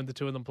tight game when the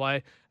two of them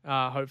play.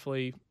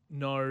 Hopefully,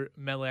 no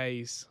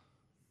melees.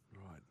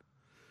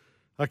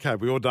 Okay,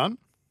 we all done?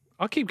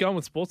 I'll keep going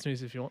with sports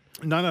news if you want.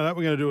 No.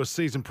 We're going to do a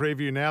season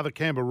preview now. The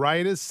Canberra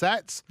Raiders,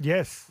 Sats.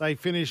 Yes. They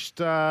finished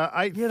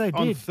 8th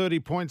on 30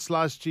 points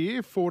last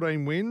year,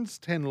 14 wins,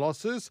 10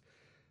 losses,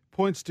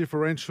 points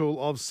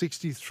differential of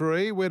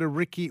 63. Where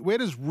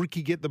does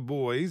Ricky get the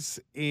boys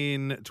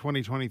in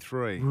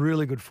 2023?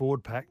 Really good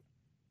forward pack.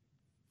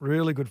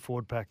 Really good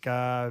forward pack.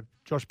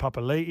 Josh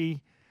Papali'i.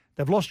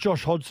 They've lost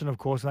Josh Hodgson, of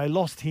course, and they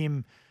lost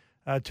him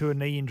to a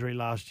knee injury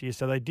last year.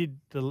 So they did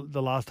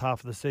the last half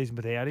of the season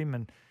without him.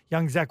 And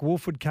young Zach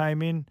Wolford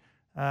came in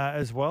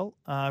as well.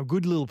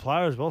 Good little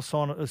player as well,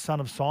 son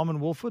of Simon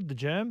Wolford, the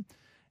Germ.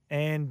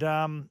 And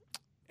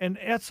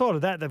outside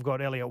of that, they've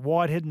got Elliot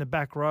Whitehead in the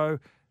back row.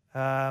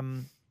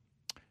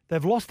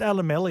 They've lost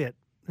Alan Elliott,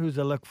 who's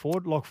a lock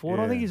forward.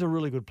 I think he's a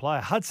really good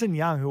player. Hudson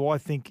Young, who I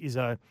think is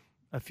a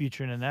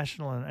future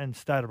international and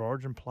state of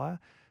origin player.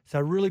 So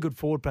really good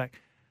forward pack.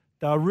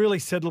 They were really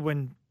settled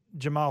when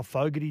Jamal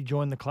Fogarty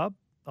joined the club,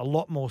 a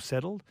lot more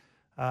settled.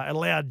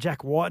 Allowed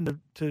Jack White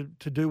to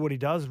do what he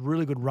does,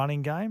 really good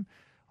running game.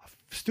 I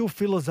still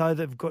feel as though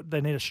they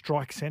need a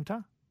strike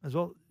centre as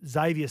well.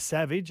 Xavier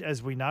Savage,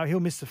 as we know, he'll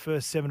miss the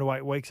first 7 to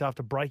 8 weeks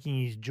after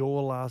breaking his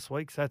jaw last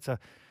week. So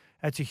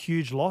that's a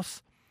huge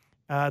loss.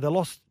 They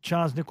lost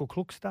Charles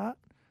Nickel-Klukstart.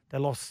 They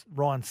lost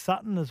Ryan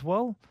Sutton as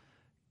well.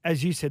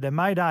 As you said, they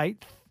made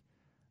 8th.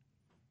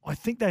 I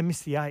think they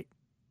missed the 8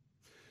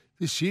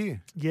 this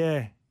year.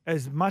 Yeah,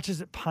 as much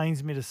as it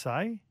pains me to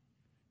say,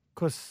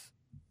 because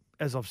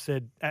as I've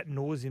said ad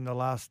nauseum the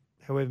last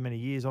however many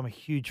years, I'm a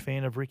huge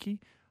fan of Ricky.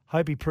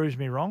 Hope he proves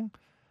me wrong,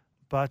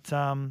 but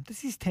this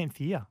is his 10th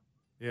year.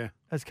 Yeah,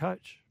 as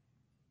coach.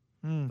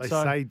 They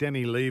say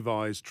Danny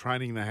Levi is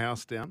training the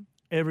house down.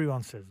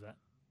 Everyone says that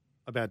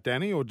about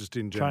Danny, or just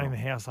in general. Training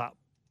the house up,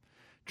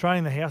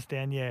 training the house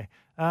down. Yeah,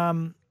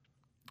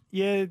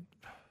 yeah.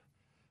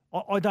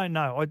 I don't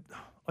know.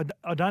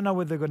 I don't know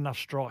whether they've got enough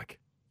strike.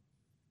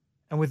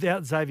 And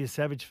without Xavier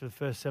Savage for the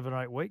first 7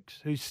 or 8 weeks,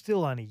 who's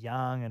still only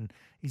young and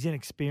he's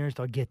inexperienced,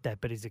 I get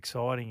that, but he's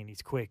exciting and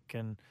he's quick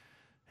and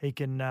he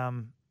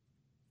can,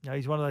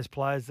 he's one of those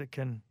players that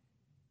can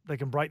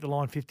break the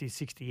line 50,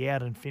 60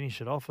 out and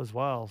finish it off as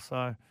well.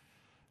 So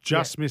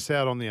miss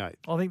out on the 8.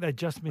 I think they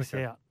just miss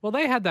out. Well,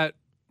 they had that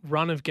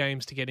run of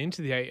games to get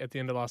into the 8 at the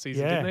end of last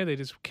season, didn't they? They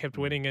just kept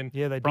winning and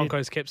they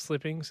Broncos kept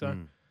slipping. So.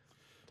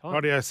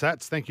 Radio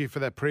Sats, thank you for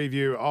that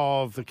preview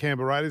of the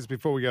Canberra Raiders.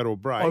 Before we go to a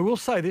break, I will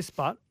say this,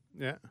 but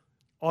yeah,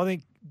 I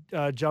think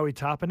Joey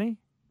Tarpany.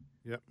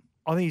 Yep,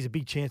 I think he's a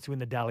big chance to win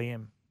the Dally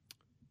M.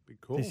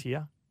 Big call this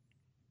year.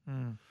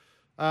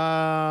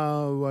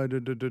 Alex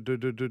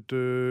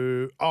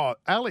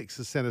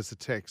has sent us a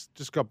text.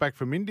 Just got back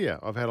from India.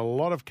 I've had a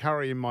lot of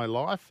curry in my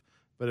life,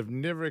 but have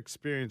never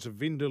experienced a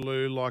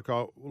vindaloo like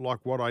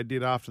what I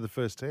did after the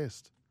first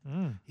test.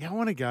 Yeah, I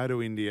want to go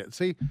to India.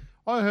 See,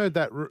 I heard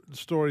that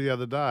story the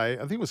other day. I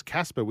think it was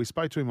Casper. We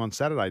spoke to him on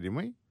Saturday, didn't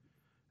we?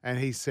 And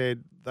he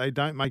said they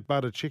don't make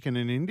butter chicken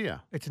in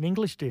India. It's an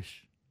English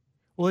dish.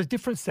 Well, there's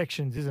different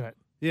sections, isn't it?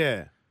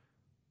 Yeah.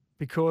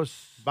 Because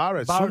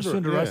Bharat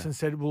Sundaresan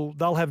said, well,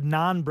 they'll have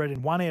naan bread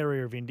in one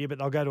area of India, but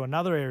they'll go to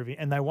another area of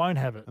India and they won't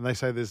have it. And they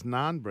say there's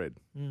naan bread.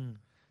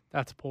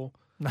 That's poor.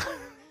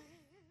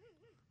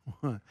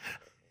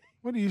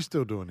 What are you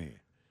still doing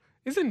here?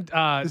 Isn't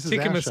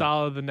tikka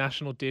masala the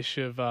national dish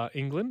of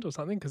England or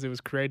something? Because it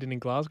was created in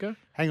Glasgow.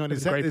 Hang on,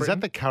 is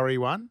that the curry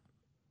one?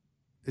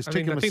 Is I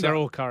think they're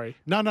all curry.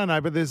 No,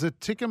 but there's a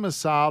tikka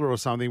masala or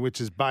something which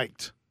is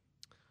baked.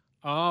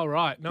 Oh,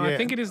 right. No, I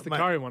think it is the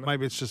curry one.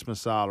 Maybe it's just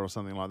masala or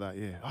something like that,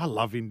 yeah. I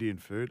love Indian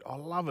food. I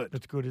love it.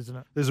 It's good, isn't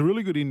it? There's a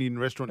really good Indian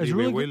restaurant near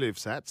where we live,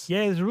 Sats.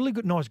 Yeah, there's a really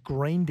good, nice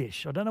green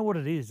dish. I don't know what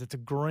it is. It's a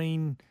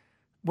green...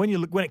 When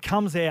it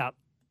comes out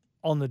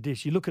on the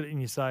dish, you look at it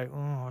and you say, oh,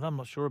 I'm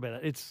not sure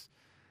about it.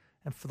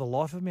 And for the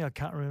life of me, I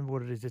can't remember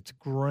what it is. It's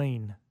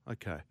green.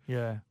 Okay.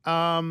 Yeah.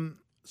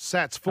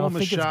 Sats,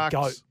 former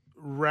Sharks,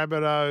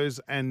 Rabbitohs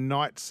and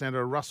Knight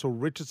centre Russell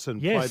Richardson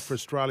played for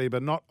Australia,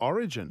 but not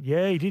Origin.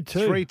 Yeah, he did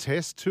too. 3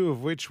 tests, 2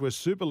 of which were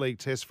Super League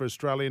tests for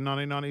Australia in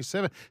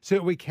 1997. So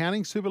are we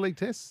counting Super League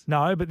tests?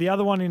 No, but the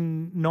other one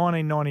in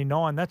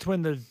 1999, that's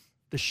when the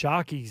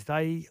Sharkies,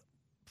 they,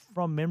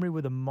 from memory,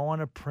 were the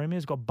minor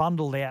premiers, got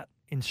bundled out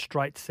in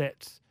straight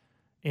sets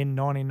in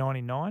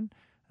 1999.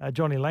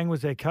 Johnny Lang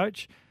was their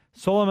coach.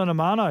 Solomon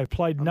Amano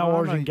played no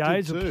Origin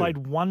games and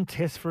played 1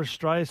 test for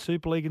Australia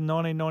Super League in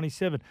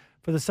 1997.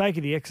 For the sake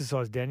of the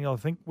exercise, Daniel, I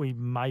think we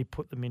may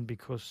put them in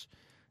because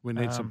we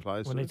need some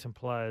players. We need some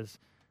players.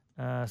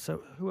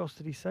 So who else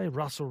did he say?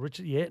 Russell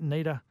Richard,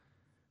 need a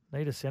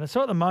centre.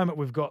 So at the moment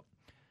we've got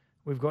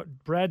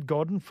Brad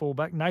Godden,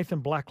 fullback,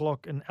 Nathan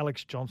Blacklock and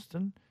Alex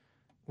Johnston.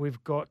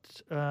 We've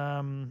got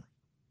in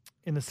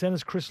the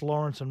centres Chris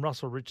Lawrence and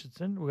Russell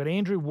Richardson. We've got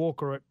Andrew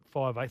Walker at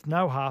 5'8",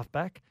 no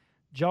halfback.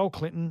 Joel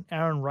Clinton,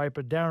 Aaron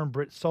Raper, Darren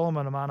Britt,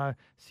 Solomon Amano,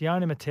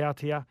 Sione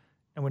Matautia,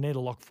 and we need a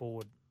lock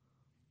forward.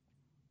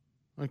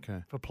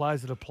 Okay. For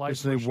players that have played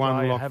Just for need one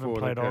Australia, lock haven't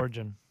forward, played okay.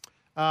 Origin.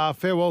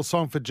 Farewell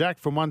song for Jack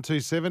from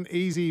 127,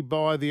 Easy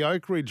by the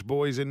Oak Ridge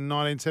Boys in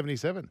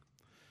 1977.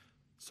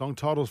 Song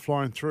title's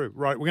flying through.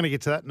 Right, we're going to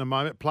get to that in a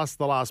moment, plus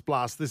the last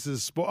blast. This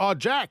is sport. Oh,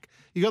 Jack,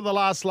 you got the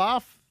last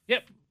laugh?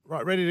 Yep.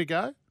 Right, ready to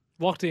go?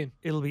 Locked in.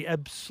 It'll be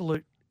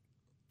absolute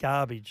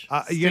garbage.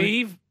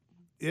 Steve,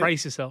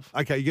 brace yourself.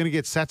 Okay, you're going to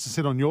get Sats to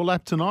sit on your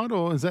lap tonight,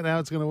 or is that how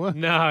it's going to work?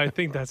 No, I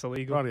think that's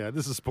illegal. Rightio,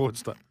 this is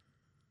Sportsday.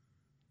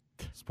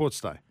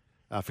 Sportsday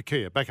for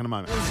Kia. Back in a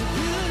moment.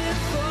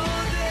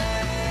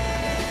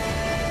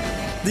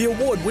 The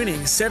award-winning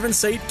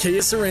 7-seat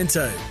Kia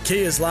Sorrento,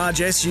 Kia's large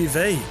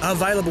SUV,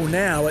 available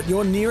now at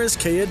your nearest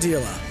Kia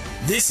dealer.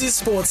 This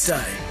is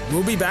Sportsday.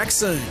 We'll be back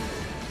soon.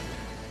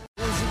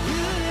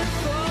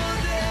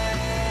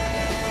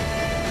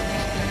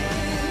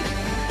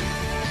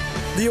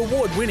 The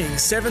award-winning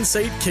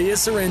 7-seat Kia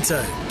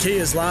Sorrento,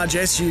 Kia's large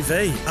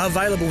SUV,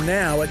 available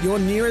now at your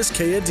nearest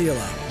Kia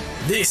dealer.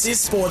 This is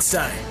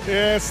Sportsday.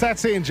 Yes,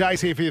 that's Ian Jace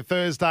here for your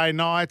Thursday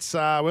nights.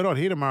 We're not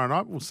here tomorrow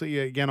night. We'll see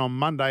you again on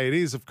Monday. It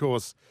is, of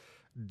course,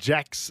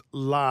 Jack's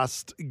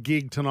last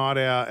gig tonight,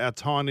 our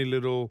tiny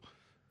little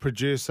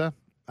producer.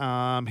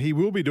 He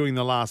will be doing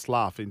the last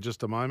laugh in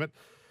just a moment.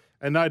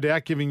 And no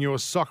doubt giving you a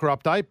soccer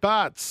update.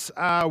 But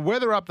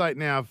weather update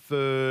now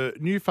for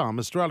New Farm,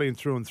 Australian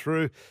through and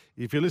through.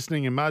 If you're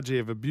listening in Mudgee, you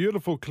have a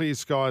beautiful clear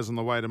skies on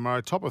the way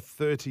tomorrow. Top of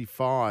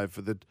 35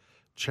 for the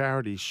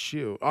Charity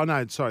Shield. Oh,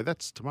 no, sorry,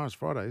 that's tomorrow's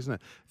Friday, isn't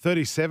it?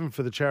 37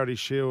 for the Charity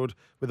Shield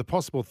with a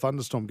possible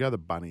thunderstorm. Go the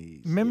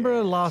Bunnies.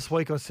 Remember last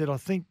week I said I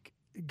think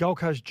Gold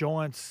Coast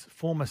Giants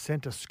former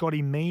centre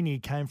Scotty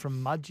Meaney came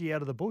from Mudgee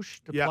out of the bush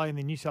to play in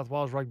the New South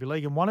Wales Rugby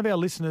League. And one of our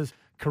listeners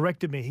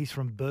corrected me. He's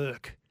from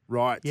Burke.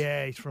 Right.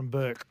 Yeah, he's from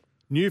Burke.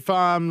 New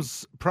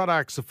Farm's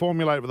products are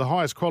formulated with the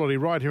highest quality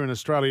right here in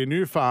Australia.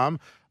 New Farm,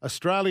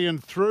 Australian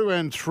through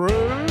and through.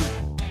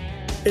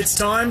 It's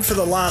time for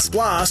the last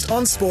blast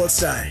on Sports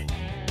Day.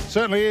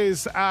 Certainly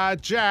is.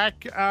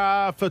 Jack,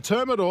 for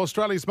Termidor,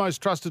 Australia's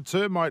most trusted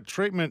termite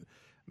treatment,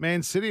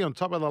 Man City on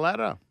top of the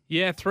ladder.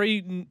 Yeah,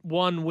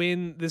 3-1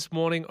 win this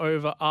morning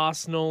over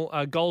Arsenal.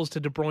 Goals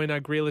to De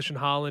Bruyne, Grealish and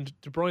Haaland.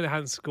 De Bruyne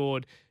hadn't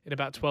scored in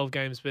about 12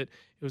 games, but it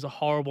was a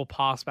horrible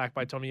pass back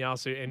by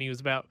Tomiyasu, and he was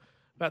about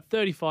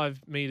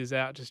 35 metres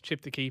out, just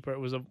chipped the keeper. It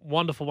was a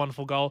wonderful,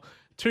 wonderful goal.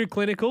 Too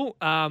clinical.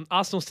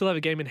 Arsenal still have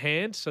a game in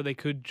hand, so they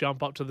could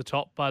jump up to the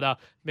top, but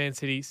Man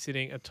City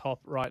sitting atop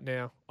right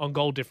now on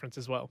goal difference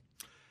as well.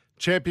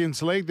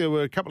 Champions League, there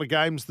were a couple of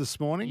games this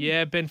morning.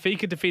 Yeah,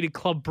 Benfica defeated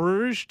Club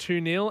Brugge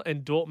 2-0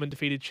 and Dortmund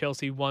defeated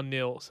Chelsea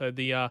 1-0. So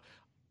the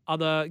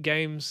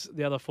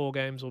other 4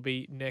 games will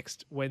be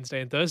next Wednesday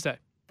and Thursday.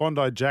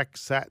 Bondi Jack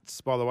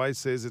Sats, by the way,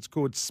 says it's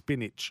called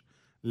spinach,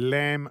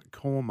 lamb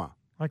korma.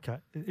 Okay.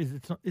 Is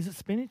it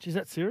spinach? Is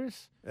that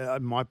serious?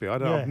 It might be. I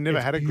don't know. I've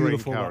never had a green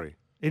curry.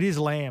 It is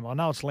lamb. I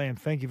know it's lamb.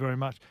 Thank you very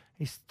much.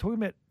 He's talking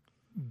about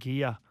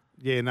gear.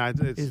 Yeah, no,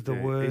 is the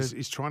word.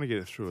 He's trying to get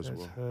it through as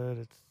well.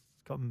 It's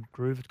got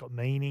groove. It's got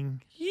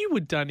meaning. You were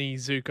Danny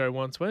Zuko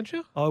once, weren't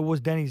you? I was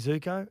Danny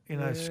Zuko in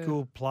a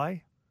school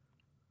play.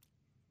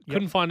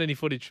 Couldn't find any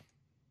footage.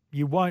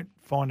 You won't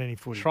find any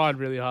footage. Tried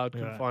really hard,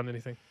 couldn't find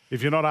anything.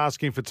 If you're not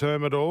asking for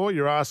Termidor,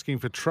 you're asking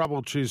for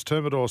trouble. Choose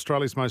Termidor,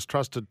 Australia's most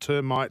trusted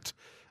termite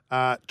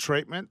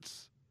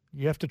treatment.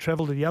 You have to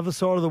travel to the other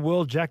side of the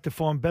world, Jack, to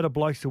find better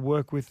blokes to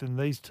work with than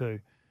these two.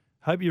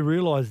 Hope you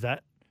realise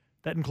that.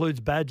 That includes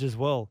Badge as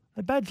well.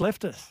 The Badge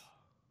left us.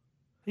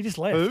 He just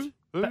left. Who?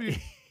 Who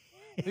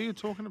are you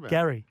talking about?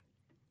 Gary.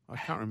 I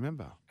can't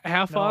remember.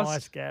 How fast?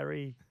 Nice,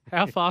 Gary.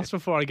 How fast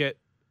before I get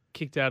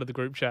kicked out of the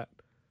group chat?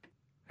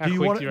 How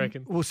quick do you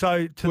reckon? Well,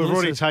 so We've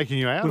already taken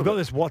you out. We've of got it.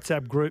 this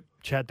WhatsApp group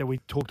chat that we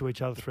talk to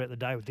each other throughout the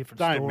day with different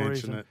Don't stories.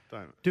 mention it.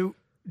 Don't.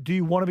 Do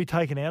you want to be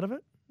taken out of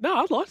it? No,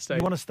 I'd like to stay.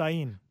 You want to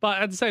stay in?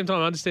 But at the same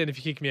time, I understand if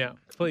you kick me out.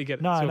 Completely get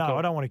it. No, It's your no, call.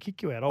 I don't want to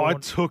kick you out. I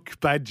took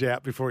Badge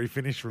out before he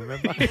finished,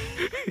 remember?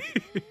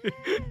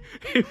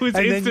 It was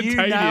and then instantaneous.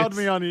 you nailed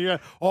me on you.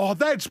 Oh,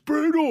 that's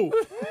brutal.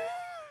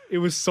 It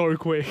was so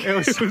quick. It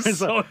was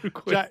so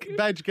quick.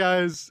 Badge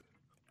goes,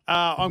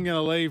 I'm going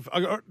to leave.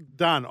 I got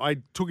done. I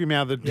took him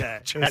out of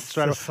the chat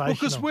straight away.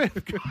 Because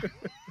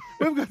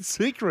we've got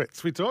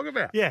secrets we talk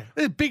about. Yeah.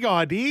 There's big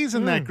ideas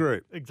in that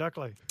group.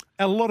 Exactly.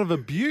 A lot of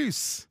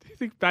abuse. Do you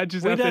think Badge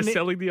is out there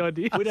selling the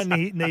ideas? We don't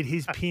need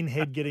his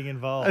pinhead getting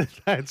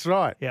involved. That's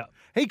right. Yeah.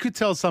 He could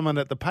tell someone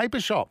at the paper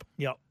shop.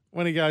 Yep.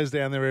 When he goes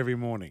down there every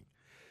morning.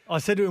 I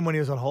said to him when he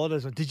was on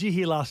holidays, did you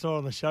hear last night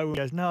on the show? He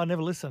goes, no, I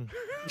never listened.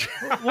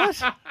 What?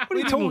 What are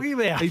you talking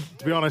about?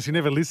 To be honest, he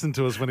never listened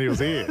to us when he was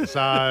here. So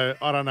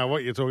I don't know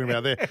what you're talking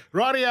about there.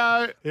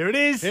 Rightio. Here it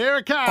is. Here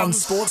it comes. On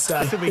Sports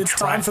Day, it's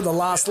time for the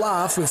last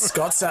laugh with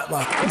Scott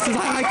Sattler.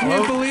 I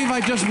can't believe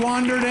I just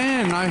wandered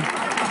in.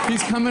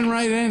 He's coming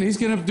right in. He's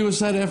going to do a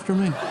set after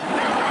me.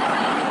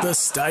 The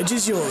stage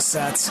is yours,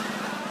 Sats.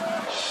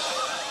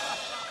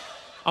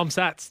 I'm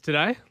Sats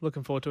today.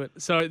 Looking forward to it.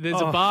 So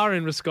there's a bar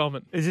in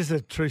Roscommon. Is this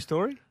a true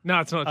story? No,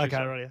 it's not a true Okay,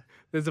 story. right. Yeah.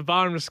 There's a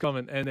bar in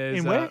Roscommon, and there's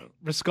In where?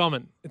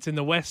 Roscommon. It's in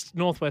the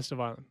northwest of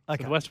Ireland.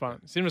 Okay. So the west of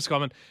Ireland. It's in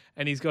Roscommon,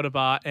 and he's got a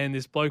bar, and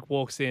this bloke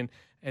walks in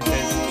and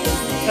says,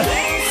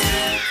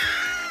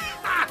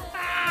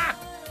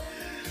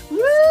 Woo!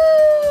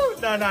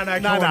 No,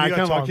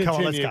 come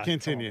on, let's go.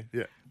 Continue.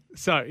 Yeah.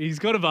 So he's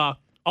got a bar.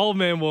 Old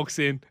man walks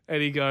in,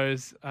 and he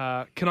goes,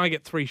 "Can I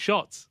get 3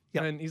 shots?"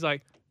 Yep. And he's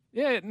like,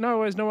 "Yeah, no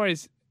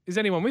worries. Is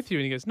anyone with you?"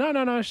 And he goes, No,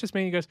 it's just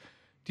me. He goes,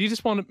 "Do you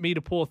just want me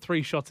to pour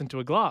 3 shots into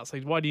a glass?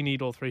 Like, why do you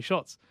need all 3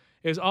 shots?"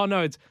 He goes, "Oh,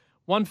 no, it's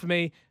one for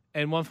me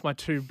and one for my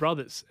 2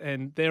 brothers.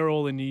 And they're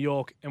all in New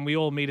York, and we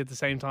all meet at the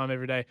same time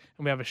every day,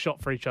 and we have a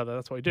shot for each other.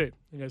 That's what we do."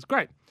 He goes,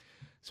 "Great."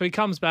 So he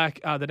comes back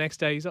the next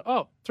day. He's like,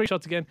 "Oh, 3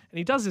 shots again." And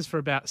he does this for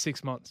about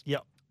 6 months.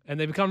 Yep. And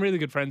they become really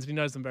good friends, and he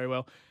knows them very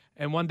well.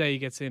 And one day he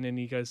gets in and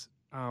he goes,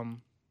 I'll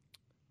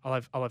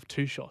have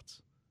 2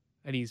 shots.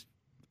 And the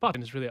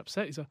bartender's really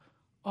upset. He's like,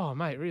 "Oh,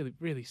 mate, really,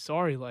 really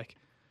sorry. Like,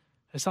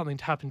 has something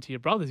happened to your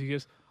brothers?" He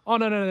goes, "Oh,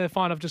 no, they're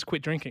fine. I've just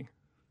quit drinking."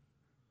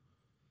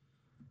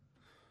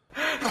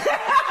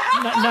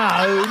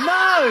 No.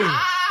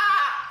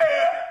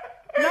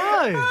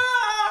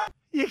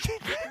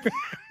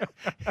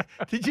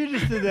 Did you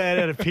just do that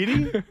out of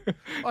pity?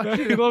 No,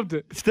 he loved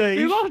it. Steve.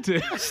 He loved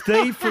it.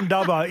 Steve from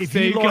Dubbo, if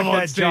Steve, you like come on,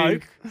 that Steve.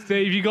 joke.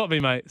 Steve, you got me,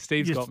 mate.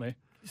 Steve's Yes. got me.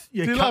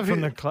 You're Do you cut love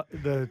from it?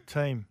 the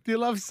team. Do you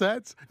love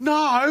Sats?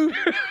 No.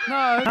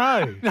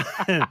 No.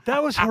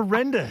 That was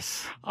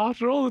horrendous.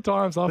 After all the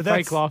times I've But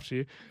fake that's- laughed to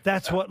you.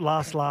 That's what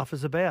Last Laugh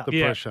is about.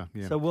 The pressure.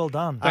 Yeah. So well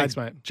done. Thanks,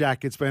 mate.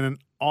 Jack, it's been an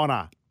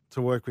honour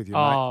to work with you,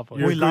 Oh, mate. boy.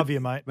 You're We a love you,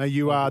 mate. Mate,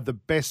 you are the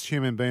best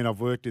human being I've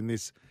worked in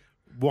this,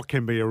 what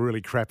can be a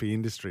really crappy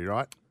industry,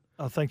 right?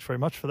 Oh, thanks very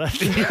much for that.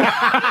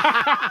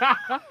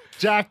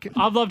 Jack.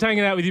 I've loved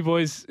hanging out with you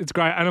boys. It's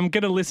great. And I'm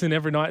going to listen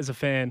every night as a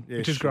fan, Yeah,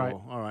 which is sure. great.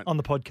 All right. On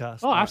the podcast.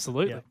 Oh,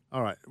 absolutely. Yeah.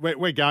 All right.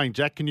 We're going,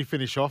 Jack. Can you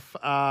finish off?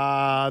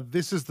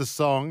 This is the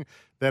song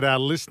that our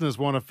listeners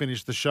want to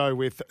finish the show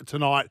with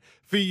tonight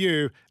for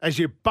you as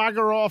you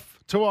bugger off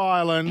to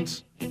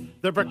Ireland.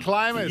 The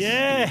Proclaimers.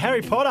 Yeah,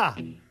 Harry Potter.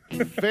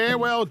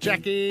 Farewell,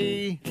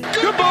 Jackie.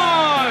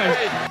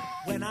 Goodbye.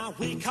 When I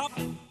wake up,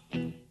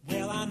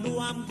 well, I know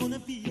I'm gonna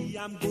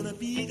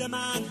be the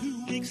man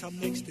who wakes up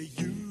next to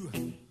you.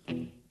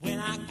 When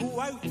I go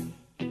out,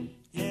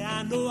 yeah,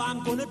 I know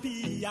I'm gonna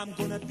be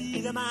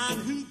the man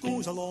who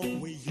goes along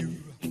with you.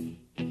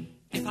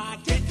 If I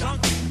get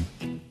drunk,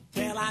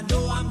 well, I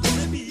know I'm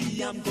gonna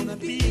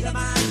be the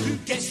man who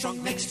gets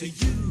drunk next to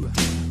you.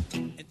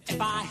 And if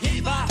I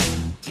heaver,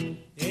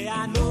 yeah,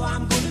 I know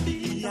I'm gonna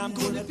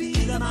be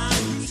the man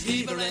who's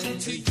heavering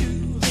to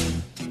you.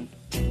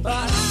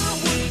 But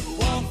I would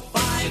walk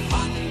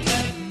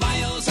 500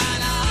 miles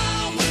and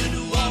I would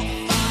walk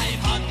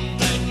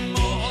 500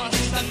 more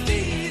to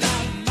be the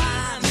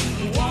man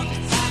who walked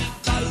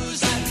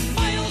 1,000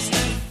 miles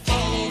to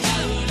fall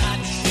down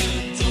at your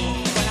door.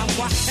 When I'm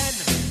walking,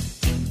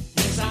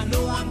 yes, I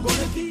know I'm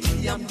gonna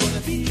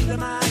be the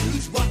man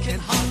who's working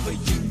hard for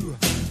you.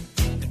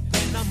 And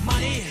when the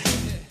money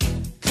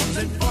comes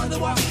in for the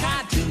work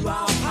I do,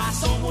 I'll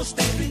pass almost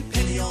every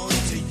penny on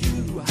to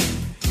you.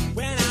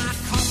 When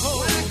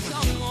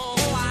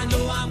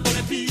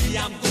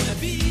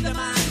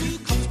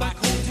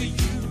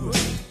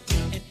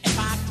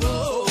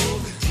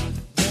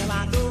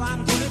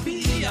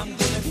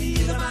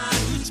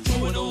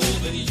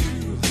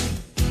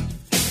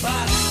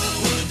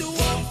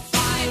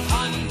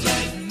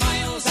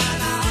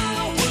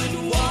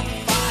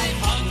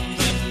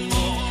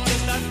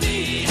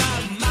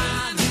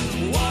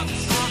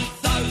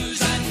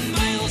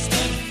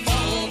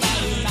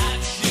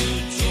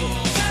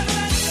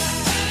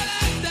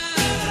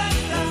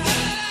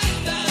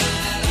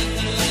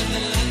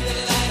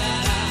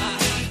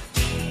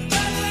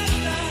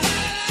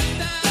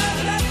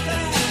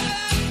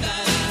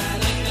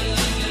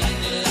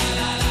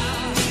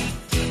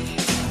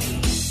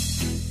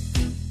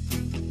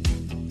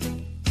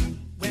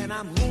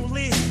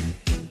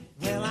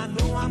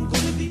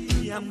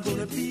I'm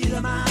gonna be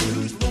the man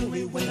who's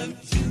lonely without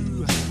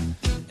you.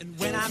 And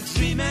when I'm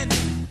dreaming,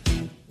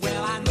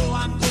 well, I know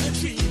I'm gonna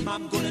dream.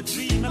 I'm gonna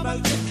dream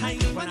about the time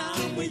when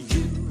I'm with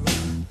you.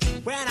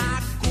 When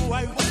I go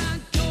out, well,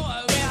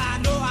 I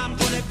know I'm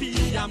gonna be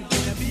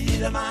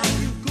the man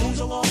who goes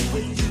along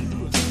with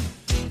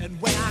you.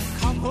 And when I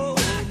come home,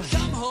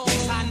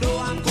 yes, I know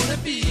I'm gonna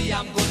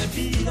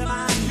be the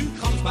man who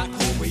comes back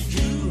home with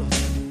you.